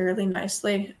pairs fairly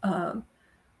nicely.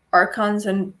 Archon's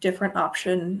a different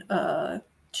option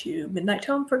to Midnight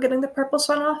Tome for getting the Purple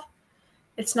Sun off.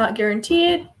 It's not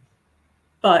guaranteed,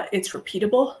 but it's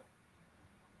repeatable.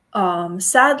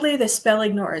 Sadly, the spell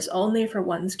ignore is only for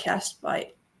ones cast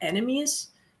by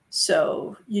enemies,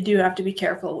 so you do have to be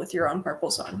careful with your own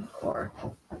Purple Sun, or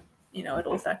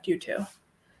it'll affect you too.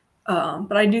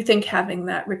 But I do think having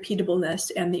that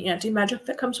repeatableness and the anti-magic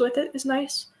that comes with it is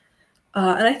nice.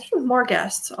 And I think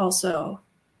Morghasts also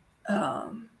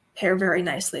pair very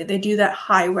nicely. They do that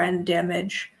high rend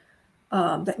damage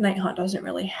that Nighthaunt doesn't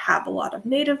really have a lot of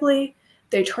natively.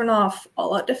 They turn off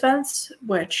all-out defense,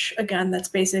 which, again, that's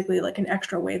basically like an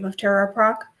extra wave of terror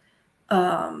proc.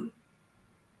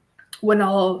 When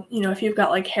if you've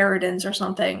got like Harridans or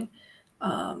something,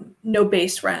 no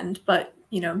base rend, but,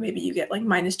 maybe you get like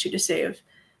 -2 to save.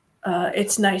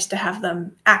 It's nice to have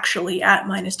them actually at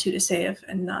 -2 to save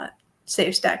and not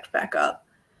save stacked back up.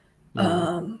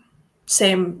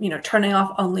 Same, turning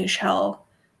off Unleash Hell.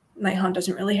 Nighthaunt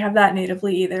doesn't really have that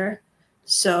natively either.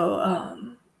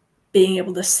 So being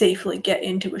able to safely get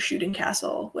into a shooting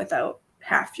castle without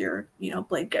half your,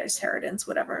 Blade Geist, Harridans,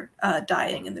 whatever,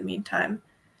 dying in the meantime,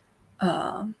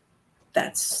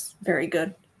 that's very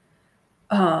good.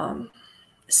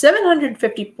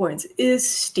 750 points is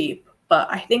steep, but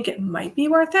I think it might be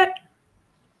worth it.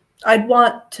 I'd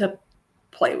want to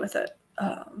play with it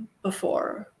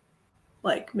before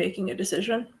making a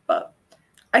decision, but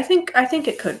I think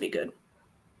it could be good.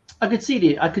 I could see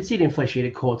it in Flesh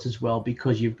Eater Courts as well,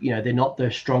 because they're not the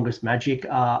strongest magic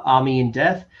army in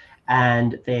Death,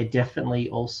 and they're definitely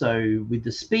also with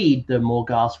the speed. The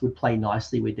Morghasts would play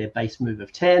nicely with their base move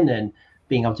of 10 and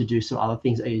being able to do some other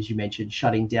things, as you mentioned,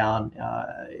 shutting down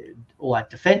all that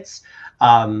defense,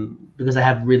 because they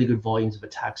have really good volumes of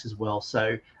attacks as well.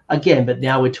 So again, but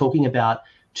now we're talking about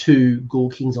 2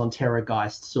 Ghoul Kings on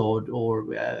Terrorgeists or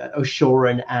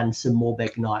Oshoran and some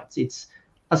Morbeg Knights. It's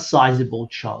a sizable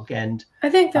chunk, and I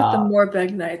think that the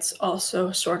Morbeg Knights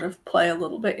also sort of play a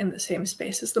little bit in the same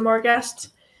space as the Morghasts.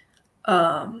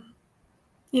 They're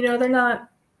not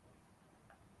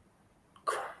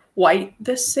quite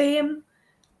the same,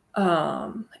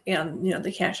 and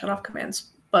they can't shut off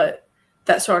commands, but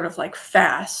that sort of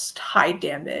fast, high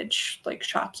damage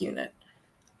shock unit.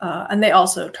 And they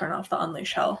also turn off the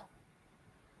Unleash Hell.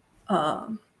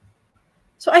 So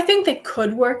I think they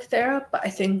could work there, but I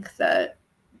think that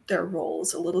their role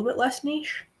is a little bit less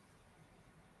niche.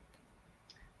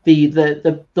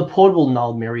 The portable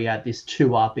Null Myriad, this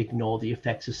 2-up, ignore the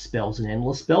effects of spells and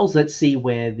endless spells. Let's see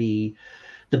where the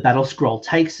battle scroll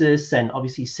takes us, and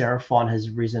obviously Seraphon has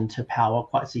risen to power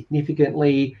quite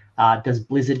significantly. Does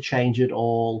Blizzard change it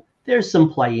all? There's some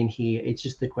play in here. It's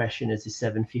just the question, is the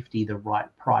 750 the right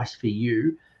price for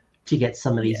you to get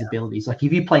some of these abilities? Like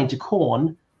if you play into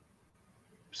Khorne,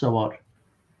 so what?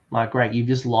 Great, you've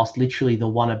just lost literally the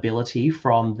one ability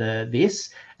from this,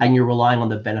 and you're relying on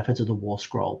the benefits of the War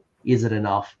Scroll. Is it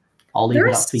enough? I'll leave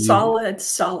it up for you.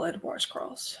 Solid war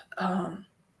scrolls.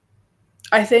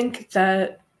 I think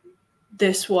that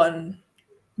this one,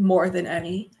 more than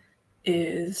any,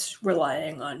 is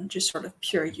relying on just sort of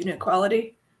pure unit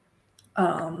quality.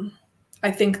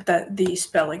 I think that the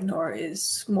spell ignore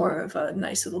is more of a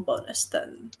nice little bonus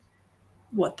than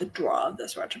what the draw of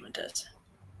this regiment is.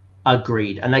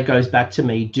 Agreed. And that goes back to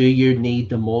me. Do you need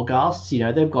the Morghasts? You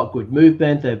know, they've got good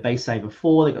movement. They're base saver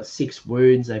 4. They've got 6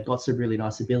 wounds. They've got some really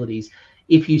nice abilities.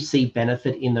 If you see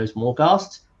benefit in those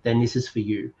Morghasts, then this is for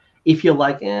you. If you're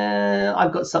like,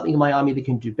 I've got something in my army that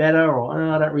can do better, or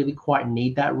I don't really quite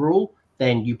need that rule,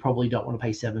 then you probably don't want to pay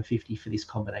 $750 for this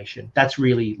combination. That's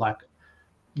really like,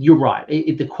 you're right.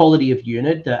 The quality of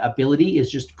unit, the ability is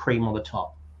just cream on the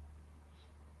top.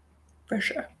 For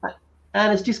sure.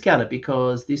 And it's discounted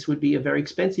because this would be a very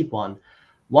expensive one.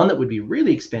 One that would be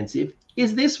really expensive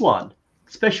is this one.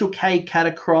 Special K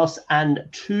Catacross and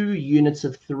 2 units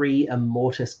of 3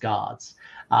 Immortus Guards.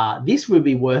 This would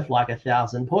be worth like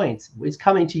 1,000 points. It's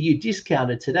coming to you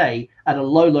discounted today at a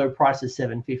low price of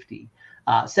 $750.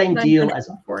 Same deal as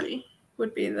 40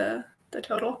 would be the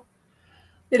total.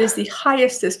 It is the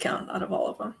highest discount out of all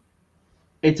of them.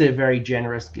 It's a very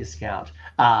generous discount.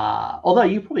 Although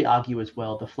you probably argue as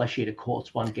well, the Flesh Eater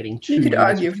Courts one getting 2 you could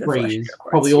argue for the free is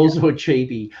probably also a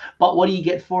cheapie. But what do you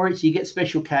get for it? So you get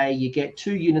Special K, you get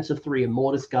 2 units of 3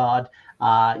 Immortus Guard,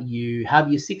 you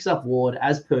have your 6-up ward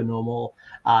as per normal,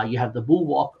 you have the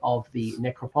Bulwark of the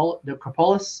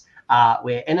Necropolis,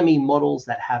 where enemy models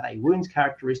that have a wounds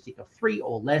characteristic of 3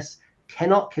 or less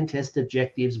cannot contest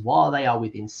objectives while they are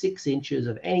within 6 inches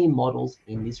of any models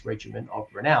in this Regiment of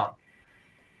Renown.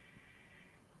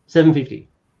 $750.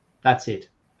 That's it.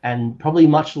 And probably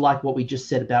much like what we just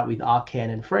said about with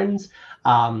Arcan and Friends,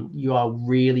 you are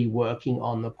really working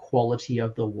on the quality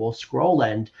of the War Scroll.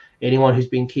 And anyone who's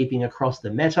been keeping across the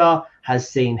meta has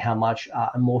seen how much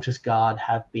Immortus Guard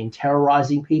have been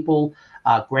terrorizing people.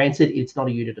 Granted, it's not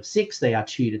a unit of 6. They are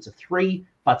 2 units of 3,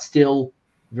 but still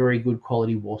very good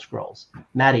quality War Scrolls.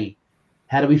 Maddie,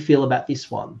 how do we feel about this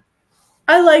one?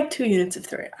 I like 2 units of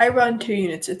 3. I run 2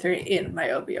 units of 3 in my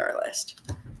OBR list.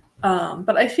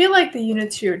 But I feel like the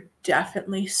units here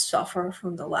definitely suffer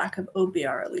from the lack of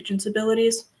OBR allegiance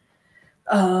abilities.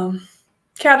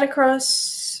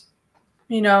 Catacross,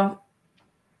 you know,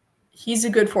 he's a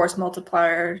good force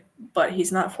multiplier, but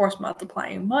he's not force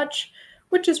multiplying much,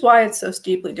 which is why it's so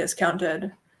steeply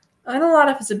discounted. And a lot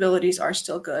of his abilities are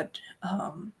still good.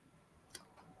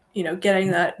 You know, getting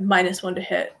that -1 to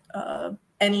hit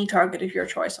any target of your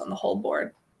choice on the whole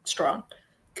board, strong.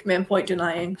 Command point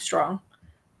denying, strong.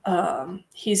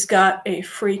 He's got a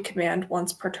free command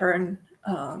once per turn.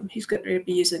 He's going to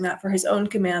be using that for his own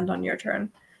command on your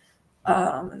turn.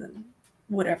 And then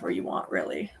whatever you want,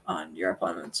 really, on your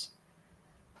opponents.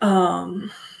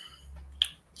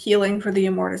 Healing for the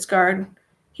Immortus Guard.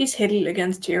 He's hidden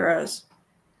against heroes.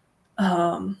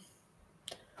 But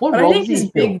I think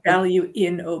his big value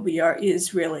in OBR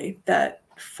is really that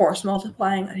force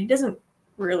multiplying, and he doesn't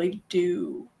really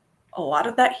do a lot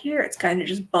of that here. It's kind of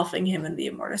just buffing him in the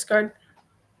Immortus Guard.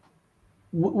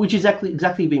 Which is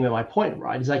exactly being my point,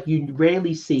 right? It's like you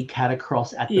rarely see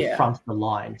Catacross at the front of the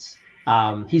lines.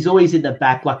 He's always in the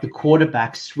back, like the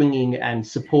quarterback, swinging and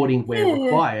supporting where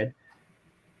required.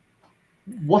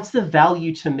 What's the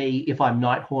value to me if I'm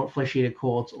Nighthaunt, Flesh Eater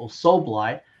Courts, or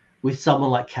Soulblight with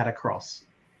someone like Catacross?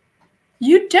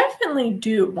 You definitely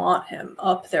do want him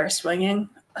up there swinging.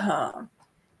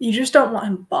 You just don't want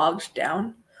him bogged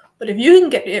down. But if you can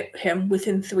get him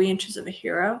within 3 inches of a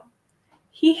hero,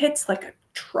 he hits like a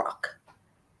truck.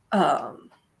 A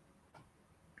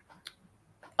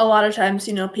lot of times,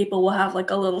 you know, people will have like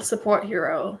a little support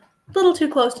hero a little too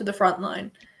close to the front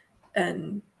line.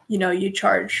 And, you know, you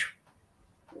charge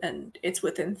and it's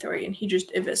within 3 and he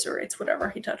just eviscerates whatever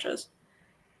he touches.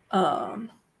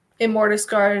 Immortus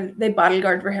Guard, they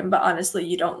bodyguard for him, but honestly,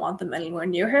 you don't want them anywhere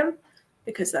near him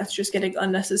because that's just getting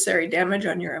unnecessary damage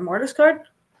on your Immortus Guard.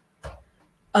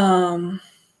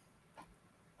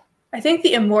 I think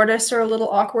the Immortus are a little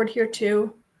awkward here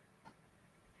too.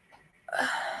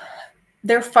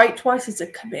 Their fight twice is a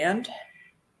command,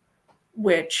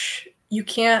 which you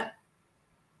can't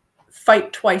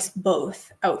fight twice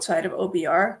both outside of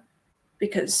OBR,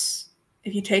 because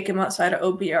if you take him outside of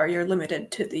OBR, you're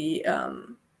limited to the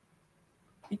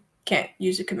you can't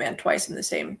use a command twice in the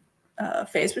same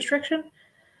phase restriction.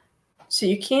 So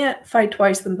you can't fight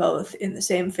twice them both in the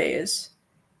same phase.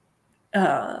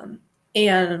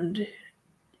 And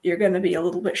you're going to be a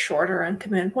little bit shorter on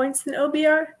command points than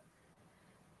OBR.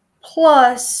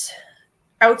 Plus,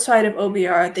 outside of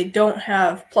OBR, they don't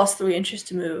have +3 inches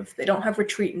to move. They don't have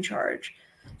retreat and charge.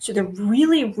 So they're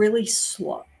really, really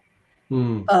slow.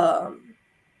 Mm.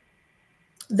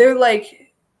 They're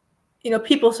like, you know,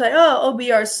 people say, oh,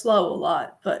 OBR is slow a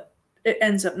lot, but it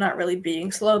ends up not really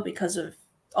being slow because of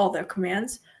all their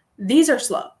commands. These are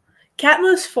slow. Cat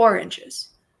moves 4 inches.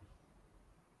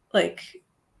 Like,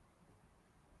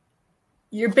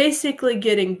 you're basically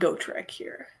getting Gotrek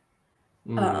here.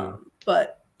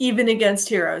 But even against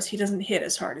heroes, he doesn't hit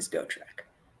as hard as Gotrek.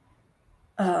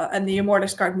 And the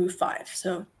Immortus Guard move 5,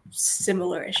 so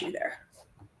similar issue there.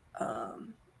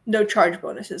 No charge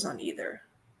bonuses on either.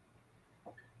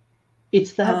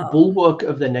 It's that bulwark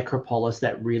of the Necropolis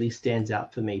that really stands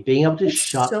out for me. Being able to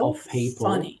shut off people. It's so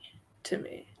funny to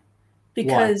me.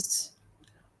 Because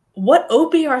what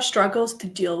OBR struggles to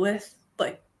deal with,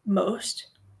 like, most,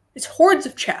 is hordes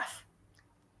of chaff.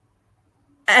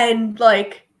 And,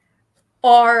 like,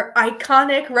 our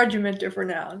iconic Regiment of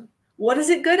Renown. What is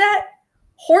it good at?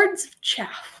 Hordes of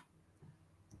chaff.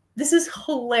 This is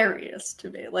hilarious to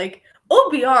me. Like,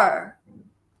 OBR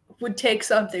would take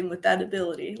something with that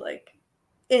ability, like,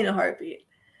 in a heartbeat.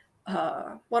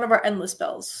 One of our endless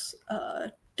spells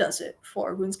does it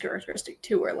for wounds characteristic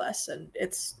 2 or less, and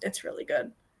it's really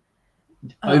good.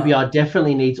 OBR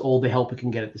definitely needs all the help it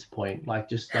can get at this point. Like,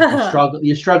 just like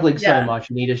you're struggling so much.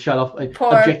 You need to shut off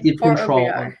objective control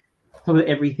on top of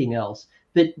everything else.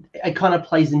 But it kind of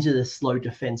plays into the slow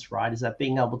defense, right? Is that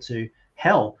being able to,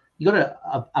 hell, you got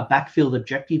a backfield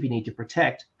objective you need to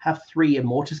protect, have 3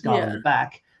 Immortus Guard on the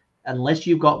back. Unless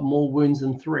you've got more wounds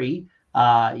than 3,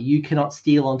 you cannot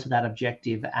steal onto that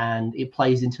objective, and it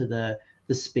plays into the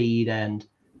speed and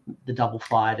the double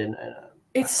fight. And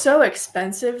it's so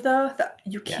expensive, though, that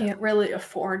you can't really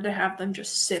afford to have them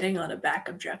just sitting on a back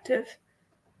objective.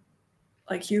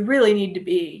 Like, you really need to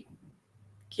be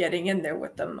getting in there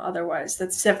with them. Otherwise,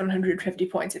 that's 750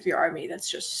 points of your army that's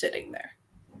just sitting there.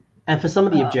 And for some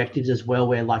of the objectives as well,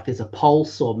 where like there's a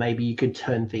pulse, or maybe you could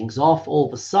turn things off all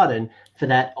of a sudden for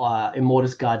that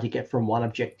Immortus Guard to get from one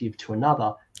objective to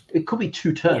another, it could be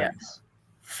 2 turns. Yeah.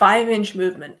 5-inch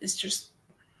movement is just,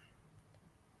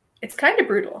 it's kind of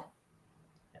brutal.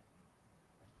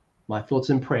 My thoughts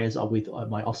and prayers are with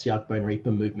my Ossiarch Bone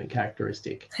Reaper movement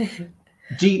characteristic.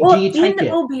 Do you take it?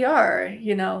 In OBR,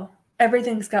 you know,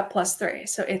 everything's got +3,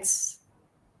 so it's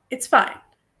fine.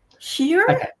 Here,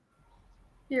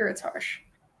 here it's harsh.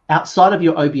 Outside of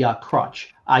your OBR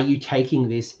crutch, are you taking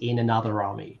this in another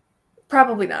army?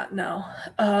 Probably not, no.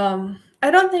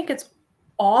 I don't think it's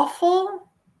awful,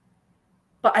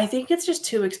 but I think it's just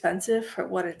too expensive for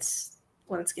what it's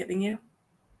giving you.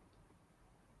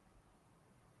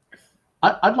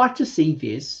 I'd like to see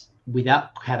this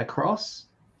without Catacross.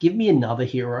 Give me another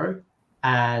hero.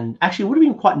 And actually, it would have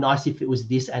been quite nice if it was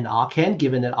this and Arcan,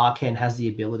 given that Arcan has the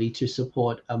ability to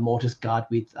support a Mortis Guard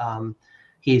with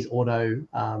his auto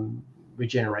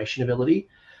regeneration ability.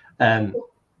 I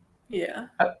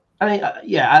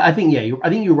think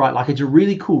you're right. Like, it's a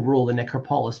really cool rule, the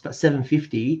Necropolis, but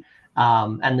 750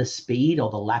 and the speed,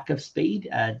 or the lack of speed,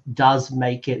 does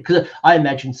make it, because I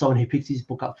imagine someone who picks this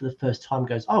book up for the first time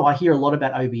goes, oh, I hear a lot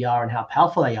about OBR and how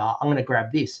powerful they are. I'm going to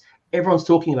grab this. Everyone's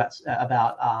talking about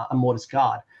a Mortis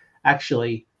Guard.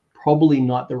 Actually, probably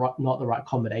not the right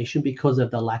combination because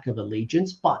of the lack of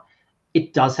allegiance, but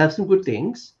it does have some good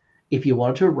things. If you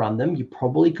wanted to run them, you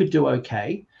probably could do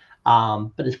okay,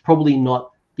 but it's probably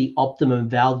not the optimum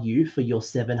value for your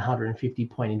 750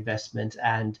 point investment.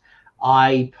 And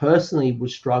I personally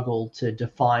would struggle to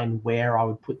define where I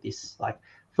would put this. Like,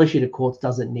 Flesh Eater Courts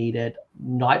doesn't need it.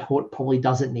 Nighthawk probably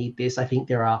doesn't need this. I think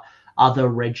there are other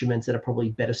regiments that are probably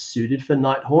better suited for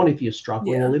Nighthawk if you're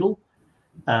struggling a little.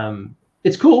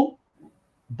 It's cool,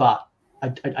 but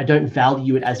I don't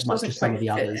value it as much as some of the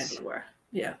others.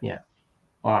 Yeah.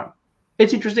 All right.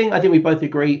 It's interesting. I think we both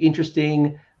agree.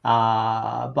 Interesting,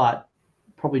 but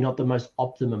probably not the most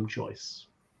optimum choice.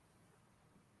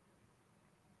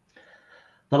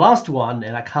 The last one,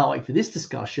 and I can't wait for this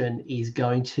discussion, is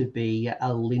going to be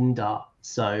Alinda.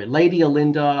 So Lady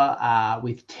Alinda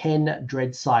with 10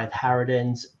 Dread Scythe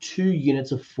Harridans, 2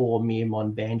 units of 4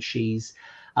 Miamon Banshees.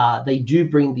 They do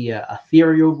bring the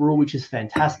Ethereal rule, which is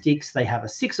fantastic. So they have a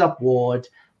 6-up ward.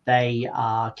 They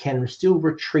can still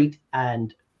retreat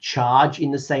and charge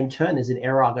in the same turn. There's an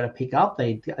error I've got to pick up.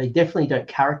 They definitely don't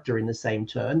character in the same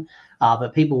turn,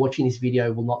 but people watching this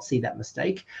video will not see that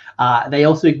mistake. They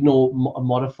also ignore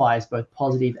modifiers, both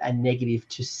positive and negative,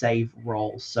 to save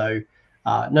rolls. So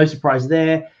no surprise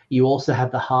there. You also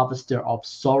have the Harvester of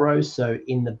Sorrow. So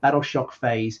in the Battle Shock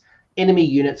phase, enemy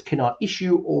units cannot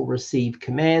issue or receive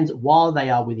commands while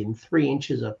they are within 3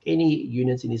 inches of any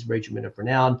units in his Regiment of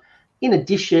Renown. In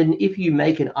addition, if you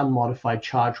make an unmodified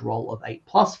charge roll of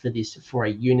 8+ for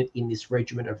a unit in this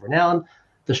Regiment of Renown,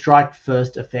 the strike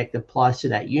first effect applies to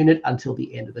that unit until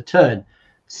the end of the turn.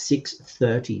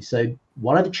 630. So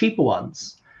one of the cheaper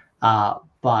ones,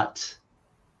 but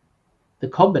the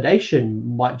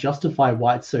combination might justify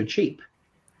why it's so cheap.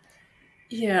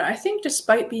 Yeah, I think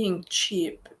despite being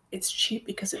cheap, it's cheap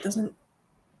because it doesn't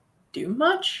do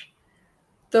much.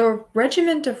 The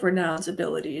Regiment of Renown's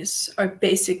abilities are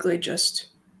basically just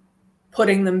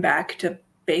putting them back to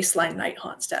baseline Night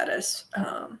Haunt status,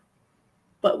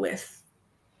 but with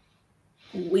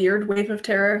weird Wave of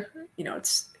Terror. You know,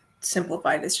 it's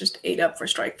simplified. It's just 8 up for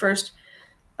strike first,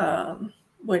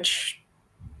 which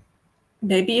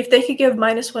maybe if they could give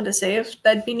 -1 to save,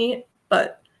 that'd be neat.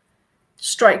 But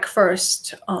strike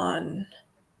first on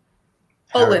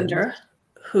Olinder,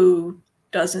 who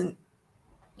doesn't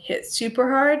hit super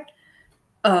hard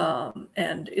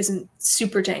and isn't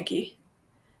super tanky.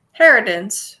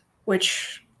 Harridans,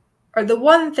 which are the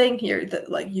one thing here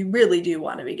that like you really do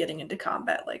want to be getting into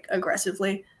combat like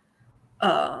aggressively.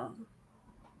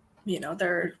 You know,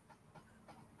 they're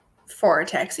 4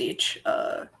 attacks each.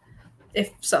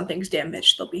 If something's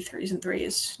damaged, they'll be 3s and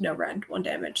 3s, no rend, 1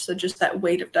 damage. So just that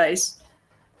weight of dice.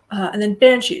 And then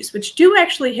Banshees, which do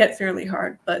actually hit fairly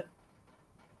hard, but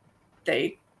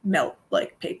they melt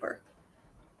like paper.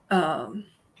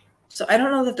 So I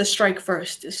don't know that the strike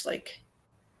first is like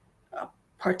a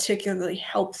particularly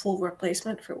helpful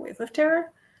replacement for Wave of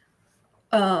Terror.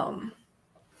 And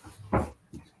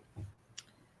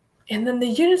then the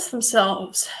units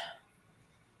themselves.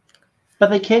 But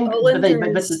they can, but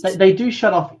they do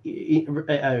shut off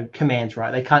commands,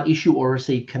 right? They can't issue or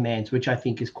receive commands, which I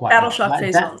think is quite Battle shock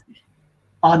phase only.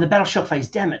 Oh, the battle shock phase,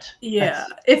 damn it. Yeah.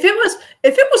 If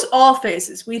it was all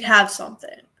phases, we'd have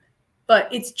something. But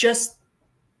it's just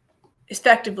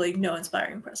effectively no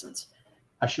inspiring presence.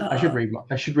 I should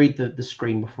read the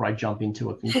screen before I jump into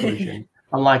a conclusion.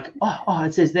 I'm like, oh,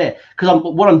 it says there. Because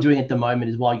what I'm doing at the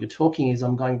moment is while you're talking is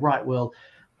I'm going, right, well,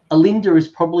 Alinda is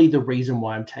probably the reason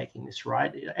why I'm taking this,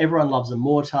 right? Everyone loves a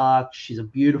Mortach. She's a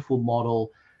beautiful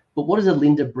model. But what does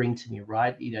Alinda bring to me,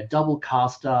 right? You know, double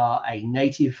caster, a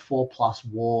native 4+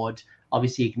 ward,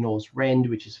 obviously ignores rend,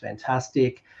 which is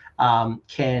fantastic.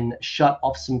 Can shut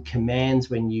off some commands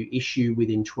when you issue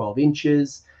within 12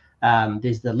 inches.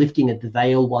 There's the lifting of the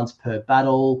veil once per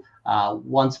battle.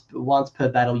 Once per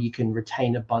battle, you can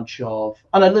retain a bunch of...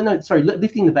 Oh, no, sorry.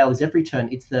 Lifting the veil is every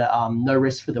turn. It's the no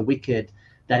rest for the wicked.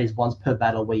 That is once per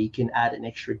battle where you can add an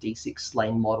extra D6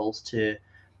 slain models to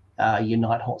your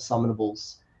Night Haunt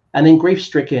summonables. And then Grief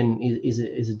Stricken is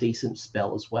a decent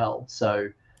spell as well. So,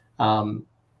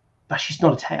 but she's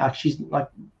not she's like,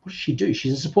 what does she do?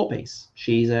 She's a support piece.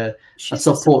 She's a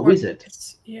support wizard.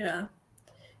 Yeah.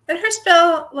 And her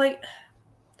spell, like,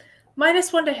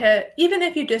 -1 to hit, even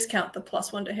if you discount the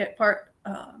 +1 to hit part,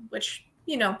 which,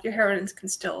 you know, your Harridans can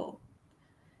still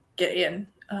get in.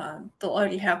 They'll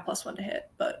already have +1 to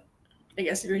hit, but I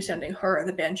guess if you're sending her or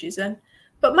the Banshees in.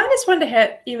 But -1 to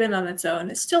hit, even on its own,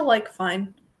 is still, like,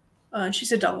 fine.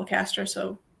 She's a double caster,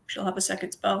 so she'll have a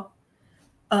second spell.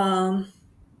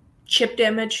 Chip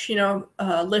damage, you know,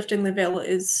 lifting the veil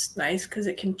is nice because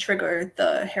it can trigger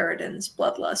the Harridan's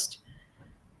Bloodlust.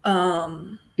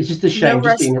 It's just a shame,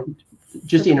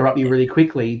 just to interrupt you really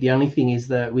quickly, the only thing is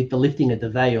that with the lifting of the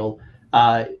veil,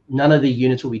 none of the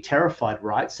units will be terrified,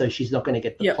 right? So she's not going to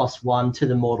get the +1 to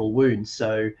the mortal wound.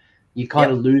 So you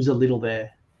kind of lose a little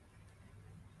there.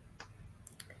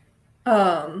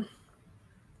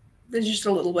 There's just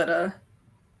a little bit of...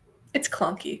 It's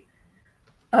clunky.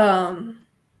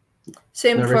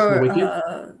 Same no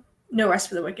for No Rest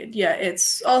for the Wicked. Yeah,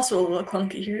 it's also a little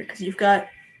clunky here because you've got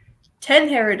 10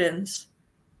 Harridans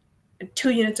and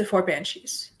 2 units of 4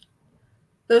 Banshees.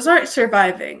 Those aren't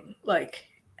surviving, like,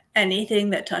 anything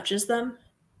that touches them.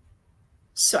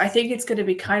 So I think it's going to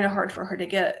be kind of hard for her to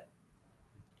get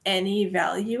any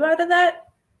value out of that.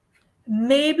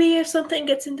 Maybe if something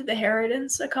gets into the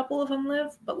Harridans, a couple of them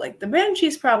live, but like the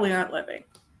Banshees probably aren't living.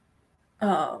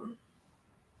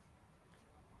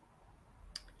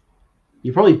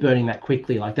 You're probably burning that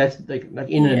quickly. Like that's like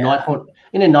in a Night Haunt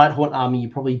army, you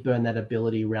probably burn that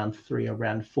ability round 3 or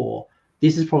round 4.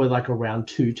 This is probably like a round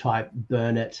 2 type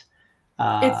burn it.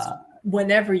 It's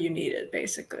whenever you need it,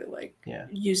 basically. Like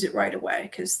use it right away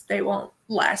because they won't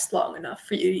last long enough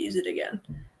for you to use it again.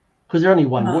 Because they're only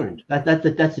 1 wound. That's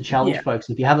the challenge, folks.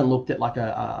 If you haven't looked at like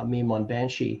a Mirmon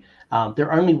Banshee,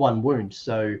 they're only 1 wound.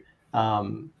 So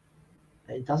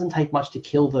it doesn't take much to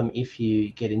kill them if you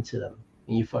get into them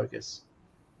and you focus.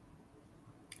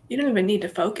 You don't even need to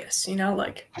focus, you know,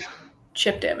 like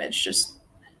chip damage.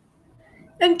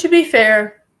 And to be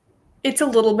fair, it's a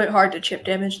little bit hard to chip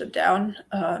damage them down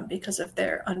because of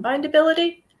their unbind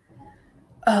ability.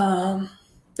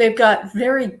 They've got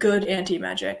very good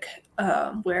anti-magic,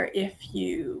 where if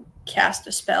you cast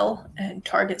a spell and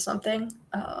target something,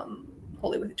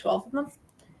 wholly with 12 of them,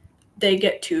 they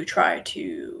get to try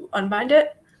to unbind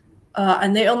it,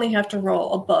 and they only have to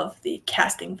roll above the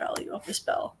casting value of the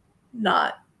spell,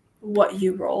 not what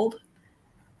you rolled.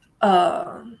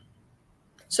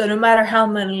 So no matter how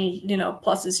many,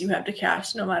 pluses you have to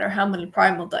cast, no matter how many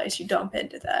primal dice you dump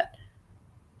into that,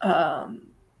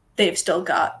 they've still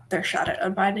got their shot at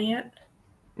unbinding it.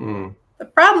 Mm. The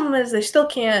problem is they still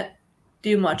can't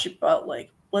do much about, like,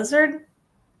 Blizzard,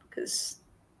 because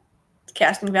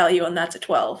casting value on that's a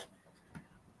 12.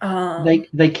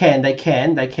 They can. I'm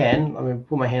going to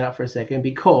put my hand up for a second,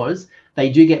 because they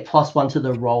do get +1 to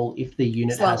the roll if the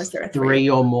unit has 3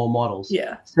 or more models.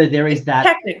 Yeah. So there is that.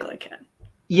 Technically can.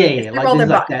 Yeah. Like there's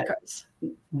like that cards.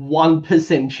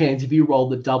 1% chance if you roll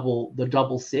the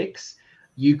double 6,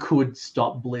 you could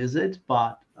stop Blizzard,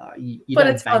 but you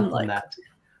don't bank on that.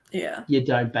 Yeah. You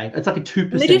don't bank. It's like a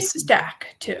 2%. And they do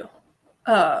stack too.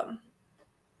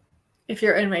 If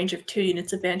you're in range of 2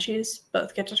 units of Banshees,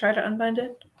 both get to try to unbind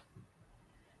it.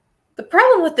 The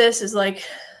problem with this is, like,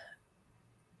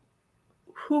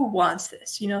 who wants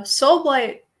this?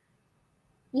 Soulblight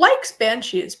likes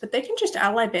Banshees, but they can just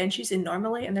ally Banshees in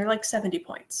normally, and they're like 70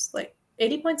 points. Like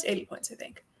 80 points, I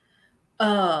think.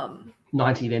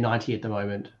 90, they're 90 at the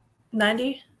moment.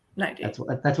 90? 90.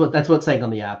 That's what's saying on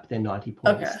the app. They're 90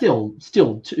 points. Okay.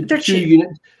 Still they're two cheap.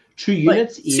 units. 2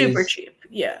 units like, is super cheap.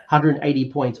 Yeah.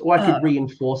 180 points. Or I could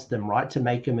reinforce them, right, to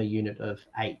make them a unit of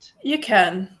 8. You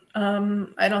can.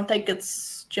 I don't think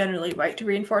it's generally right to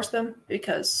reinforce them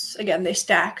because, again, they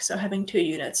stack. So having 2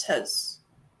 units has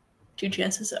 2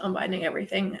 chances of unbinding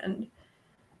everything, and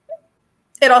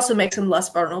it also makes them less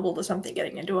vulnerable to something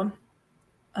getting into them.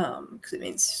 Because it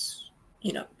means,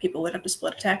 people would have to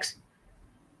split attacks.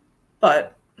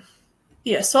 But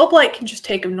yeah, Soulblight can just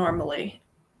take them normally,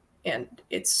 and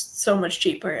it's so much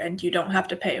cheaper, and you don't have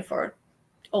to pay for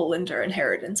Oland or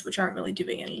Inheritance, which aren't really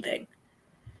doing anything.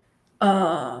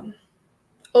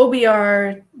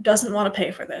 OBR doesn't want to pay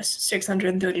for this.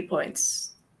 630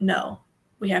 points. No.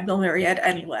 We have no Myriad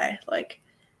anyway. Like,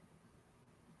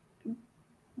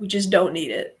 we just don't need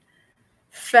it.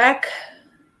 Feck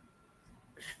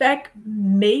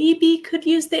maybe could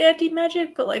use the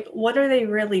anti-magic, but, like, what are they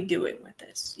really doing with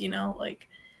this? Like,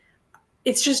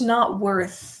 it's just not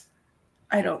worth,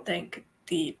 I don't think,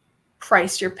 the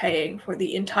price you're paying for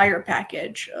the entire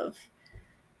package of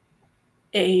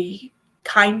a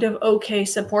kind of okay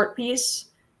support piece.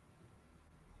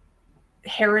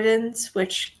 Herodins,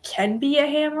 which can be a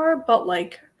hammer, but,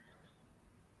 like,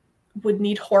 would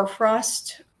need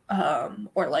Hoarfrost,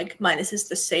 or, like, minuses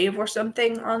the save or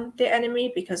something on the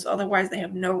enemy, because otherwise they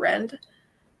have no rend.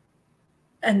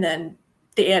 And then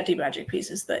the anti-magic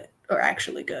pieces that are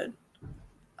actually good.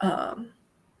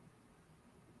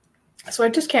 So I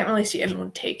just can't really see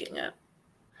anyone taking it.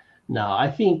 No, I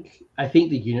think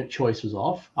the unit choice was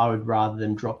off. I would rather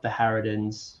them drop the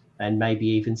Harridans and maybe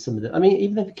even some of the. I mean,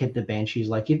 even if they kept the Banshees,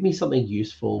 like, give me something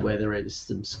useful, whether it's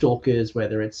some Stalkers,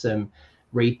 whether it's some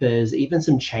Reapers, even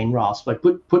some Chain Rasps. Like,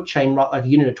 put Chain Rasp, like a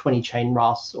unit of 20 Chain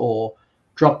Rasps, or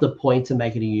drop the point to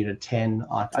make it a unit of 10.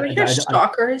 Can we hear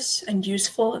Stalkers and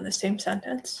useful in the same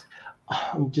sentence?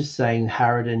 I'm just saying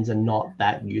Harridans are not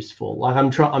that useful. Like,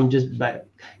 I'm just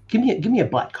give me a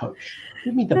Black Coach.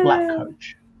 Give me the Black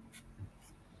Coach.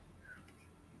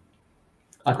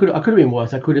 I could have been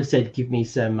worse. I could have said, give me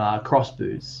some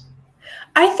crossbows.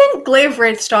 I think Glaive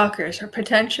Wraith Stalkers are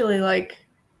potentially, like,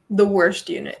 the worst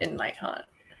unit in Night Hunt.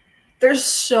 They're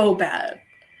so bad.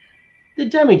 The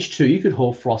damage too. You could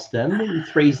Hoarfrost them.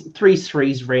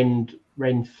 Threes rend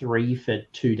 3 for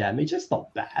 2 damage. That's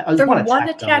not bad. They're one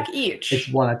attack each. It's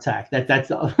 1 attack. That's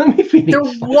let me finish. They're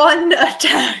 1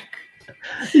 attack.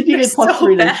 Did you get +3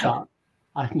 so to shot?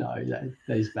 I know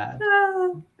that is bad.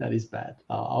 That is bad.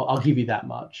 I'll give you that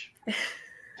much.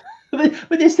 but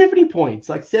there's 70 points.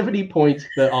 Like 70 points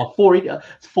for 40.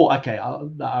 4. Okay. All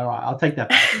right. I'll take that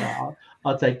back.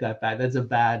 I'll take that back. That's a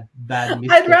bad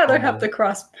I'd rather have the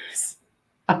crossbows.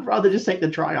 I'd rather just take the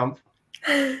Triumph.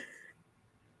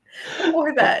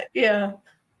 Or that, yeah.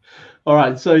 All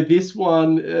right. So this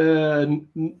one,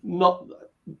 not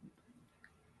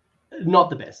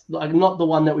the best. Like, not the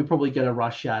one that we're probably going to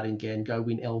rush out and go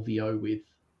win LVO with.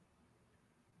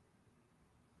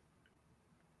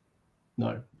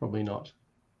 No, probably not.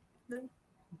 No.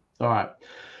 All right.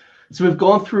 So we've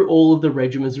gone through all of the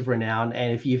Regiments of Renown,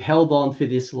 and if you've held on for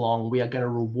this long, we are going to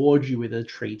reward you with a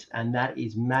treat, and that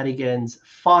is Madigan's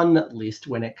fun list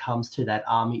when it comes to that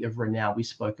Army of Renown we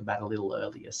spoke about a little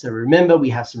earlier. So remember, we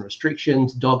have some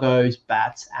restrictions: doggos,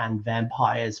 bats, and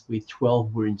vampires with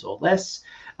 12 wounds or less.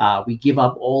 We give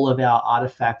up all of our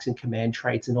artifacts and command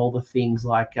traits and all the things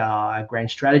like our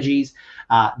grand strategies.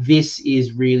 This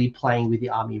is really playing with the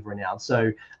Army of Renown.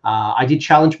 So I did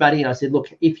challenge Maddie and I said,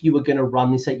 look, if you were going to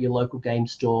run this at your local game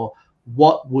store,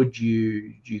 what would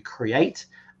you create?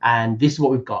 And this is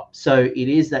what we've got. So it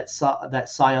is that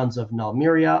Scions of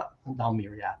Nulahmia.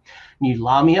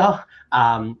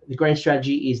 The grand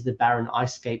strategy is the Baron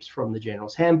Escapes from the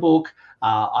General's Handbook.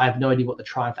 I have no idea what the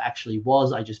Triumph actually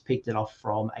was. I just picked it off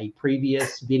from a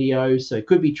previous video. So it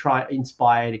could be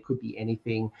inspired. It could be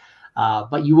anything.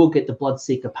 But you will get the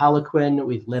Bloodseeker Palanquin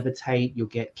with Levitate. You'll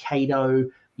get Cato.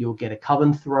 You'll get a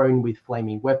Coven Throne with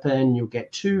Flaming Weapon. You'll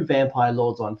get 2 Vampire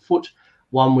Lords on foot,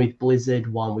 one with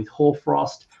Blizzard, one with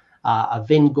Hoarfrost. A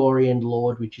Vengorian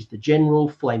Lord, which is the General,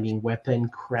 Flaming Weapon,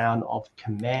 Crown of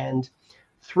Command.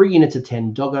 3 units of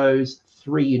 10 doggos,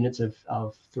 3 units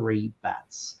of 3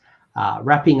 bats.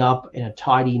 Wrapping up in a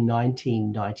tidy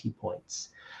 1990 points.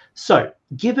 So,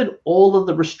 given all of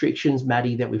the restrictions,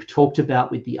 Maddie, that we've talked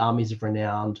about with the Armies of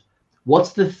Renown,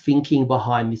 what's the thinking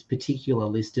behind this particular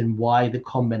list and why the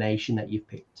combination that you've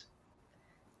picked?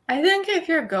 I think if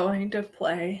you're going to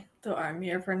play the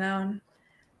Army of Renown,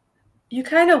 you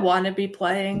kind of want to be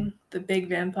playing the big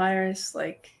vampires.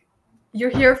 Like, you're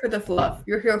here for the fluff.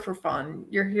 You're here for fun.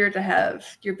 You're here to have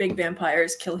your big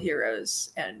vampires kill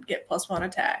heroes and get +1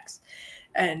 attacks.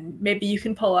 And maybe you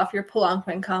can pull off your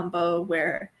Palanquin combo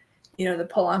where, you know, the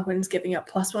Palanquin's giving up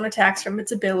 +1 attacks from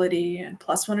its ability and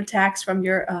 +1 attacks from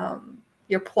your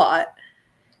plot.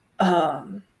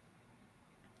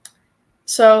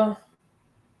 So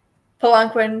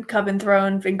Palanquin, Coven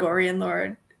Throne, Vengorian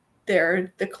Lord,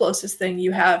 they're the closest thing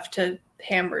you have to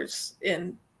hammers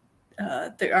in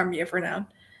the Army of Renown.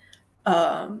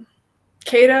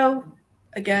 Cato,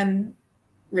 again,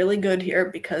 really good here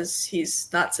because he's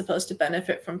not supposed to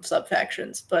benefit from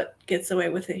sub-factions, but gets away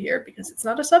with it here because it's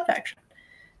not a sub-faction.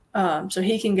 So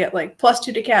he can get like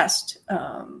 +2 to cast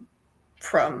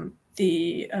from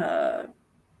the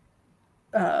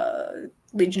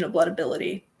Legion of Blood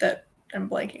ability that I'm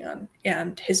blanking on,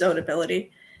 and his own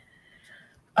ability.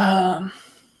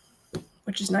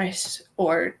 Which is nice.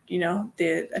 Or, you know,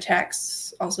 the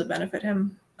attacks also benefit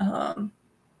him.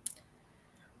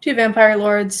 2 Vampire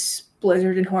Lords,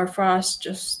 Blizzard and Hoarfrost,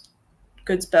 just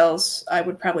good spells. I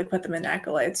would probably put them in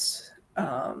Acolytes.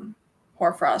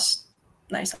 Hoarfrost,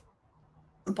 nice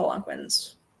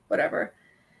Palanquins, whatever.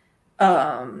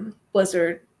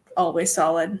 Blizzard, always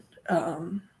solid.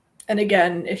 And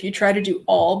again, if you try to do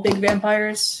all big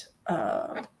vampires,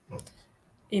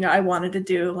 you know, I wanted to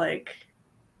do like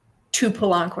 2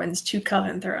 Palanquins, 2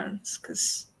 Coven Thrones,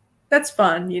 because that's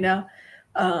fun, you know?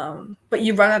 But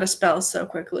you run out of spells so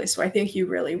quickly, so I think you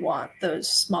really want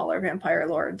those smaller Vampire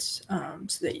Lords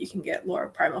so that you can get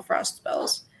Lord Primal Frost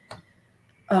spells.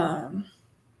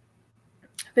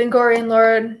 Vengorian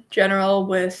Lord, General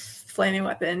with Flaming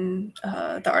Weapon,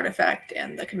 the Artifact,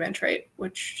 and the Command Trait,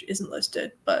 which isn't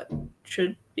listed, but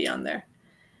should be on there.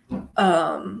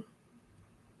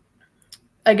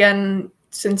 Again,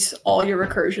 since all your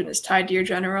recursion is tied to your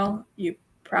general, you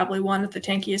probably want the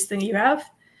tankiest thing you have,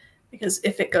 because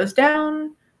if it goes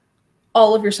down,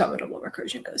 all of your summonable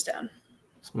recursion goes down.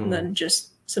 And then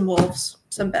just some wolves,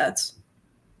 some bats.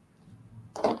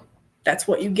 That's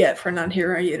what you get for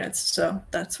non-hero units, so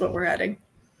that's what we're adding.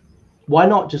 Why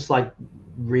not just like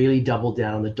really double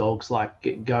down on the dogs,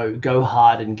 like go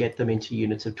hard and get them into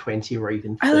units of 20 or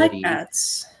even 30? I like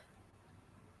bats.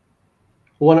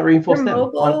 Why not reinforce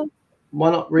them? Why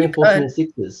not reinforce them in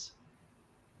 6s?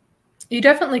 You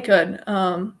definitely could.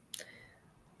 I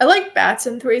like bats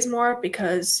in 3s more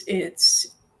because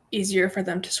it's easier for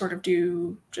them to sort of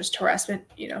do just harassment,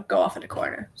 you know, go off in a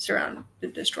corner, surround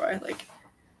and destroy. Like,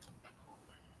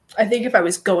 I think if I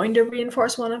was going to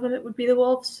reinforce one of them, it would be the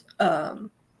wolves. You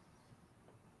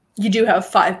do have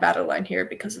 5 battle line here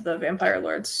because of the Vampire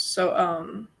Lords.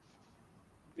 So,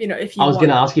 you know, if you I was going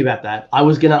to ask you about that.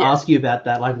 Ask you about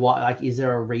that. Like, why? Like, is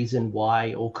there a reason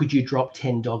why, or could you drop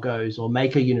 10 doggos or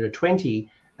make a unit of 20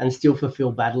 and still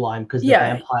fulfill battle line because the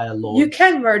Vampire Lords? You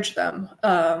can merge them,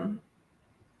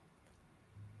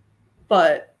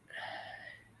 but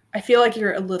I feel like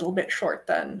you're a little bit short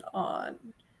then on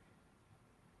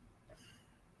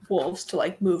wolves to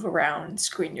like move around,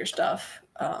 screen your stuff.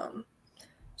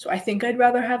 So I think I'd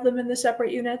rather have them in the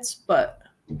separate units, but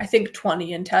I think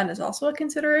 20 and 10 is also a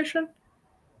consideration.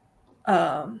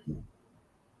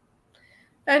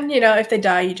 And, you know, if they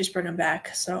die, you just bring them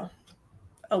back. So,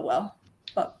 oh well.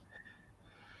 But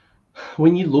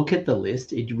when you look at the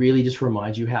list, it really just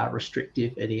reminds you how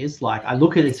restrictive it is. Like I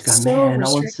look at it, and go, man,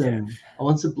 I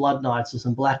want some Blood Knights or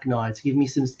some Black Knights. Give me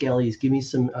some Skellies. Give me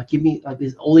some. Give me like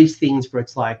there's all these things where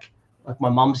it's like my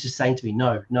mum's just saying to me,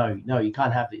 no, you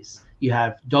can't have this. You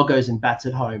have doggos and bats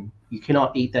at home. You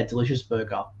cannot eat that delicious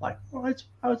burger. Like, oh, I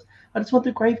just want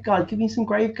the Graveguard. Give me some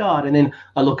Graveguard. And then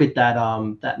I look at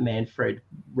that Manfred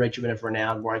Regiment of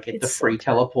Renown where I get the free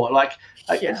teleport. Like,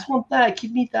 I just want that.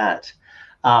 Give me that.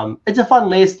 It's a fun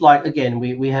list. Like, again,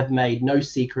 we have made no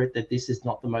secret that this is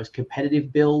not the most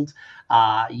competitive build.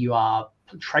 You are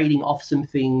trading off some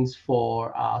things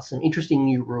for some interesting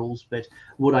new rules, but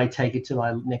would I take it to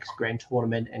my next grand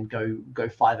tournament and go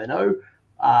 5-0?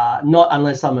 Not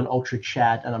unless I'm an ultra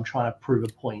Chad and I'm trying to prove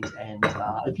a point. And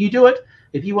if you do it,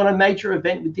 if you want a major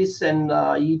event with this and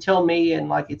you tell me and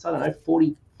like it's, I don't know,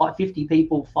 40, 50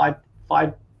 people,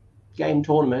 five game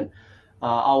tournament,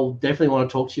 I'll definitely want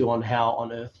to talk to you on how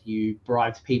on earth you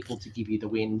bribed people to give you the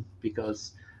win,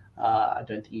 because I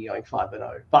don't think you're going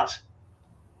 5-0. But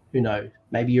who knows?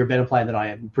 Maybe you're a better player than I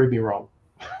am. Prove me wrong.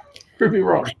 Prove me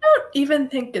wrong. I don't even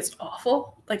think it's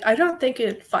awful. Like, I don't think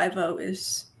 5-0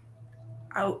 is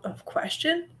out of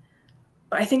question,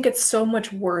 but I think it's so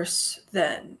much worse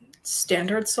than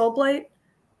standard Soulblight.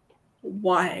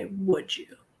 Why would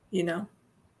you? You know?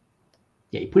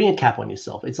 Yeah, you're putting a cap on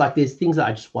yourself. It's like there's things that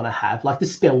I just want to have, like the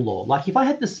spell law. Like if I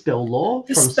had the spell law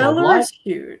from Soulblight is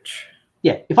huge.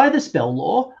 Yeah, if I had the spell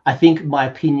law, I think my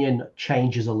opinion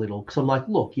changes a little, because I'm like,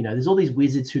 look, you know, there's all these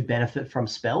wizards who benefit from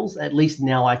spells. At least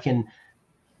now I can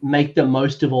make the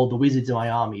most of all the wizards in my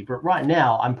army. But right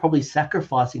now, I'm probably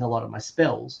sacrificing a lot of my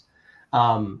spells,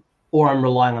 or I'm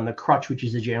relying on the crutch, which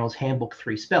is a general's handbook,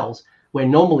 3 spells, where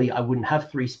normally I wouldn't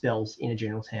have 3 spells in a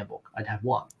general's handbook. I'd have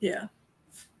 1. Yeah.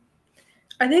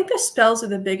 I think the spells are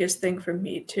the biggest thing for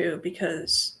me too,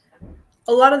 because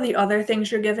a lot of the other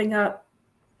things you're giving up,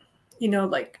 you know,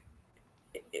 like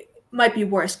it might be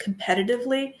worse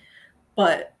competitively,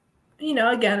 but you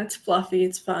know, again, it's fluffy,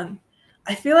 it's fun.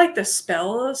 I feel like the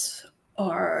spells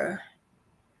are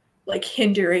like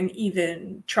hindering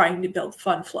even trying to build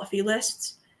fun, fluffy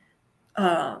lists,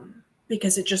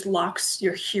 because it just locks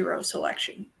your hero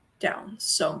selection down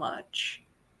so much.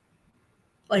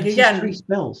 Like, it's again, 3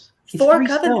 spells. 4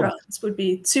 Coven Drones would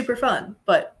be super fun,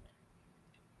 but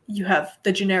you have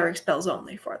the generic spells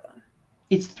only for them.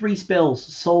 It's 3 spells: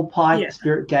 Soul Pike,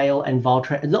 Spirit Gale, and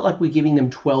Viltran. It's not like we're giving them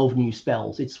 12 new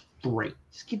spells. It's 3.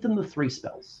 Just give them the 3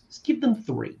 spells. Just give them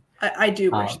 3. I do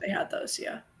wish they had those,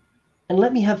 yeah. And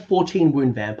let me have 14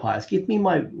 Wound Vampires. Give me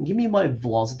my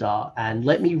Vlozda, and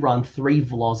let me run 3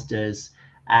 Vlozdas,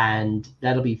 and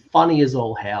that'll be funny as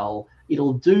all hell.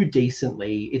 It'll do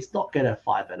decently. It's not going to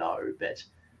 5-0, but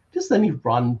just let me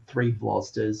run 3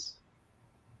 Vlozdas.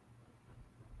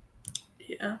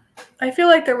 Yeah. I feel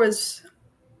like there was,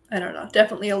 I don't know,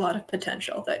 definitely a lot of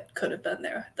potential that could have been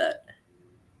there, that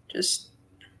just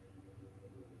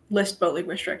list building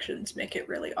restrictions make it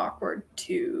really awkward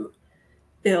to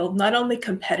build not only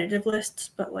competitive lists,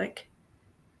 but like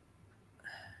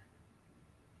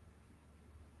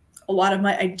a lot of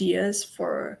my ideas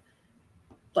for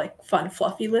like fun,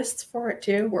 fluffy lists for it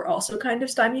too were also kind of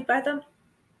stymied by them.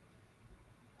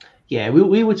 Yeah,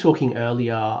 we were talking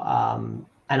earlier,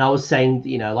 and I was saying,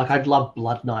 you know, like I'd love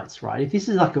Blood Knights, right? If this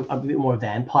is like a bit more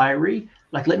vampire-y,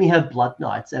 like let me have Blood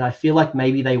Knights. And I feel like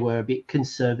maybe they were a bit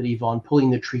conservative on pulling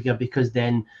the trigger, because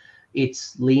then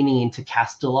it's leaning into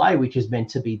Castello, which is meant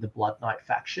to be the Blood Knight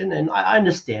faction. And I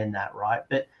understand that, right?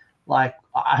 But like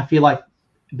I feel like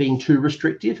being too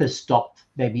restrictive has stopped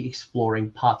maybe exploring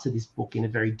parts of this book in a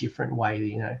very different way,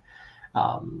 you know.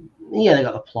 Yeah, they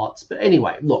got the plots. But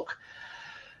anyway, look.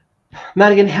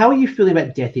 Madigan, how are you feeling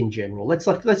about death in general? Let's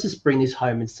just bring this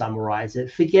home and summarize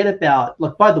it. Forget about,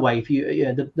 like, by the way, if you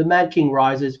know, the Mad King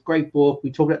Rises, great book.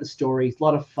 We talked about the stories, a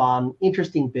lot of fun,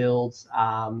 interesting builds.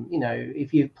 You know,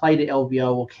 if you've played at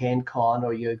LVO or CanCon,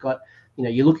 or you've got, you know,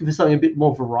 you're looking for something a bit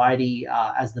more variety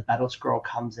as the battle scroll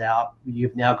comes out,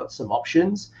 you've now got some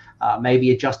options.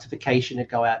 Maybe a justification to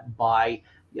go out and buy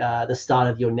the start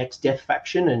of your next death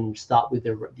faction and start with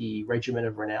the Regiment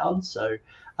of Renown. So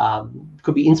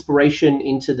could be inspiration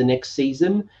into the next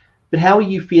season. But how are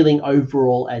you feeling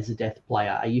overall as a death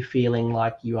player? Are you feeling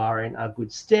like you are in a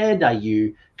good stead? Are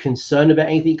you concerned about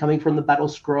anything coming from the battle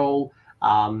scroll?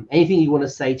 Anything you want to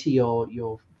say to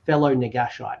your fellow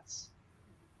Nagashites?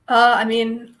 I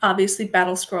mean, obviously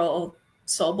battle scroll,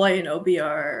 Soulblight and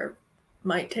OBR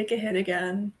might take a hit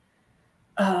again.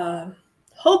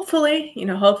 Hopefully, you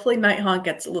know, hopefully Nighthaunt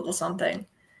gets a little something.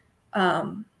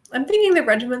 I'm thinking the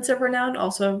Regiments of Renown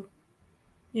also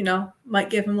you know, might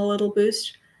give him a little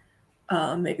boost.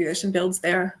 Maybe there's some builds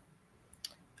there.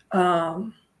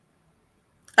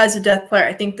 As a death player,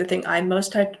 I think the thing I'm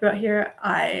most hyped about here,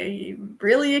 I'm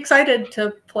really excited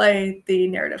to play the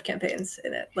narrative campaigns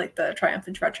in it, like the Triumph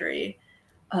and Treachery,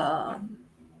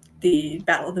 the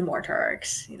Battle of the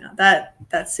Mortarchs. You know,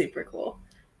 that's super cool.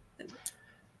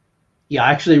 Yeah,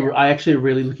 I actually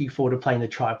really looking forward to playing the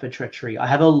Triumph and Treachery. I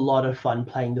have a lot of fun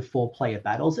playing the 4-player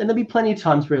battles, and there'll be plenty of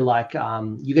times where like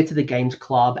you get to the games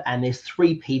club and there's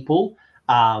 3 people.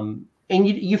 And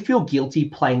you feel guilty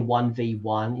playing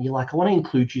 1v1. You're like, I want to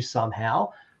include you somehow.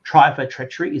 Triumph and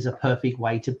Treachery is a perfect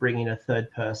way to bring in a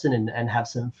third person and have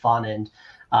some fun. And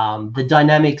the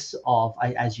dynamics of,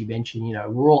 as you mentioned, you know,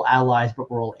 we're all allies,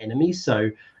 but we're all enemies. So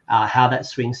how that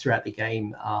swings throughout the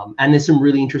game. And there's some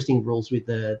really interesting rules with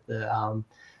the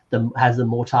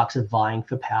Mortachs are vying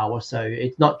for power. So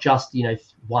it's not just, you know,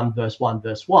 1 versus 1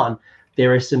 versus 1.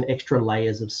 There are some extra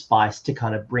layers of spice to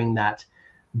kind of bring that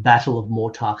Battle of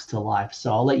Mortachs to life. So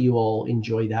I'll let you all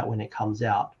enjoy that when it comes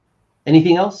out.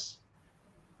 Anything else?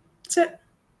 That's it.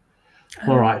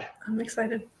 All right. I'm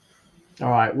excited. All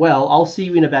right. Well, I'll see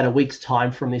you in about a week's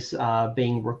time from this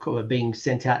being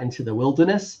sent out into the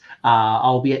wilderness.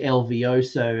 I'll be at LVO,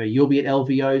 so you'll be at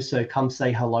LVO. So come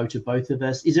say hello to both of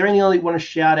us. Is there anyone you want to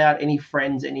shout out? Any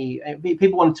friends? Any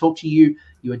people want to talk to you?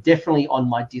 You are definitely on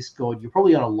my Discord. You're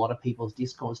probably on a lot of people's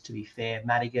Discords, to be fair.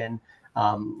 Madigan.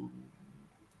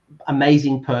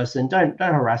 Amazing person. Don't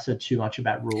harass her too much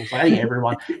about rules. I think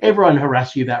everyone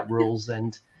harass you about rules,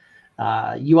 and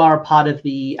you are a part of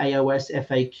the AOS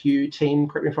FAQ team.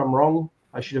 Correct me if I'm wrong.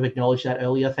 I should have acknowledged that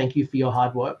earlier. Thank you for your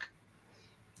hard work.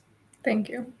 Thank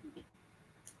you.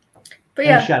 But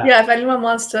yeah, if anyone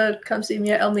wants to come see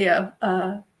me at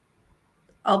LMIA,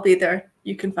 I'll be there.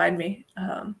 You can find me.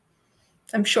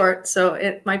 I'm short, so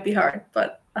it might be hard,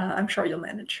 but I'm sure you'll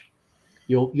manage.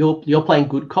 You're playing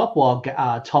good cop while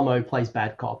Tomo plays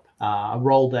bad cop, a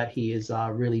role that he is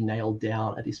really nailed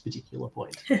down at this particular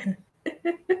point.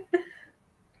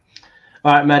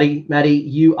 All right, Maddie,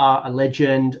 you are a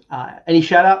legend. Any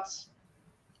shout outs?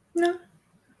 No.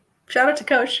 Shout out to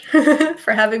Coach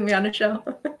for having me on a show.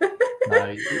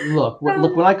 No, look,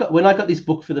 when I got this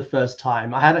book for the first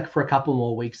time, I had it for a couple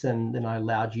more weeks and then I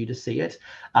allowed you to see it.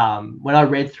 When I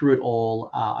read through it all,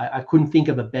 I couldn't think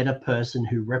of a better person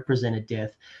who represented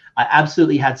death. I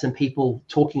absolutely had some people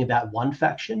talking about one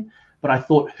faction, but I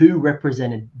thought who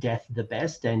represented death the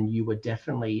best, and you were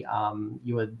definitely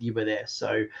you were there.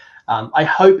 So I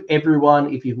hope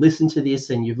everyone, if you've listened to this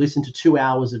and you've listened to 2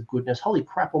 hours of goodness, holy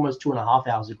crap, almost 2.5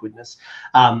 hours of goodness,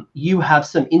 you have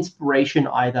some inspiration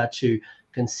either to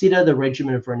consider the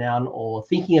Regiment of Renown or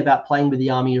thinking about playing with the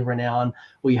Army of Renown,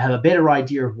 or you have a better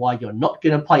idea of why you're not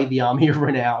going to play the Army of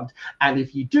Renown. And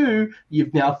if you do,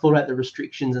 you've now thought about the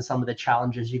restrictions and some of the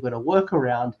challenges you've got to work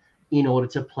around in order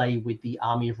to play with the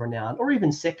Army of Renown, or even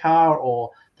Sekhar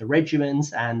or the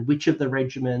regiments, and which of the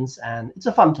regiments. And it's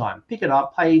a fun time. Pick it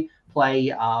up, play,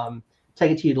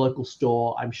 take it to your local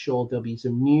store. I'm sure there'll be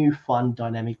some new, fun,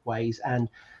 dynamic ways. And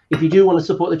if you do want to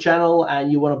support the channel and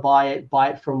you want to buy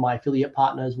it from my affiliate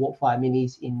partners, Warfire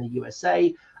Minis in the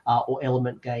USA or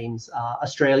Element Games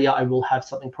Australia. I will have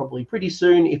something probably pretty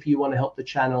soon if you want to help the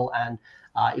channel, and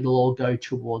it'll all go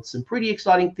towards some pretty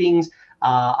exciting things.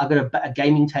 I've got a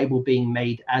gaming table being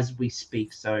made as we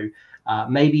speak. So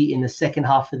maybe in the second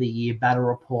half of the year, battle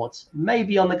reports may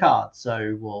be on the card.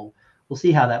 So we'll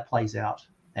see how that plays out.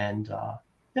 And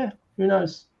yeah, who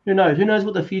knows? Who knows? Who knows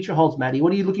what the future holds, Maddie?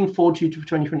 What are you looking forward to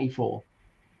 2024?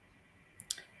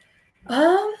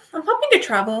 I'm hoping to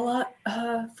travel a lot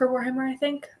for Warhammer, I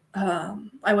think.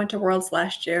 I went to Worlds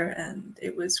last year, and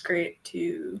it was great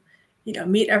to,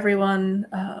 meet everyone,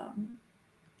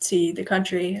 see the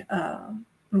country. I'm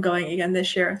going again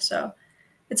this year, so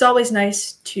it's always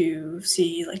nice to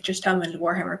see just how many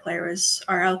Warhammer players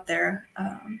are out there.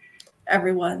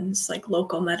 Everyone's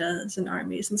local metas and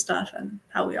armies and stuff, and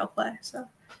how we all play. So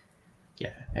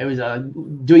yeah, it was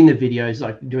doing the videos,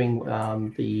 doing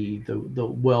the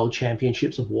World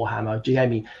Championships of Warhammer, gave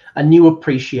me a new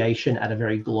appreciation at a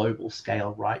very global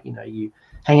scale, right? You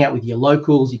hang out with your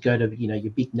locals, you go to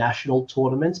your big national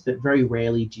tournaments, but very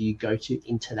rarely do you go to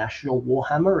international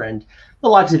Warhammer. And the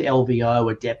likes of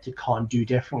LVO, Adepticon do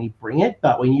definitely bring it,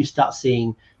 but when you start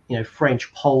seeing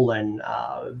French, Poland,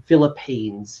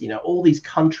 Philippines, all these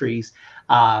countries,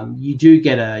 you do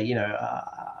get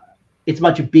it's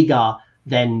much bigger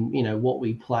than what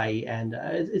we play, and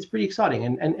it's pretty exciting,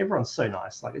 and everyone's so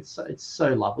nice. It's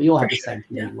so lovely. We all have the same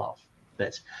thing we love.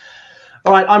 But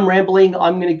All right, I'm rambling.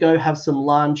 I'm going to go have some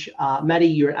lunch. Maddie,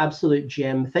 you're an absolute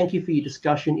gem. Thank you for your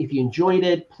discussion. If you enjoyed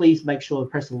it, please make sure to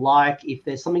press a like. If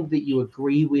there's something that you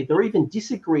agree with or even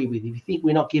disagree with, if you think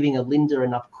we're not giving Alinda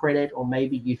enough credit, or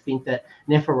maybe you think that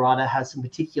Nefarata has some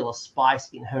particular spice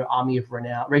in her Army of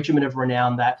Renown, Regiment of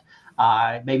Renown that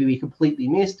maybe we completely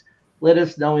missed, let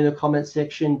us know in the comment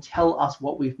section. Tell us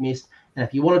what we've missed. And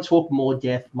if you want to talk more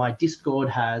death, my Discord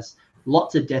has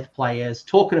lots of death players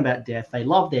talking about death. They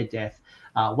love their death.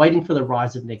 Waiting for the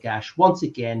rise of Nagash once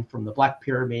again from the Black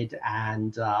Pyramid,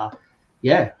 and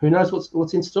yeah, who knows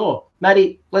what's in store.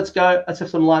 Maddie, let's go. Let's have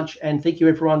some lunch, and thank you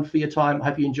everyone for your time.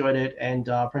 Hope you enjoyed it, and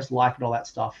press like and all that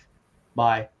stuff.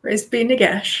 Bye. Praise be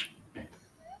Nagash.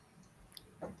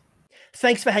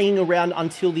 Thanks for hanging around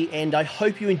until the end. I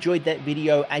hope you enjoyed that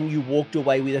video and you walked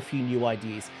away with a few new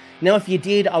ideas. Now, if you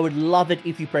did, I would love it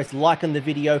if you pressed like on the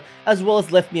video, as well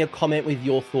as left me a comment with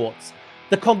your thoughts.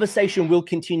 The conversation will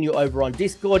continue over on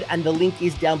Discord, and the link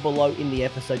is down below in the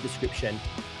episode description.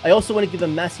 I also want to give a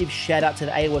massive shout out to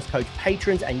the AOS Coach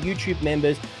patrons and YouTube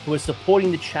members who are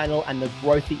supporting the channel and the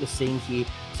growth that you're seeing here.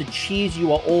 So cheers,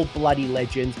 you are all bloody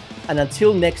legends. And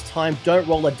until next time, don't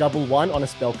roll a double one on a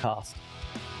spellcast.